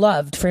have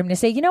loved for him to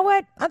say, you know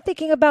what? I'm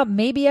thinking about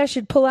maybe I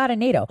should pull out of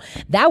NATO.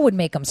 That would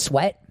make him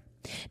sweat.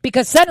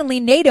 Because suddenly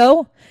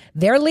NATO,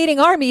 their leading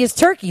army is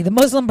Turkey, the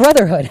Muslim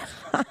Brotherhood.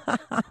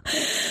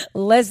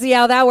 Let's see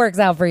how that works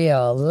out for you.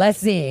 Let's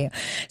see.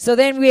 So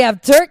then we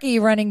have Turkey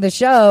running the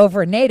show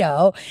for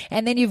NATO.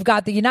 And then you've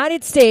got the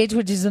United States,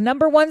 which is the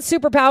number one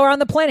superpower on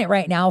the planet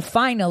right now,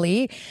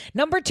 finally.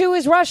 Number 2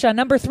 is Russia.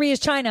 Number 3 is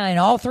China. And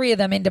all 3 of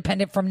them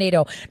independent from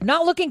NATO.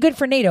 Not looking good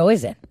for NATO,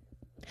 is it?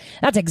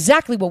 That's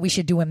exactly what we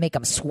should do and make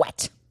them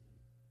sweat.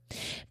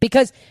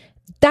 Because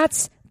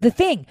that's the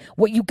thing.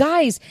 What you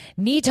guys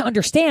need to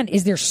understand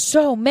is there's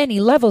so many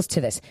levels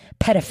to this.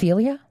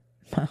 Pedophilia?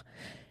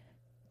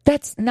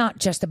 That's not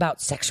just about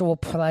sexual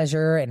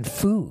pleasure and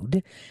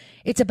food.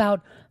 It's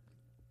about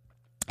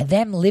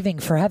them living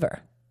forever.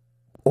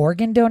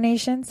 Organ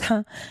donations?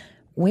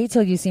 Wait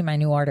till you see my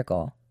new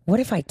article. What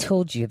if I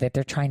told you that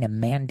they're trying to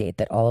mandate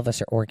that all of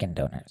us are organ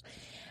donors?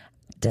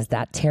 Does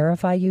that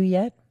terrify you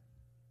yet?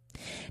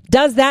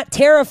 Does that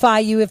terrify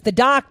you if the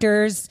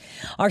doctors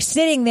are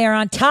sitting there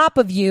on top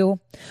of you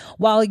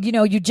while,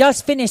 you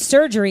just finished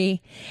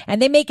surgery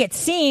and they make it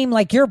seem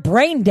like you're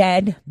brain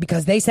dead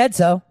because they said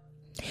so?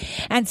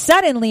 And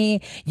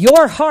suddenly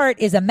your heart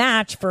is a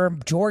match for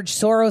George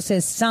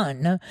Soros'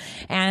 son,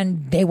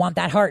 and they want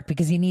that heart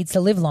because he needs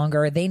to live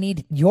longer. They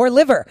need your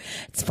liver.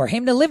 It's for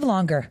him to live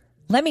longer.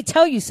 Let me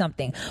tell you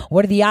something.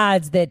 What are the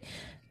odds that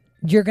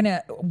you're going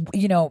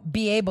to,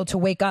 be able to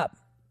wake up?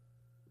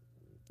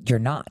 You're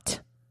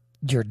not.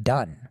 You're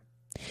done.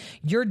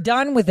 You're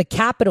done with a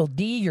capital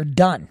D. You're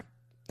done.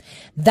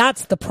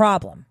 That's the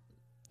problem.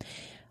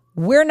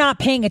 We're not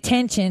paying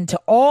attention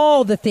to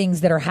all the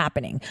things that are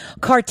happening.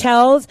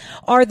 Cartels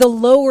are the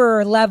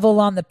lower level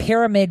on the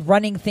pyramid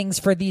running things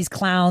for these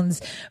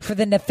clowns, for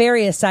the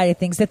nefarious side of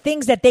things, the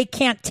things that they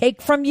can't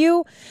take from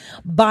you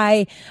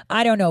by,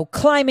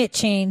 climate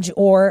change,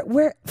 or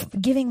we're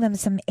giving them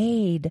some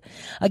aid.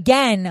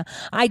 Again,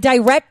 I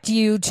direct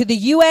you to the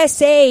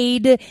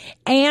USAID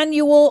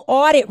annual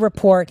audit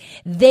report.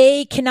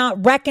 They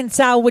cannot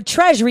reconcile with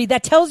Treasury.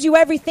 That tells you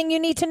everything you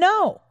need to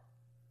know.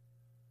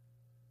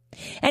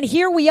 And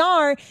here we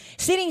are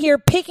sitting here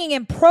picking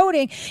and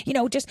prodding,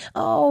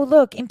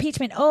 look,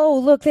 impeachment. Oh,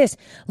 look this.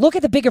 Look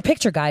at the bigger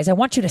picture, guys. I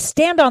want you to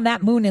stand on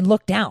that moon and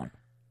look down.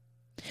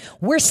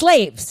 We're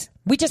slaves.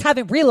 We just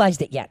haven't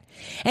realized it yet.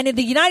 And in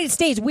the United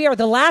States, we are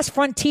the last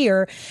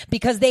frontier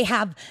because they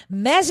have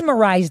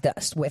mesmerized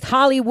us with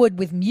Hollywood,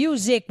 with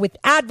music, with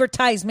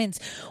advertisements,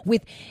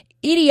 with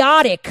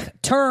idiotic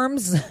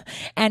terms,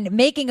 and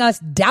making us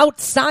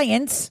doubt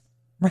science,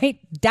 right?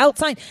 Doubt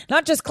science,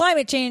 not just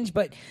climate change,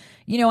 but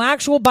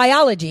actual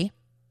biology,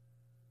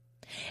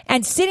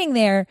 and sitting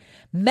there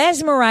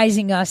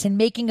mesmerizing us and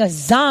making us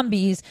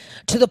zombies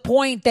to the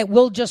point that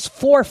we'll just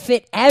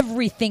forfeit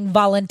everything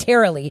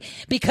voluntarily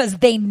because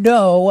they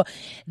know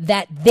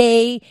that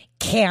they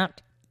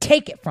can't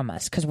take it from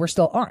us because we're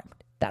still armed.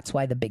 That's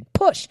why the big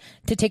push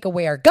to take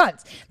away our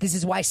guns. This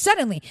is why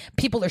suddenly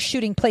people are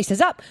shooting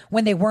places up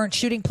when they weren't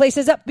shooting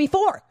places up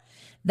before.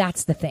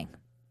 That's the thing.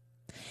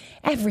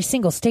 Every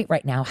single state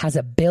right now has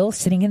a bill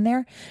sitting in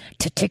there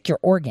to take your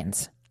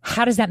organs.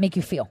 How does that make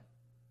you feel?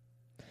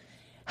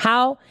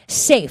 How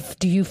safe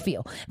do you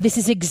feel? This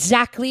is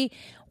exactly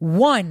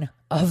one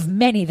of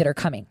many that are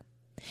coming.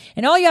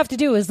 And all you have to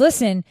do is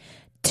listen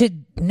to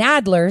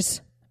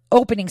Nadler's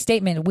opening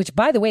statement, which,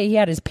 by the way, he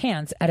had his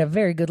pants at a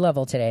very good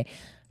level today.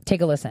 Take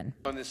a listen.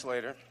 On this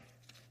later.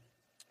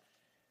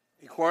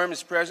 The quorum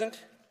is present.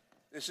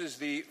 This is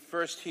the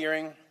first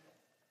hearing.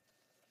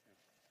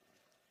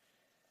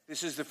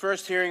 This is the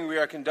first hearing we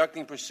are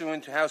conducting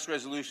pursuant to House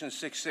Resolution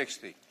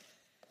 660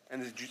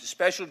 and the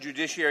Special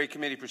Judiciary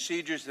Committee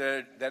procedures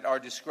that are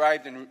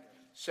described in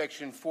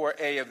Section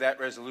 4A of that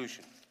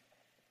resolution.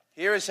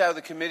 Here is how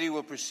the committee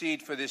will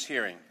proceed for this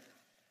hearing.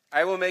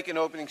 I will make an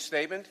opening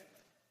statement,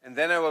 and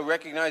then I will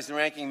recognize the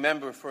ranking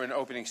member for an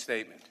opening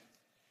statement.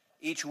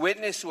 Each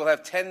witness will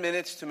have 10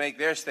 minutes to make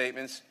their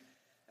statements,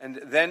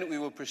 and then we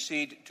will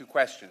proceed to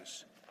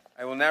questions.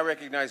 I will now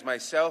recognize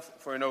myself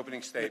for an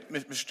opening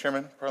statement. Mr.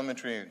 Chairman,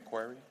 parliamentary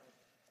inquiry.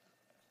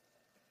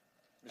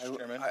 Mr.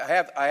 Chairman.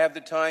 I have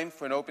the time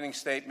for an opening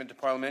statement. The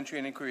parliamentary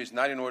inquiry is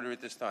not in order at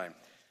this time.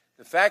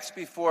 The facts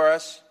before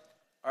us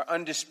are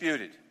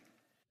undisputed.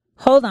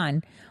 Hold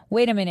on.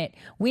 Wait a minute.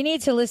 We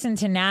need to listen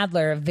to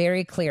Nadler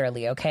very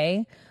clearly,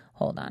 okay?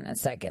 Hold on a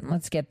second.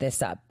 Let's get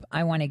this up.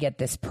 I want to get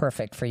this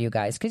perfect for you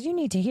guys because you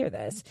need to hear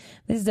this.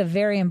 This is a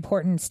very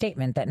important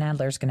statement that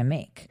Nadler's going to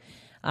make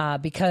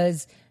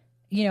because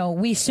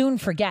we soon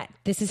forget.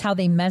 This is how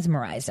they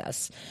mesmerize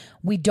us.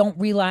 We don't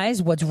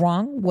realize what's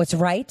wrong, what's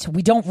right.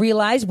 We don't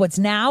realize what's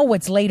now,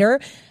 what's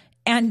later.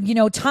 And,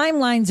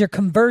 timelines are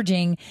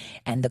converging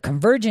and the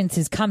convergence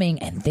is coming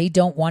and they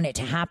don't want it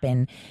to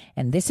happen.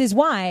 And this is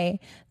why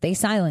they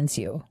silence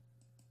you.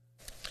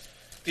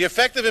 The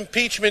effect of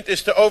impeachment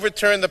is to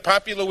overturn the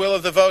popular will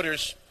of the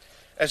voters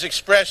as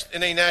expressed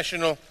in a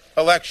national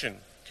election.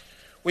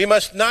 We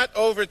must not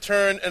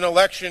overturn an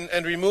election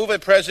and remove a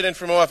president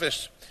from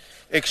office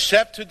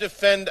except to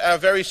defend our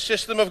very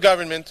system of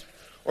government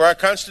or our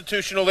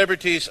constitutional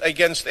liberties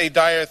against a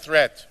dire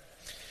threat.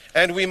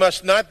 And we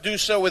must not do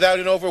so without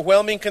an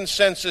overwhelming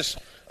consensus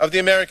of the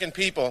American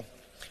people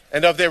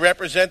and of their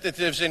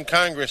representatives in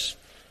Congress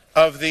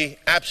of the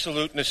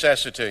absolute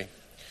necessity.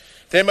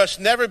 There must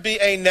never be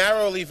a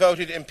narrowly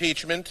voted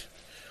impeachment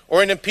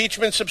or an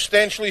impeachment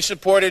substantially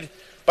supported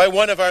by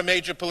one of our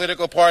major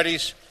political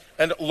parties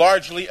and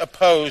largely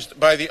opposed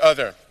by the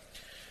other.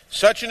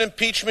 Such an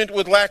impeachment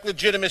would lack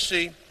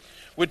legitimacy,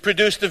 would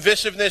produce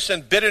divisiveness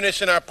and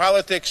bitterness in our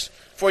politics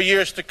for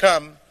years to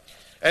come,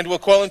 and will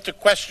call into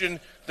question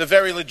the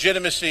very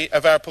legitimacy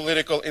of our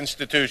political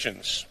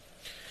institutions.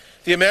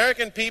 The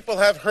American people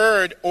have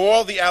heard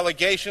all the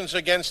allegations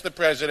against the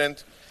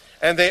president,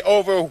 and they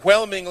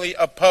overwhelmingly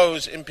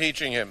oppose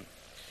impeaching him.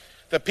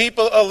 The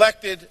people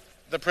elected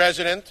the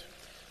president.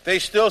 They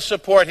still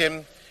support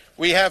him.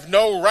 We have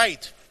no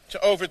right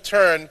to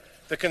overturn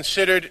the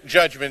considered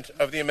judgment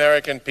of the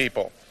American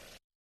people.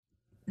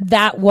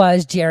 That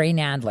was Jerry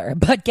Nadler.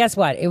 But guess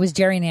what? It was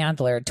Jerry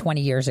Nadler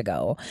 20 years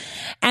ago.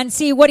 And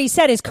see, what he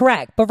said is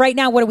correct. But right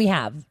now, what do we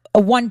have? A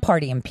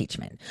one-party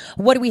impeachment.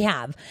 What do we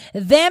have?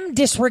 Them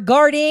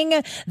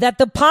disregarding that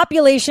the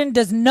population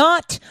does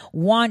not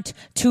want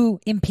to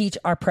impeach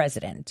our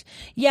president.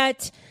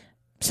 Yet,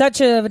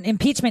 such an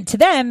impeachment to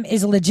them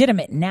is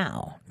legitimate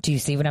now. Do you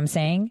see what I'm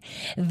saying?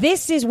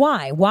 This is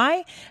why.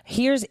 Why?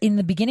 Here's in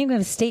the beginning of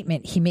the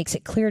statement, he makes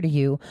it clear to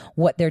you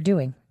what they're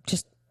doing.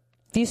 Just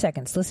a few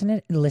seconds.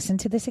 Listen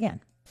to this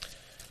again.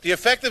 The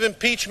effect of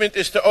impeachment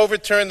is to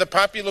overturn the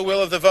popular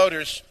will of the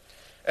voters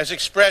as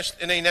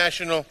expressed in a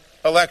national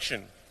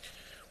election.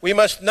 We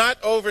must not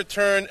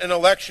overturn an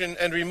election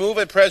and remove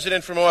a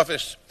president from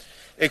office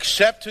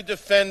except to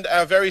defend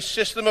our very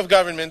system of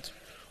government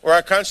or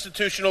our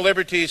constitutional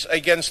liberties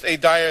against a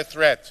dire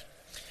threat.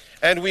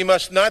 And we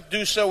must not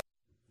do so.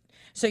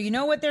 So you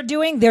know what they're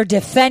doing? They're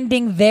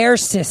defending their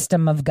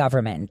system of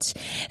government,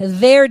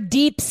 their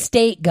deep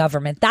state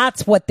government.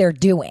 That's what they're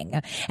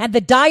doing. And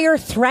the dire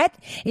threat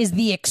is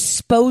the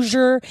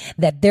exposure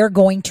that they're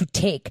going to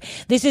take.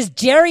 This is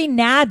Jerry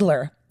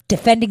Nadler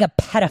defending a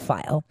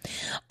pedophile,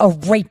 a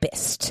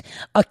rapist,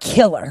 a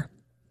killer,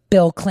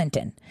 Bill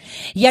Clinton.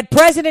 Yet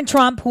President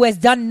Trump, who has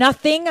done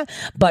nothing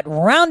but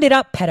rounded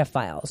up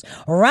pedophiles,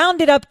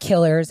 rounded up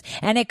killers,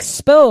 and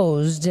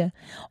exposed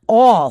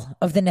all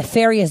of the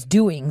nefarious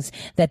doings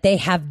that they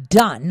have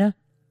done,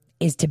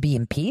 is to be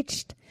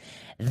impeached.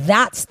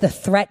 That's the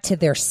threat to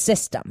their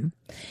system.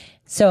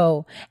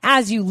 So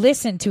as you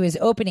listen to his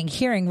opening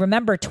hearing,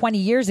 remember 20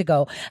 years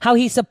ago how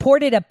he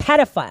supported a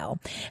pedophile,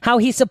 how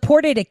he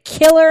supported a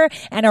killer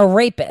and a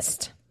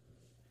rapist.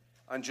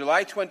 On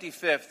July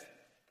 25th,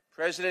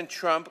 President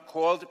Trump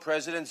called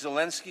President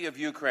Zelensky of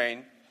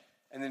Ukraine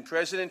and, in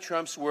President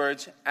Trump's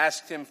words,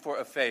 asked him for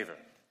a favor.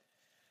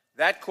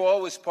 That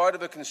call was part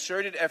of a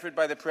concerted effort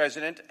by the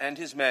president and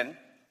his men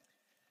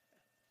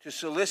to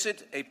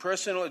solicit a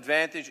personal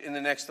advantage in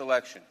the next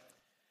election,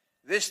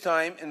 this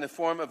time in the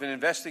form of an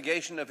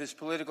investigation of his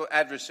political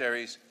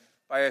adversaries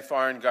by a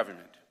foreign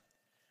government.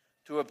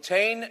 To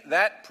obtain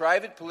that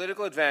private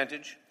political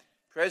advantage,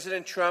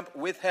 President Trump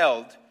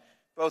withheld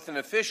both an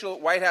official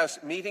White House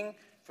meeting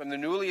from the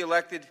newly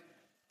elected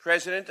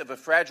president of a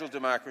fragile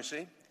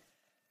democracy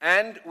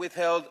and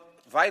withheld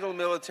vital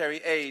military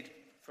aid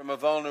from a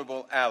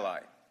vulnerable ally.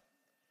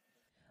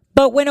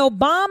 But when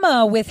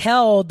Obama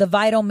withheld the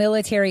vital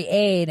military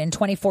aid in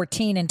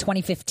 2014 and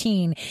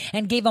 2015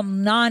 and gave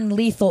them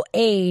non-lethal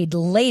aid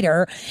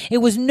later, it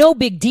was no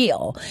big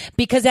deal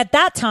because at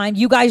that time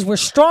you guys were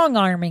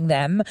strong-arming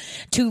them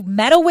to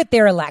meddle with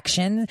their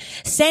election,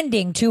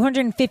 sending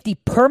 250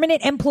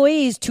 permanent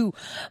employees to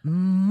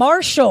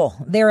marshal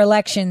their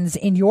elections,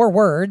 in your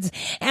words,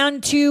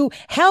 and to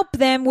help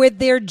them with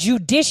their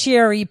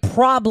judiciary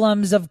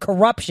problems of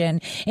corruption.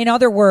 In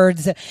other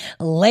words,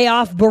 lay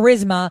off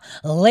Burisma,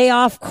 lay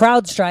off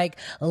CrowdStrike,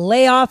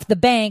 lay off the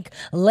bank,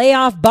 lay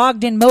off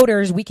Bogdan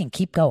Motors. We can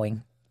keep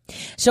going.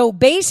 So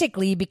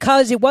basically,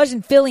 because it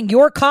wasn't filling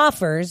your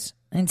coffers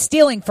and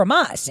stealing from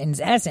us, in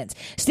essence,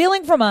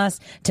 stealing from us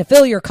to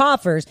fill your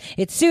coffers,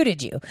 it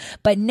suited you.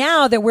 But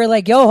now that we're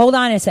like, yo, hold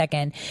on a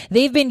second.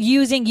 They've been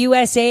using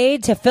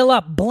USAID to fill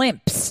up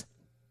blimps.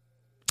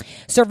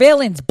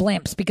 Surveillance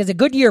blimps, because a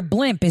Goodyear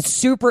blimp is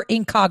super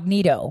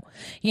incognito.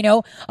 You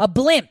know, a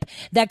blimp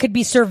that could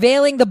be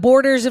surveilling the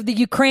borders of the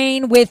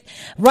Ukraine with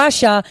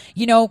Russia.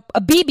 You know,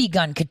 a BB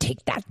gun could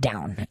take that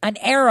down. An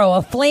arrow,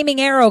 a flaming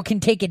arrow can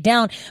take it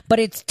down, but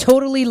it's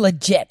totally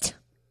legit.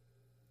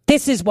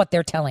 This is what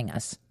they're telling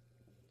us.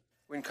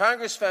 When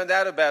Congress found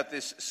out about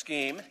this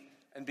scheme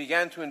and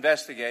began to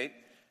investigate,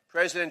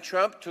 President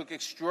Trump took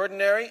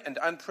extraordinary and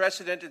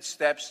unprecedented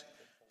steps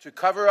to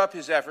cover up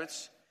his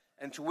efforts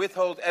and to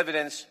withhold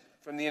evidence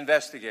from the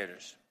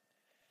investigators.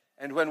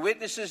 And when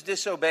witnesses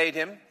disobeyed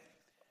him,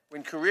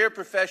 when career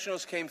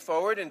professionals came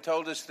forward and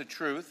told us the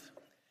truth,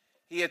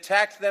 he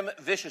attacked them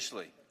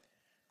viciously,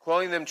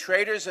 calling them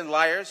traitors and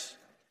liars,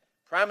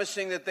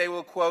 promising that they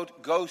will,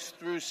 quote, go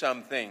through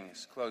some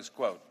things, close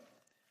quote.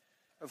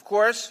 Of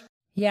course,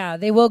 Yeah,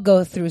 they will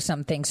go through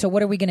something. So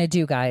what are we going to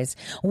do, guys?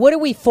 What are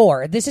we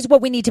for? This is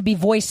what we need to be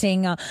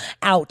voicing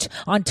out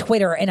on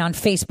Twitter and on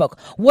Facebook.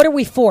 What are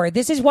we for?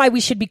 This is why we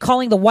should be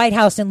calling the White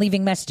House and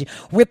leaving messages.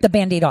 Rip the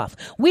Band-Aid off.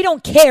 We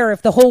don't care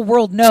if the whole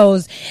world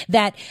knows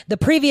that the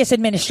previous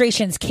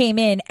administrations came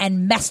in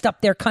and messed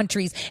up their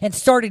countries and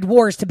started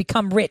wars to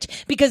become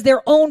rich because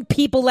their own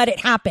people let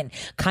it happen.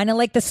 Kind of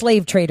like the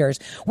slave traders.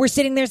 We're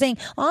sitting there saying,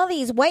 all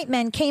these white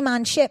men came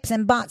on ships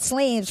and bought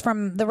slaves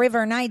from the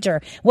river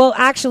Niger. Well,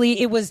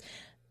 actually, it was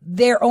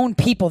their own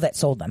people that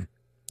sold them.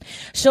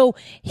 So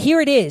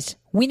here it is.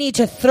 We need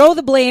to throw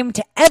the blame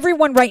to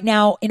everyone right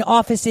now in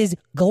offices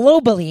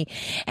globally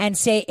and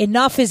say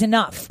enough is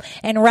enough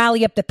and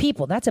rally up the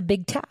people. That's a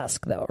big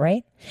task though,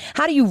 right?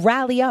 How do you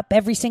rally up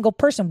every single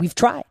person? We've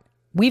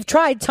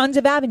tried tons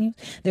of avenues.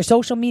 There's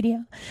social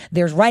media.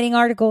 There's writing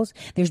articles.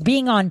 There's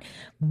being on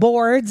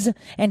boards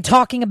and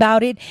talking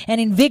about it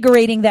and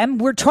invigorating them.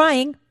 We're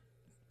trying.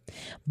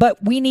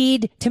 But we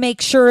need to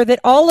make sure that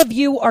all of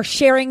you are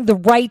sharing the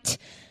right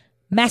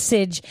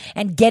message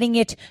and getting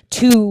it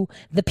to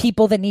the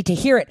people that need to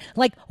hear it.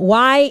 Like,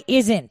 why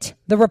isn't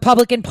the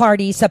Republican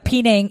Party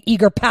subpoenaing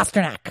Igor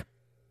Pasternak?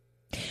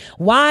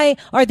 Why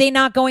are they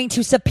not going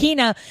to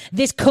subpoena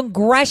this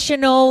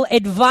congressional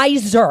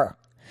advisor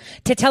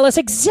to tell us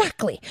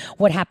exactly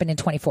what happened in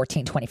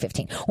 2014,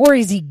 2015? Or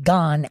is he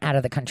gone out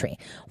of the country?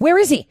 Where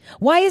is he?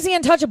 Why is he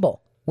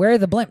untouchable? Where are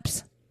the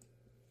blimps?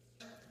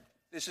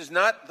 This is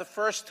not the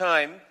first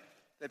time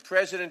that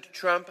President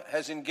Trump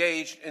has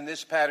engaged in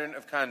this pattern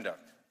of conduct.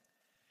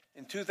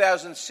 In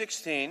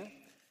 2016,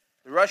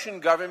 the Russian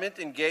government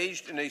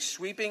engaged in a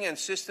sweeping and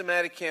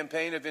systematic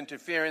campaign of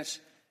interference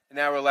in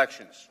our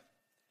elections.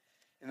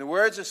 In the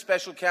words of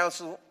Special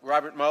Counsel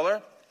Robert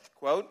Mueller,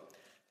 quote,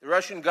 the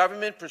Russian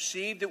government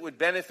perceived it would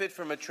benefit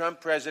from a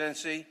Trump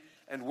presidency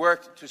and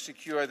worked to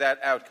secure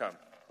that outcome,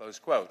 close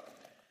quote.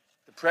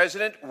 The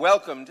president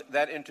welcomed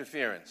that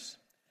interference.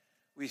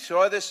 We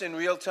saw this in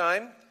real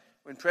time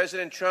when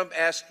President Trump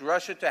asked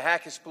Russia to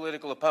hack his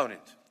political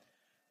opponent.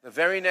 The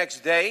very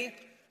next day,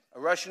 a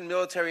Russian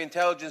military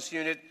intelligence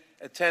unit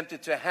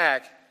attempted to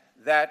hack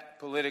that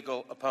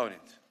political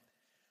opponent.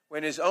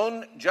 When his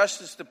own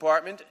Justice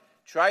Department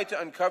tried to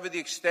uncover the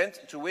extent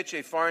to which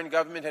a foreign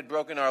government had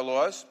broken our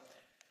laws,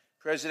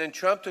 President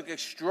Trump took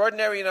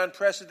extraordinary and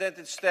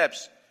unprecedented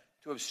steps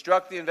to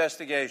obstruct the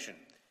investigation,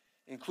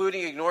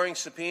 including ignoring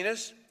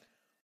subpoenas,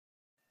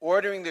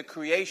 ordering the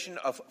creation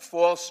of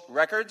false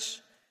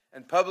records,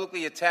 and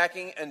publicly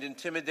attacking and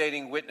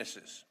intimidating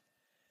witnesses.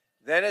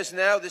 Then as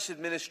now, this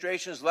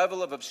administration's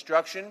level of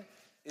obstruction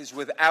is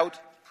without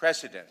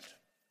precedent.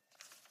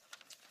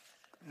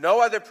 No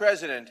other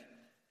president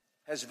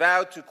has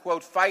vowed to,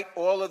 quote, fight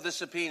all of the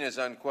subpoenas,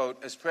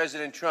 unquote, as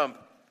President Trump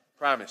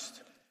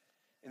promised.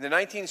 In the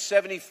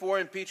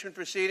 1974 impeachment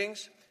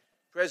proceedings,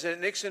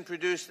 President Nixon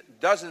produced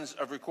dozens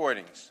of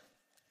recordings.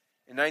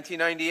 In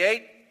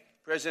 1998,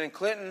 President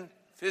Clinton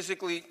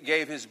physically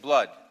gave his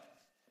blood.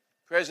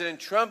 President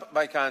Trump,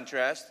 by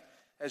contrast,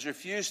 has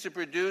refused to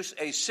produce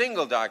a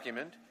single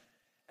document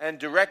and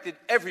directed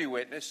every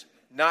witness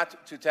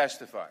not to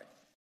testify.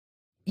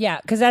 Yeah,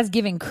 because that's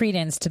giving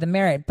credence to the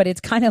merit, but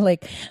it's kind of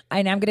like,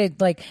 and I'm going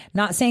to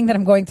not saying that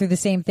I'm going through the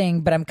same thing,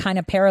 but I'm kind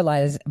of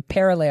parallel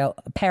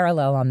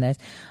on this.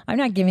 I'm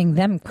not giving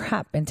them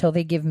crap until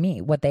they give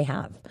me what they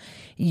have.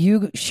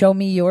 You show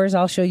me yours,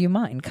 I'll show you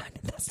mine. Kind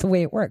of, that's the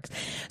way it works.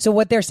 So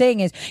what they're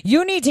saying is,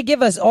 you need to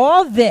give us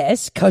all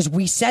this because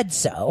we said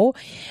so,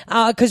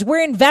 because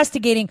we're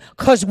investigating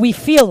because we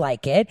feel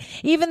like it.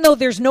 Even though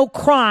there's no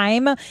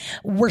crime,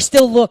 we're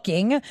still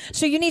looking.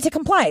 So you need to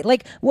comply.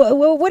 Like,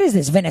 what is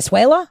this,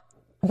 Venezuela?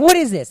 What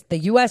is this, the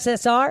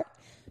USSR?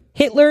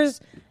 Hitler's,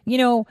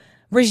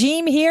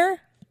 regime here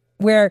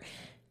where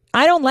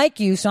I don't like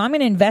you, so I'm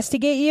going to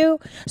investigate you.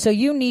 So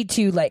you need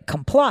to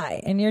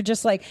comply. And you're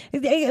just like,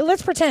 hey,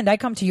 let's pretend I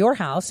come to your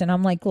house and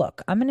I'm like,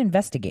 look, I'm an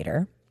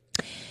investigator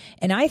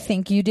and I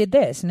think you did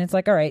this. And it's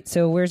like, all right,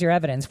 so where's your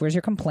evidence? Where's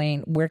your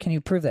complaint? Where can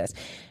you prove this?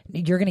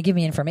 You're going to give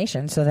me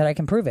information so that I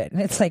can prove it.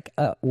 And it's like,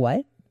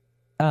 what?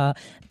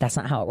 That's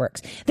not how it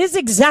works. This is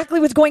exactly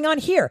what's going on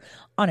here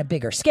on a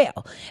bigger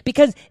scale,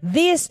 because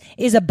this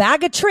is a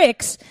bag of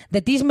tricks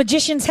that these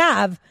magicians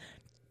have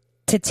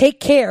to take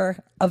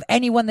care of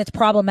anyone that's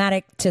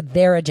problematic to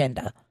their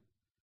agenda.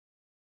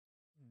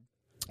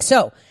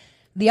 So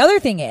the other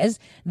thing is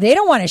they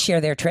don't want to share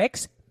their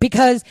tricks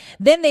because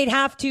then they'd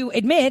have to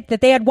admit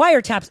that they had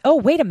wiretaps. Oh,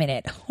 wait a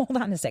minute. Hold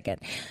on a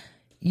second.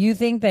 You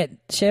think that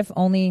Schiff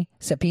only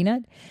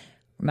subpoenaed?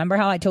 Remember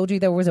how I told you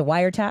there was a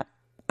wiretap?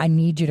 I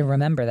need you to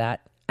remember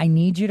that. I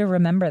need you to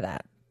remember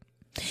that.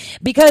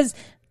 Because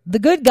the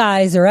good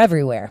guys are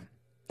everywhere.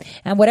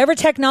 And whatever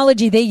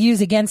technology they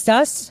use against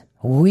us,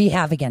 we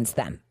have against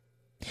them.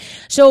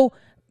 So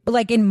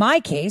like in my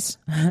case,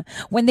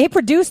 when they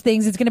produce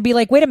things, it's going to be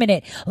like, wait a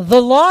minute,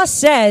 the law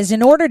says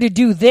in order to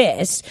do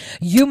this,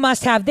 you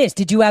must have this.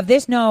 Did you have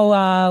this?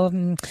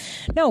 No,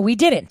 we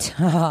didn't.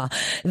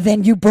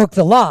 Then you broke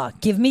the law.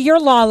 Give me your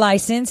law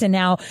license and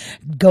now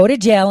go to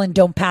jail and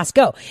don't pass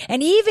go.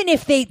 And even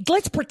if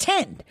let's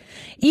pretend,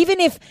 even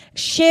if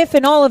Schiff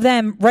and all of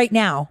them right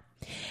now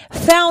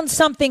found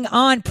something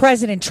on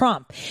President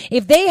Trump,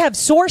 if they have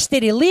sourced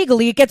it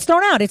illegally, it gets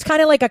thrown out. It's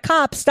kind of like a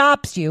cop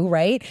stops you,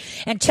 right?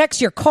 And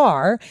checks your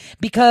car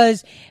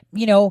because,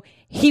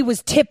 he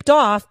was tipped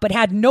off but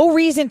had no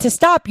reason to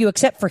stop you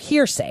except for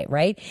hearsay,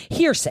 right?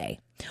 Hearsay.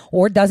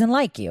 Or doesn't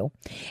like you,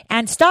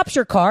 and stops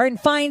your car and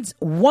finds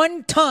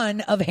 1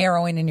 ton of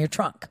heroin in your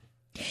trunk.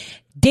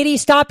 Did he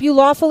stop you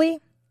lawfully?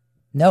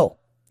 No.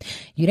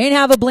 You didn't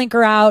have a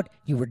blinker out.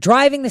 You were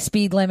driving the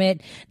speed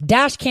limit.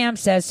 Dash cam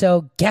says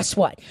so. Guess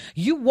what?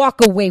 You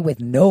walk away with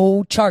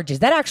no charges.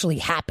 That actually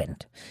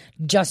happened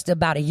just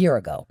about a year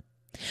ago.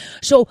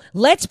 So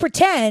let's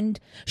pretend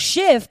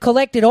Schiff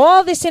collected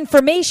all this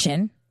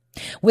information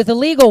with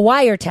illegal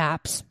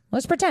wiretaps.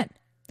 Let's pretend.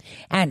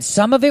 And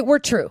some of it were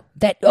true.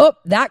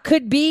 That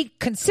could be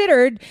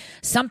considered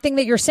something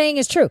that you're saying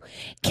is true.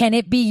 Can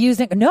it be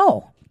used?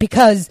 No,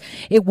 because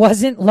it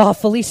wasn't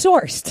lawfully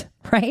sourced.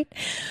 Right?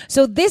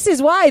 So this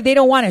is why they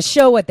don't want to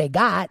show what they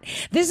got.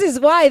 This is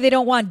why they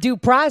don't want due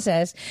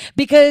process,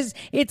 because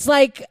it's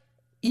like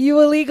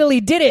you illegally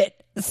did it.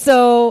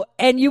 So,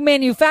 and you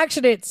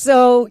manufactured it.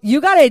 So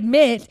you got to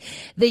admit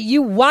that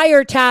you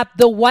wiretapped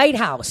the White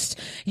House.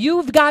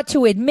 You've got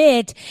to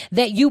admit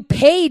that you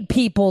paid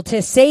people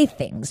to say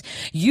things.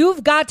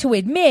 You've got to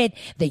admit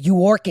that you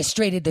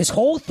orchestrated this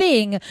whole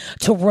thing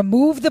to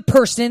remove the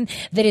person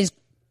that is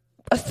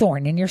a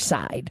thorn in your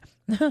side.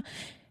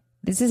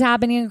 This is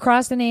happening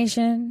across the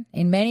nation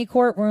in many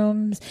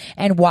courtrooms.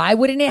 And why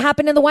wouldn't it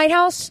happen in the White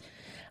House?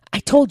 I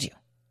told you,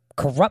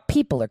 corrupt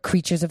people are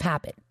creatures of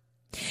habit.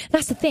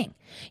 That's the thing.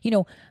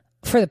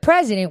 For the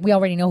president, we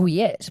already know who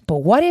he is. But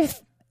what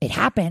if it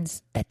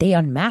happens that they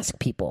unmask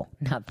people?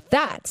 Now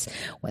that's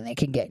when they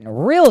can get in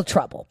real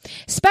trouble,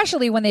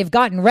 especially when they've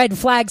gotten red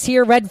flags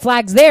here, red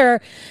flags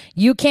there.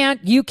 You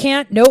can't,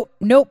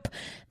 nope.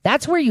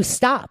 That's where you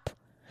stop.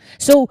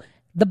 So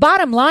the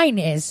bottom line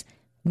is,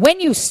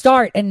 when you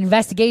start an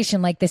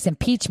investigation like this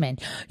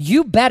impeachment,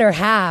 you better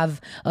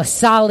have a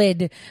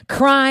solid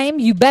crime.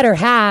 You better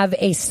have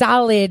a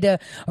solid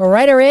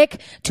rhetoric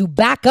to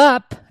back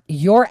up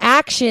your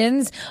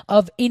actions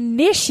of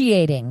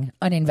initiating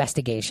an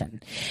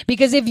investigation.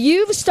 Because if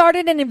you've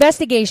started an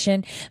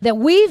investigation that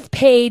we've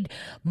paid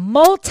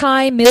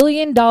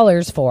multi-million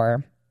dollars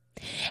for,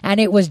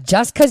 and it was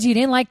just because you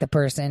didn't like the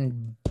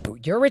person,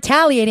 you're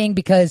retaliating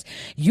because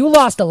you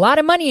lost a lot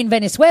of money in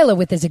Venezuela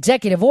with his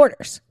executive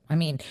orders. I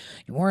mean,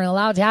 you weren't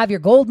allowed to have your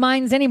gold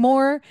mines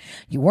anymore.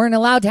 You weren't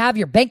allowed to have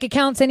your bank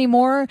accounts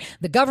anymore.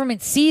 The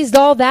government seized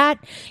all that.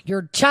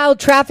 Your child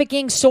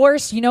trafficking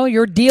source,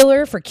 your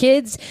dealer for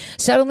kids,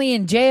 suddenly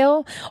in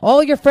jail.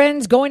 All your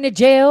friends going to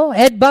jail.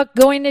 Ed Buck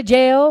going to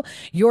jail.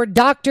 Your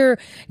doctor,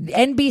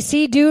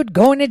 NBC dude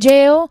going to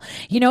jail.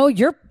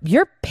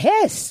 You're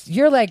pissed.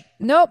 You're like,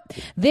 nope,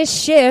 this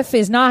Schiff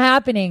is not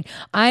happening.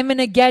 I'm going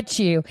to get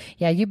you.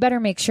 Yeah, you better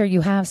make sure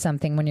you have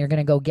something when you're going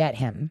to go get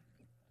him.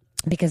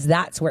 Because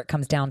that's where it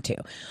comes down to.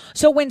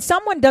 So when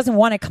someone doesn't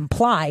want to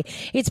comply,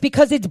 it's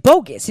because it's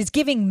bogus. It's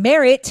giving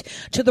merit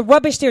to the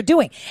rubbish they're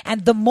doing.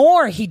 And the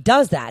more he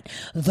does that,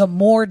 the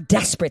more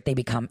desperate they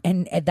become.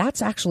 And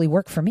that's actually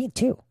worked for me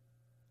too.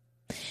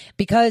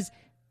 Because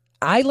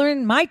I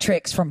learned my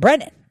tricks from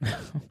Brennan.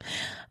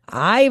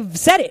 I've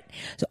said it.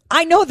 So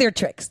I know their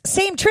tricks.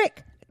 Same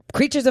trick.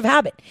 Creatures of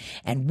habit.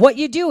 And what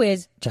you do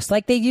is, just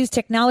like they use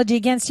technology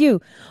against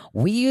you,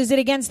 we use it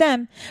against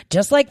them.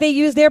 Just like they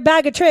use their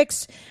bag of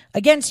tricks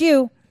against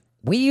you,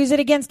 we use it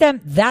against them.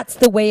 That's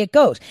the way it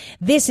goes.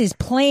 This is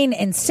plain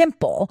and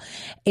simple.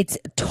 It's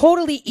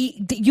totally,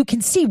 you can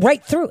see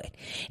right through it.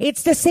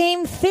 It's the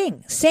same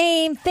thing.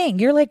 Same thing.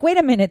 You're like, wait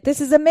a minute,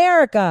 this is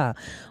America.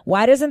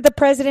 Why doesn't the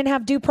president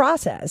have due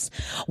process?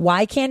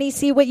 Why can't he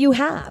see what you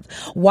have?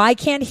 Why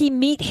can't he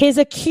meet his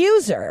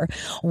accuser?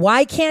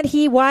 Why can't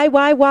he, why?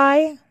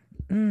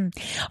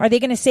 Are they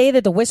going to say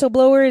that the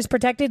whistleblower is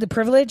protected, the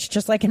privilege?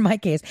 Just like in my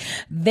case,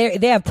 they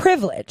have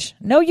privilege.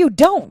 No, you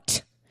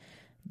don't.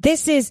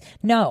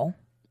 No.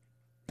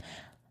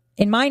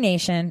 In my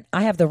nation,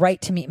 I have the right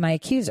to meet my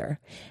accuser,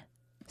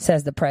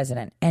 says the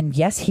president. And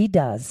yes, he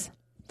does.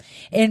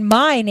 In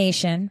my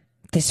nation,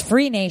 this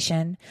free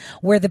nation,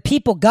 where the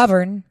people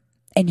govern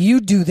and you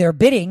do their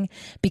bidding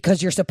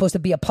because you're supposed to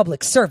be a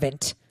public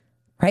servant,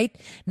 right?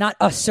 Not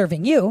us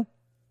serving you.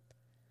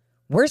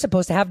 We're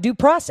supposed to have due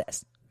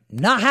process.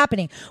 Not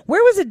happening.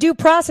 Where was the due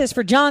process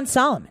for John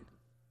Solomon?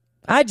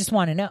 I just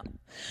want to know.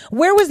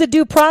 Where was the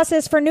due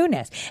process for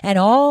Nunes and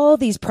all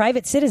these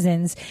private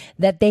citizens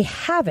that they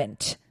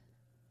haven't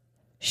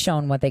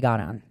shown what they got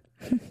on?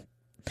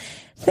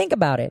 Think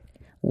about it.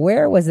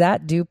 Where was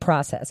that due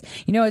process?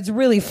 It's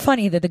really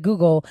funny that the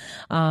Google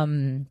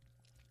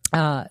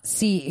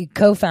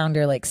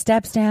co-founder like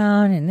steps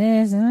down and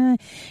this and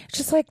that. It's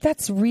just like,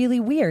 that's really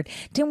weird.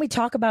 Didn't we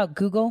talk about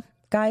Google,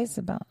 guys,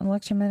 about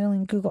election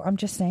meddling Google? I'm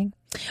just saying.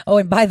 Oh,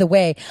 and by the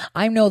way,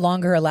 I'm no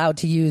longer allowed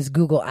to use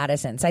Google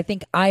AdSense. I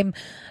think I'm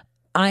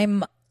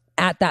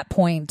at that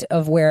point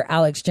of where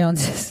Alex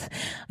Jones is.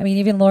 I mean,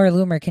 even Laura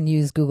Loomer can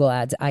use Google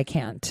ads. I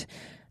can't.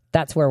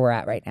 That's where we're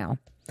at right now,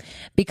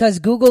 because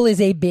Google is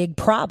a big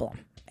problem.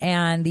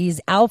 And these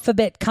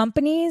alphabet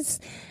companies,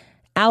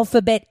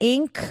 Alphabet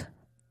Inc.,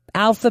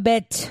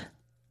 Alphabet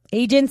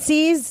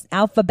agencies,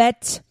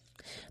 Alphabet,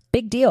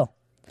 big deal.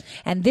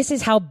 And this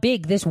is how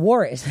big this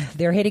war is.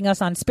 They're hitting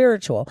us on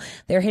spiritual.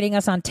 They're hitting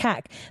us on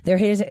tech. They're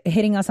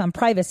hitting us on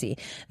privacy.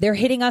 They're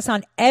hitting us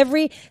on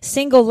every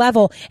single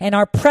level. And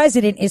our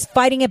president is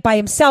fighting it by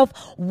himself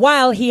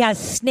while he has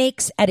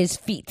snakes at his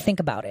feet. Think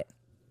about it.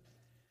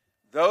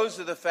 Those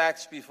are the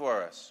facts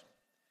before us.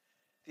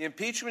 The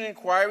impeachment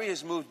inquiry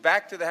has moved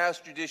back to the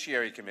House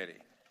Judiciary Committee.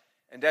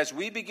 And as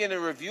we begin a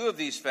review of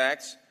these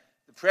facts,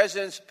 the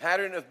president's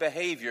pattern of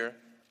behavior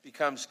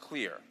becomes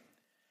clear.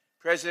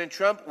 President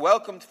Trump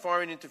welcomed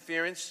foreign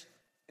interference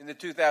in the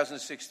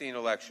 2016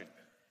 election.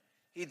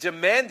 He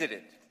demanded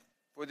it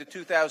for the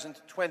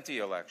 2020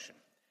 election.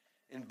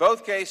 In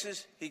both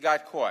cases, he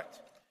got caught.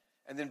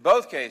 And in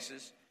both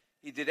cases,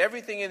 he did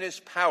everything in his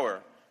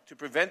power to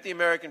prevent the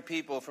American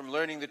people from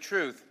learning the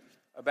truth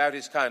about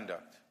his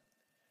conduct.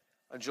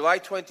 On July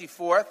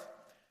 24th,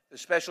 the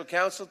special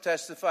counsel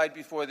testified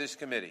before this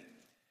committee.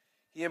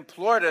 He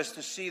implored us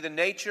to see the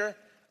nature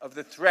of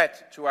the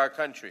threat to our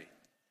country.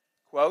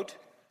 Quote,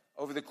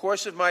 "Over the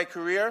course of my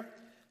career,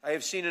 I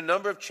have seen a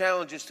number of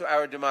challenges to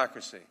our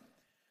democracy.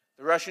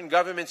 The Russian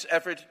government's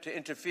effort to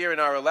interfere in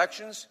our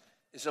elections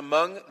is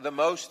among the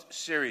most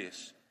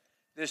serious.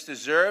 This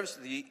deserves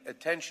the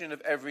attention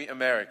of every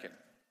American."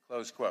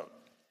 Close quote.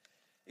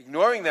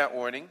 Ignoring that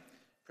warning,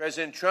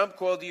 President Trump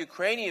called the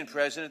Ukrainian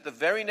president the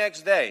very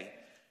next day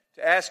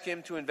to ask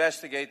him to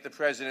investigate the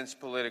president's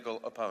political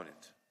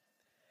opponent.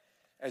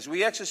 As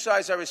we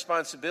exercise our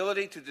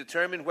responsibility to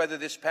determine whether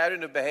this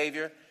pattern of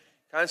behavior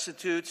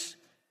constitutes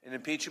an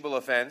impeachable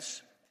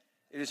offense,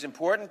 it is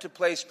important to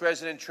place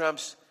President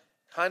Trump's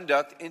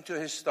conduct into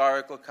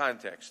historical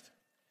context.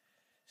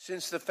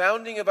 Since the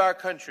founding of our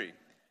country,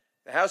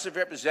 the House of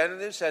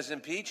Representatives has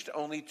impeached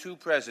only 2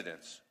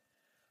 presidents.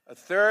 A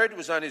third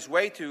was on his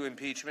way to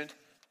impeachment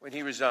when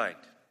he resigned.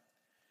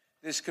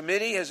 This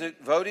committee has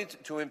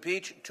voted to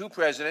impeach 2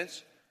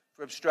 presidents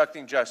for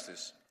obstructing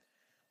justice.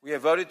 We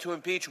have voted to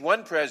impeach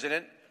 1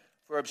 president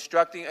for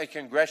obstructing a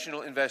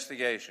congressional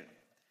investigation.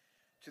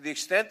 To the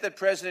extent that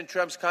President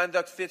Trump's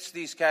conduct fits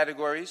these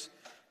categories,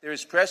 there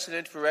is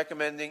precedent for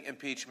recommending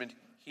impeachment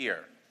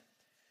here.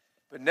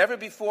 But never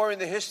before in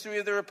the history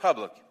of the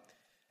Republic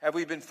have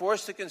we been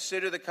forced to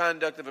consider the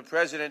conduct of a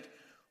president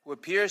who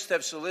appears to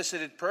have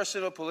solicited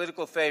personal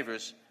political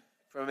favors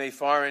from a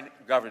foreign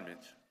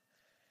government.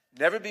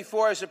 Never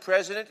before has a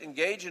president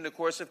engaged in a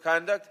course of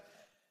conduct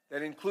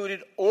that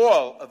included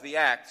all of the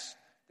acts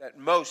that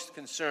most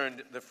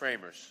concerned the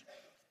framers.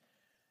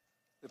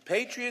 The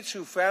patriots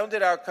who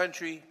founded our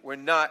country were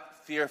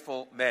not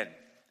fearful men.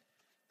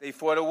 They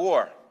fought a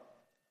war.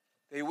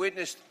 They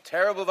witnessed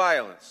terrible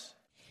violence.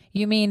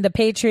 You mean the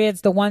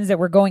patriots, the ones that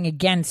were going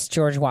against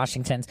George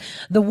Washington's,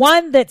 the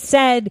one that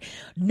said,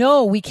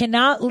 no, we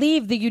cannot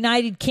leave the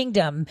United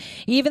Kingdom.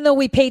 Even though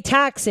we pay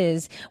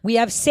taxes, we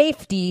have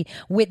safety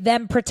with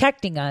them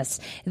protecting us.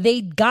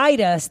 They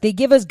guide us. They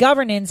give us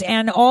governance,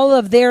 and all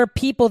of their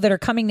people that are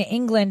coming to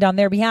England on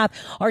their behalf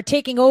are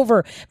taking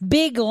over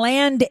big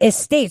land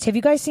estates. Have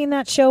you guys seen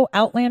that show,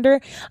 Outlander?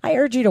 I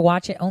urge you to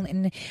watch it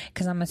only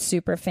because I'm a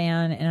super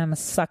fan and I'm a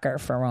sucker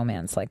for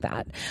romance like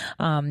that.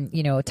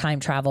 Time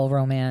travel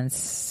romance.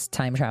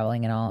 Time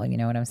traveling and all, you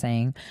know what I'm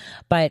saying?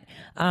 But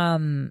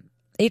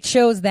it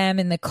shows them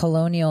in the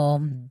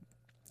colonial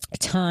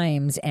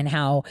times and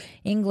how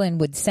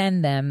England would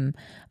send them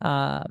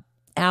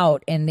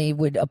out and they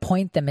would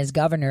appoint them as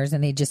governors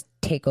and they just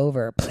take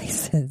over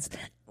places,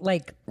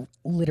 like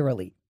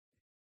literally.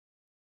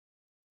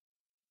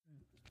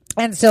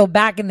 And so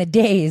back in the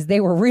days, they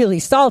were really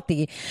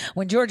salty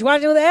when George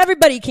Washington,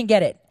 everybody can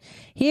get it.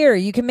 Here,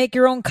 you can make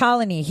your own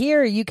colony.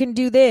 Here, you can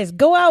do this.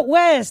 Go out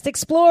west,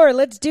 explore.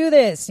 Let's do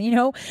this.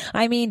 A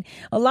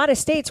lot of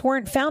states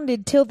weren't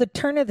founded till the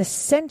turn of the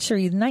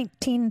century.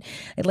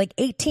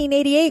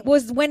 1888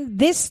 was when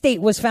this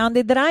state was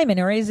founded that I'm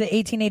in, or is it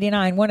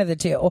 1889? One of the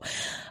two,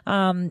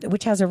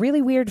 which has a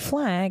really weird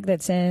flag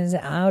that says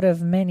 "out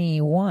of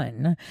many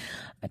one."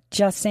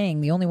 Just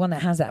saying, the only one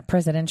that has that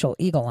presidential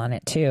eagle on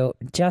it too.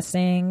 Just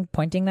saying,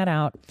 pointing that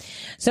out.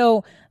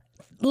 So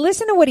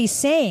listen to what he's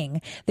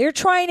saying. They're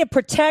trying to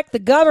protect the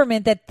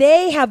government that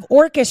they have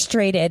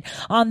orchestrated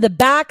on the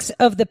backs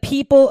of the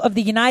people of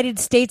the United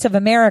States of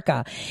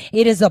America.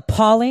 It is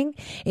appalling.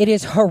 It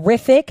is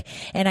horrific.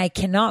 And I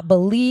cannot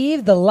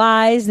believe the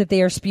lies that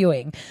they are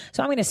spewing.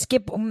 So I'm going to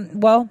skip.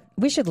 Well,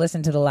 we should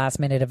listen to the last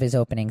minute of his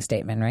opening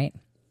statement, right?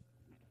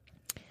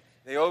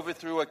 They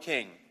overthrew a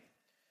king.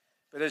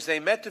 But as they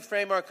met to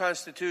frame our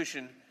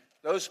Constitution,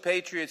 those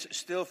patriots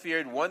still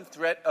feared one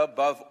threat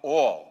above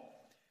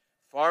all: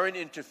 foreign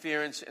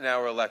interference in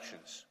our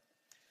elections.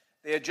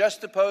 They had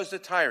just deposed a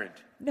tyrant.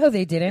 No,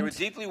 they didn't. They were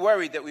deeply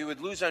worried that we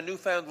would lose our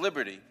newfound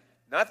liberty,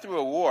 not through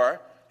a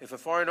war. If a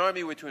foreign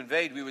army were to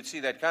invade, we would see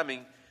that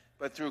coming,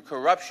 but through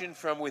corruption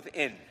from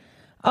within.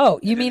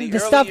 Oh, you mean the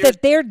stuff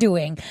that they're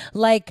doing,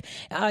 like,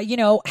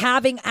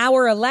 having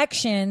our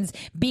elections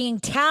being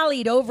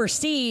tallied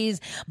overseas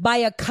by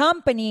a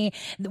company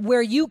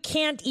where you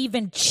can't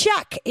even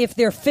check if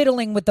they're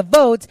fiddling with the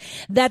votes,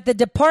 that the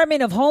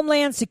Department of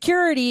Homeland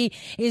Security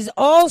is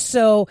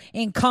also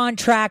in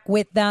contract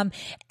with them,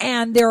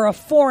 and they're a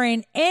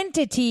foreign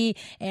entity,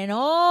 and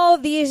all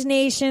these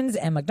nations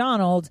and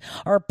McDonald's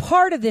are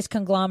part of this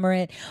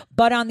conglomerate.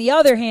 But on the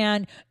other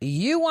hand,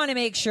 you want to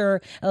make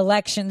sure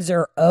elections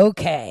are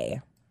okay.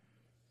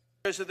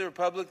 Members of the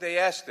Republic, they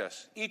asked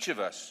us, each of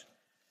us,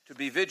 to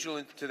be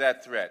vigilant to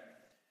that threat.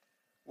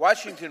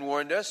 Washington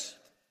warned us,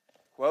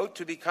 quote,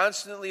 to be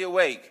constantly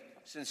awake,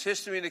 since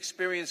history and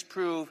experience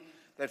prove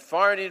that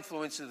foreign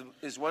influence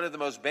is one of the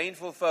most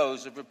baneful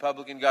foes of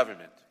Republican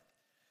government.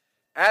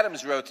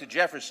 Adams wrote to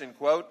Jefferson,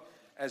 quote,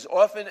 as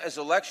often as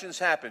elections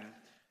happen,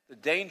 the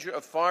danger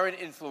of foreign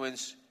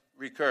influence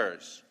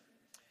recurs.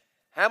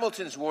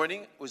 Hamilton's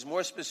warning was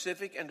more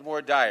specific and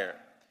more dire.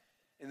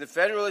 In the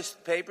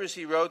Federalist Papers,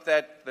 he wrote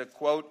that the,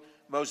 quote,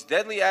 most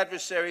deadly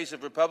adversaries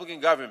of Republican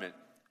government,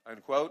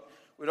 unquote,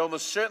 would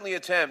almost certainly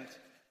attempt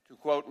to,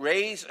 quote,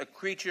 raise a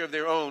creature of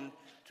their own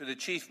to the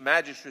chief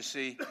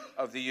magistracy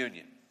of the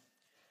Union.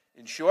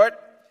 In short,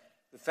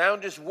 the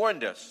founders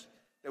warned us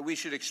that we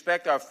should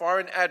expect our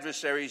foreign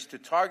adversaries to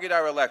target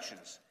our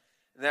elections,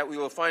 and that we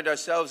will find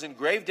ourselves in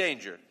grave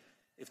danger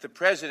if the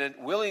president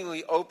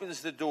willingly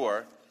opens the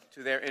door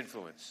to their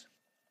influence.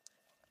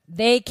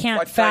 They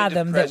can't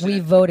fathom that we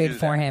voted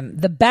for him.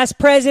 The best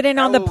president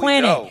on the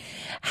planet.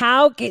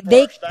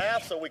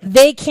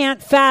 They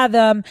can't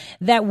fathom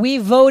that we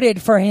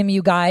voted for him,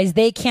 you guys.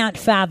 They can't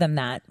fathom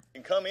that.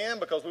 And come in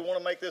because we want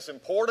to make this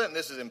important.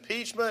 This is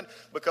impeachment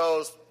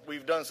because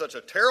we've done such a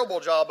terrible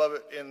job of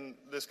it in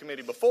this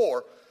committee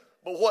before.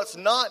 But what's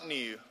not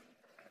new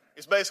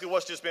is basically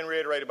what's just been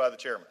reiterated by the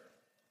chairman.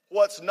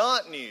 What's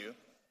not new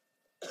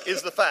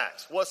is the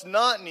facts. What's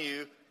not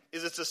new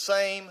is it's the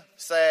same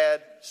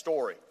sad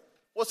story.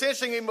 What's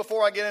interesting, even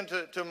before I get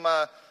into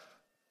my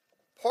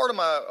part of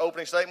my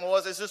opening statement,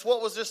 is this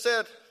what was just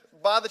said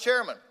by the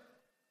chairman.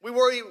 We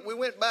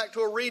went back to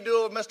a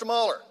redo of Mr.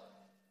 Mueller.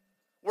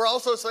 We're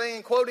also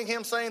quoting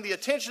him saying the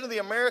attention of the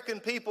American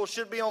people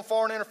should be on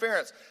foreign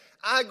interference.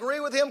 I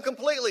agree with him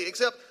completely,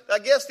 except I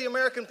guess the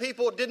American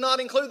people did not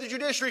include the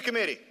Judiciary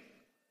Committee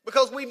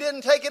because we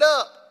didn't take it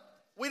up.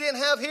 We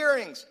didn't have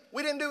hearings.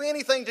 We didn't do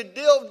anything to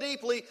delve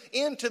deeply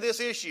into this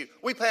issue.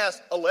 We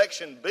passed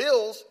election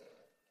bills,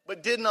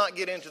 but did not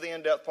get into the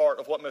in-depth part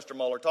of what Mr.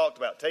 Mueller talked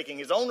about, taking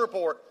his own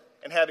report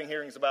and having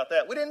hearings about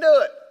that. We didn't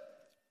do it.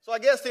 So I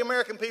guess the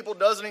American people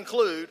doesn't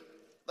include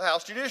the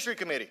House Judiciary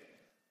Committee.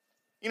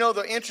 You know,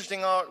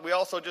 we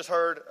also just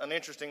heard an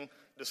interesting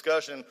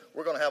discussion.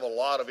 We're going to have a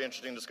lot of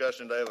interesting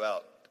discussion today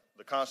about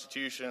the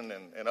Constitution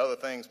and other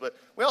things, but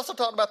we also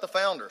talked about the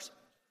founders.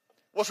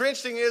 What's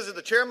interesting is that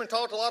the chairman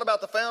talked a lot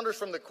about the founders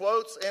from the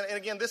quotes, and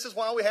again, this is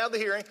why we have the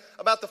hearing,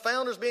 about the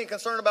founders being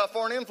concerned about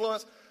foreign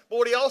influence. But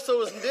what he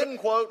also didn't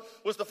quote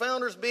was the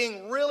founders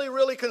being really,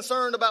 really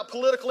concerned about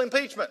political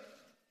impeachment.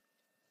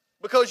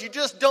 Because you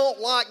just don't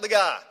like the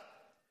guy.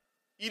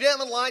 You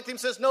haven't liked him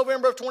since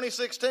November of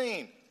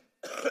 2016.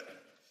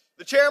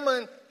 The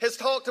chairman has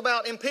talked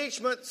about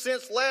impeachment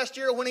since last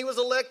year when he was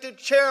elected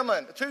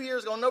chairman, 2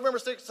 years ago, on November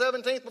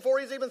 17th, before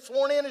he's even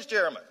sworn in as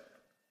chairman.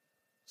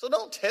 So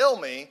don't tell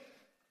me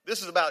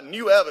this is about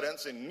new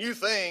evidence and new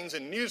things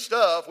and new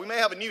stuff. We may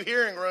have a new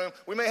hearing room.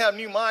 We may have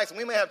new mics. And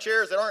we may have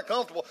chairs that aren't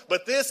comfortable.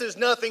 But this is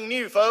nothing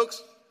new,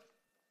 folks.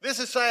 This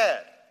is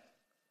sad.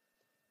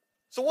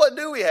 So what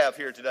do we have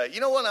here today?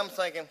 You know what I'm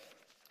thinking?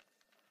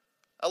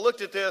 I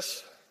looked at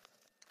this.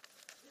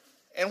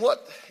 And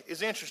what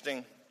is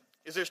interesting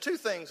is there's two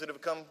things that have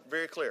become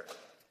very clear.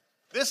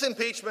 This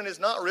impeachment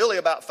is not really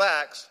about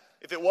facts.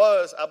 If it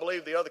was, I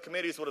believe the other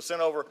committees would have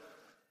sent over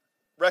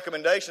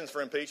recommendations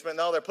for impeachment.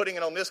 No, they're putting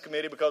it on this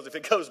committee because if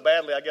it goes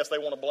badly, I guess they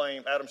want to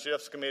blame Adam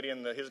Schiff's committee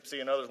and the HISPC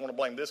and others want to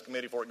blame this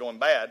committee for it going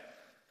bad.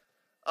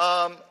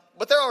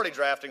 But they're already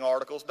drafting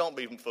articles. Don't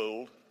be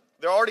fooled.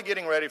 They're already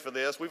getting ready for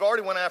this. We've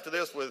already went after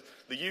this with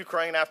the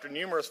Ukraine after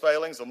numerous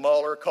failings of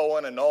Mueller,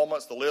 Cohen,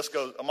 annulments, the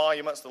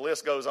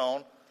list goes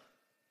on.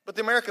 But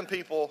the American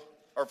people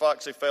are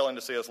actually failing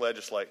to see us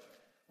legislate.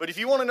 But if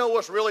you want to know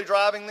what's really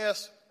driving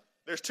this,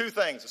 there's two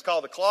things. It's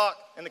called the clock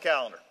and the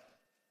calendar.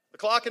 The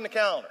clock and the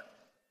calendar.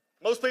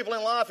 Most people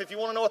in life, if you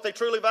want to know what they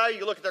truly value,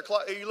 you look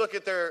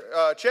at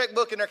their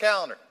checkbook and their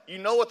calendar. You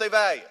know what they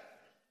value.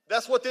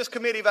 That's what this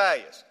committee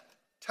values.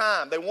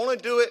 Time. They want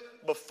to do it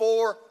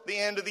before the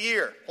end of the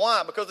year.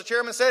 Why? Because the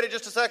chairman said it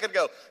just a second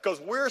ago.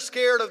 Because we're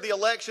scared of the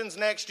elections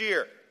next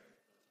year.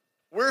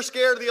 We're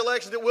scared of the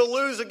elections that we'll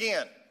lose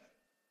again.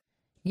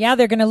 Yeah,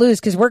 they're going to lose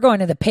because we're going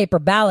to the paper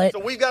ballot.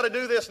 So we've got to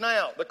do this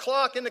now. The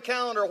clock and the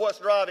calendar are what's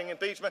driving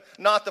impeachment,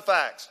 not the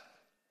facts.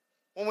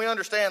 When we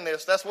understand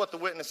this, that's what the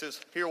witnesses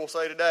here will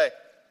say today.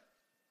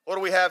 What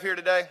do we have here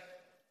today?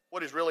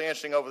 What is really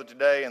interesting over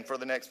today and for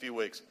the next few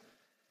weeks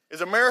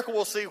is America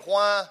will see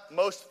why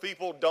most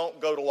people don't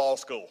go to law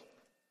school.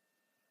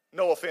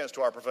 No offense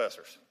to our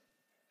professors.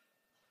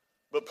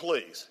 But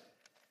please,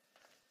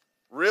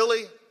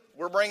 really,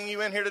 we're bringing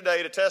you in here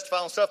today to testify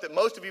on stuff that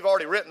most of you have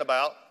already written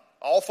about,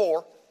 all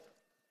four,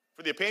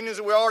 for the opinions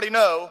that we already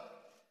know,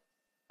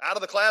 out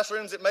of the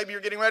classrooms that maybe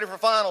you're getting ready for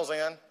finals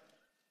in,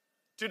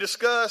 to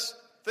discuss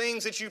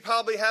things that you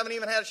probably haven't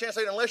even had a chance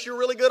to read. Unless you're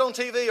really good on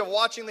TV or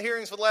watching the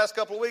hearings for the last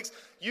couple of weeks,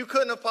 you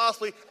couldn't have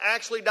possibly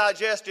actually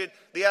digested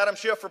the Adam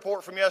Schiff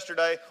report from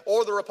yesterday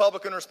or the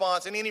Republican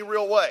response in any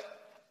real way.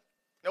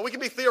 Now, we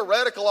can be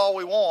theoretical all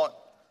we want,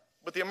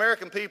 but the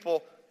American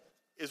people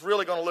is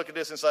really going to look at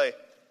this and say,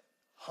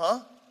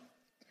 huh?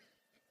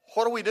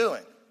 What are we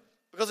doing?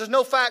 Because there's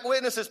no fact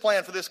witnesses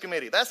planned for this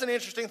committee. That's an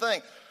interesting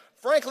thing.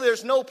 Frankly,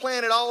 there's no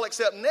plan at all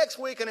except next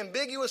week an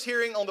ambiguous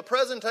hearing on the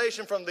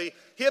presentation from the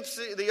HIPS,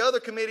 the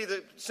other committee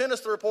that sent us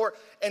the report,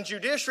 and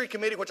Judiciary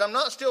Committee, which I'm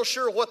not still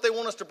sure what they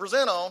want us to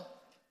present on,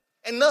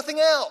 and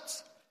nothing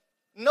else.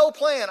 No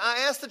plan.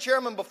 I asked the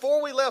chairman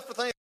before we left for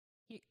things.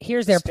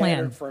 Here's their plan.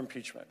 Standard for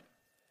impeachment.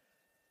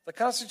 The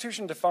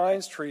Constitution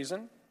defines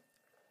treason,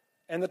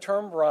 and the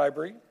term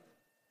bribery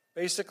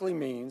basically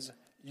means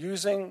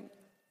using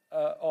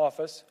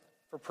office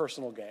for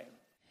personal gain.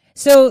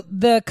 So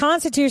the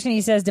Constitution,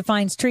 he says,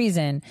 defines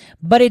treason,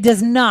 but it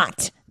does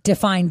not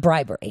define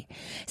bribery.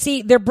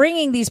 See, they're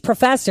bringing these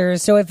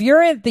professors. So if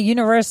you're at the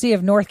University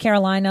of North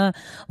Carolina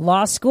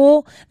Law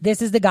School,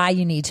 this is the guy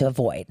you need to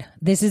avoid.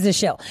 This is a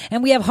shill.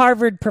 And we have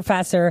Harvard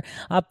professor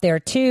up there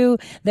too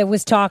that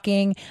was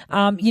talking.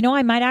 I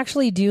might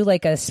actually do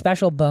like a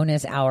special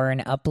bonus hour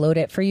and upload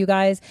it for you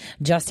guys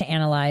just to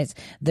analyze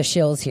the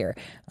shills here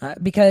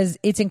because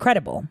it's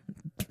incredible.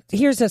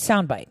 Here's a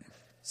soundbite.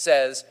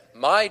 Says,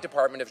 my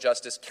Department of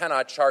Justice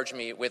cannot charge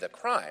me with a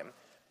crime.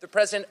 The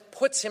president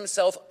puts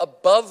himself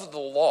above the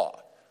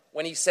law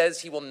when he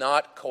says he will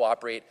not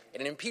cooperate in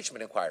an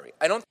impeachment inquiry.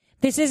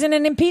 This isn't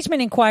an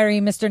impeachment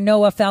inquiry, Mr.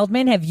 Noah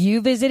Feldman. Have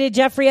you visited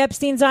Jeffrey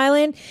Epstein's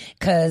island?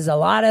 Because a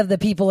lot of the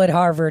people at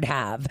Harvard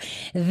have.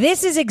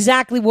 This is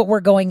exactly what we're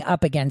going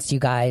up against, you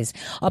guys.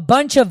 A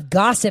bunch of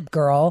gossip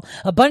girl,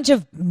 a bunch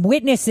of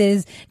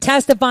witnesses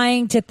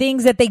testifying to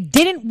things that they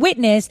didn't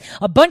witness,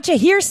 a bunch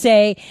of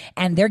hearsay,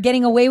 and they're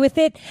getting away with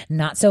it?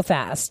 Not so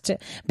fast.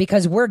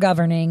 Because we're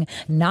governing,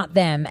 not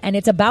them. And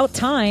it's about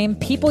time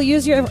people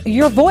use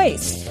your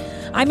voice.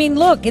 I mean,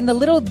 look, in the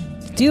little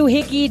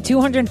doohickey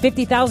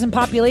 250,000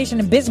 population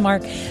in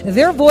Bismarck,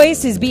 their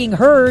voice is being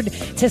heard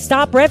to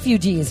stop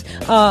refugees.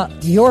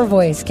 Your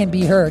voice can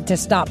be heard to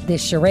stop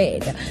this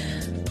charade.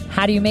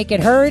 How do you make it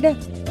heard?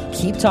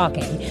 Keep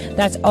talking.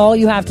 That's all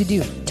you have to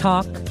do.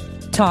 Talk,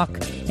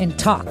 and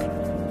talk,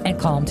 and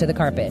call them to the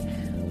carpet.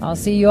 I'll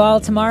see you all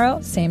tomorrow,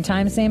 same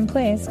time, same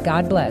place.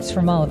 God bless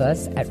from all of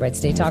us at Red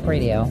State Talk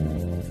Radio.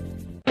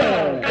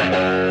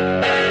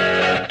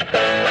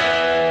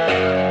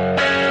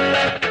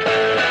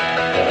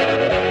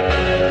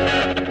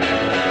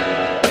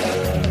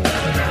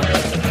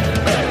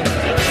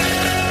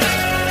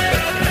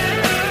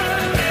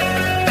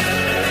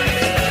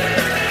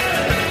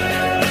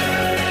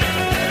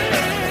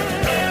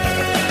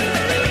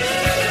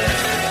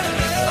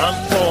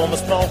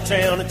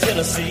 Town in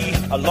Tennessee,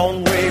 a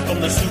long way from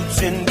the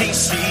suits in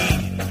D.C.,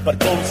 but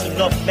close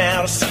enough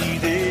now to see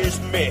this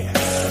mess.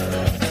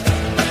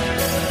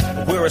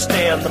 Where I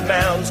stand, the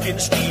mound's getting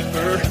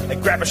steeper. I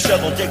grab a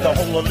shovel, dig the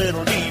hole a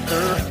little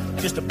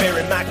deeper, just to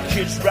bury my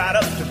kids right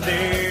up to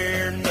there.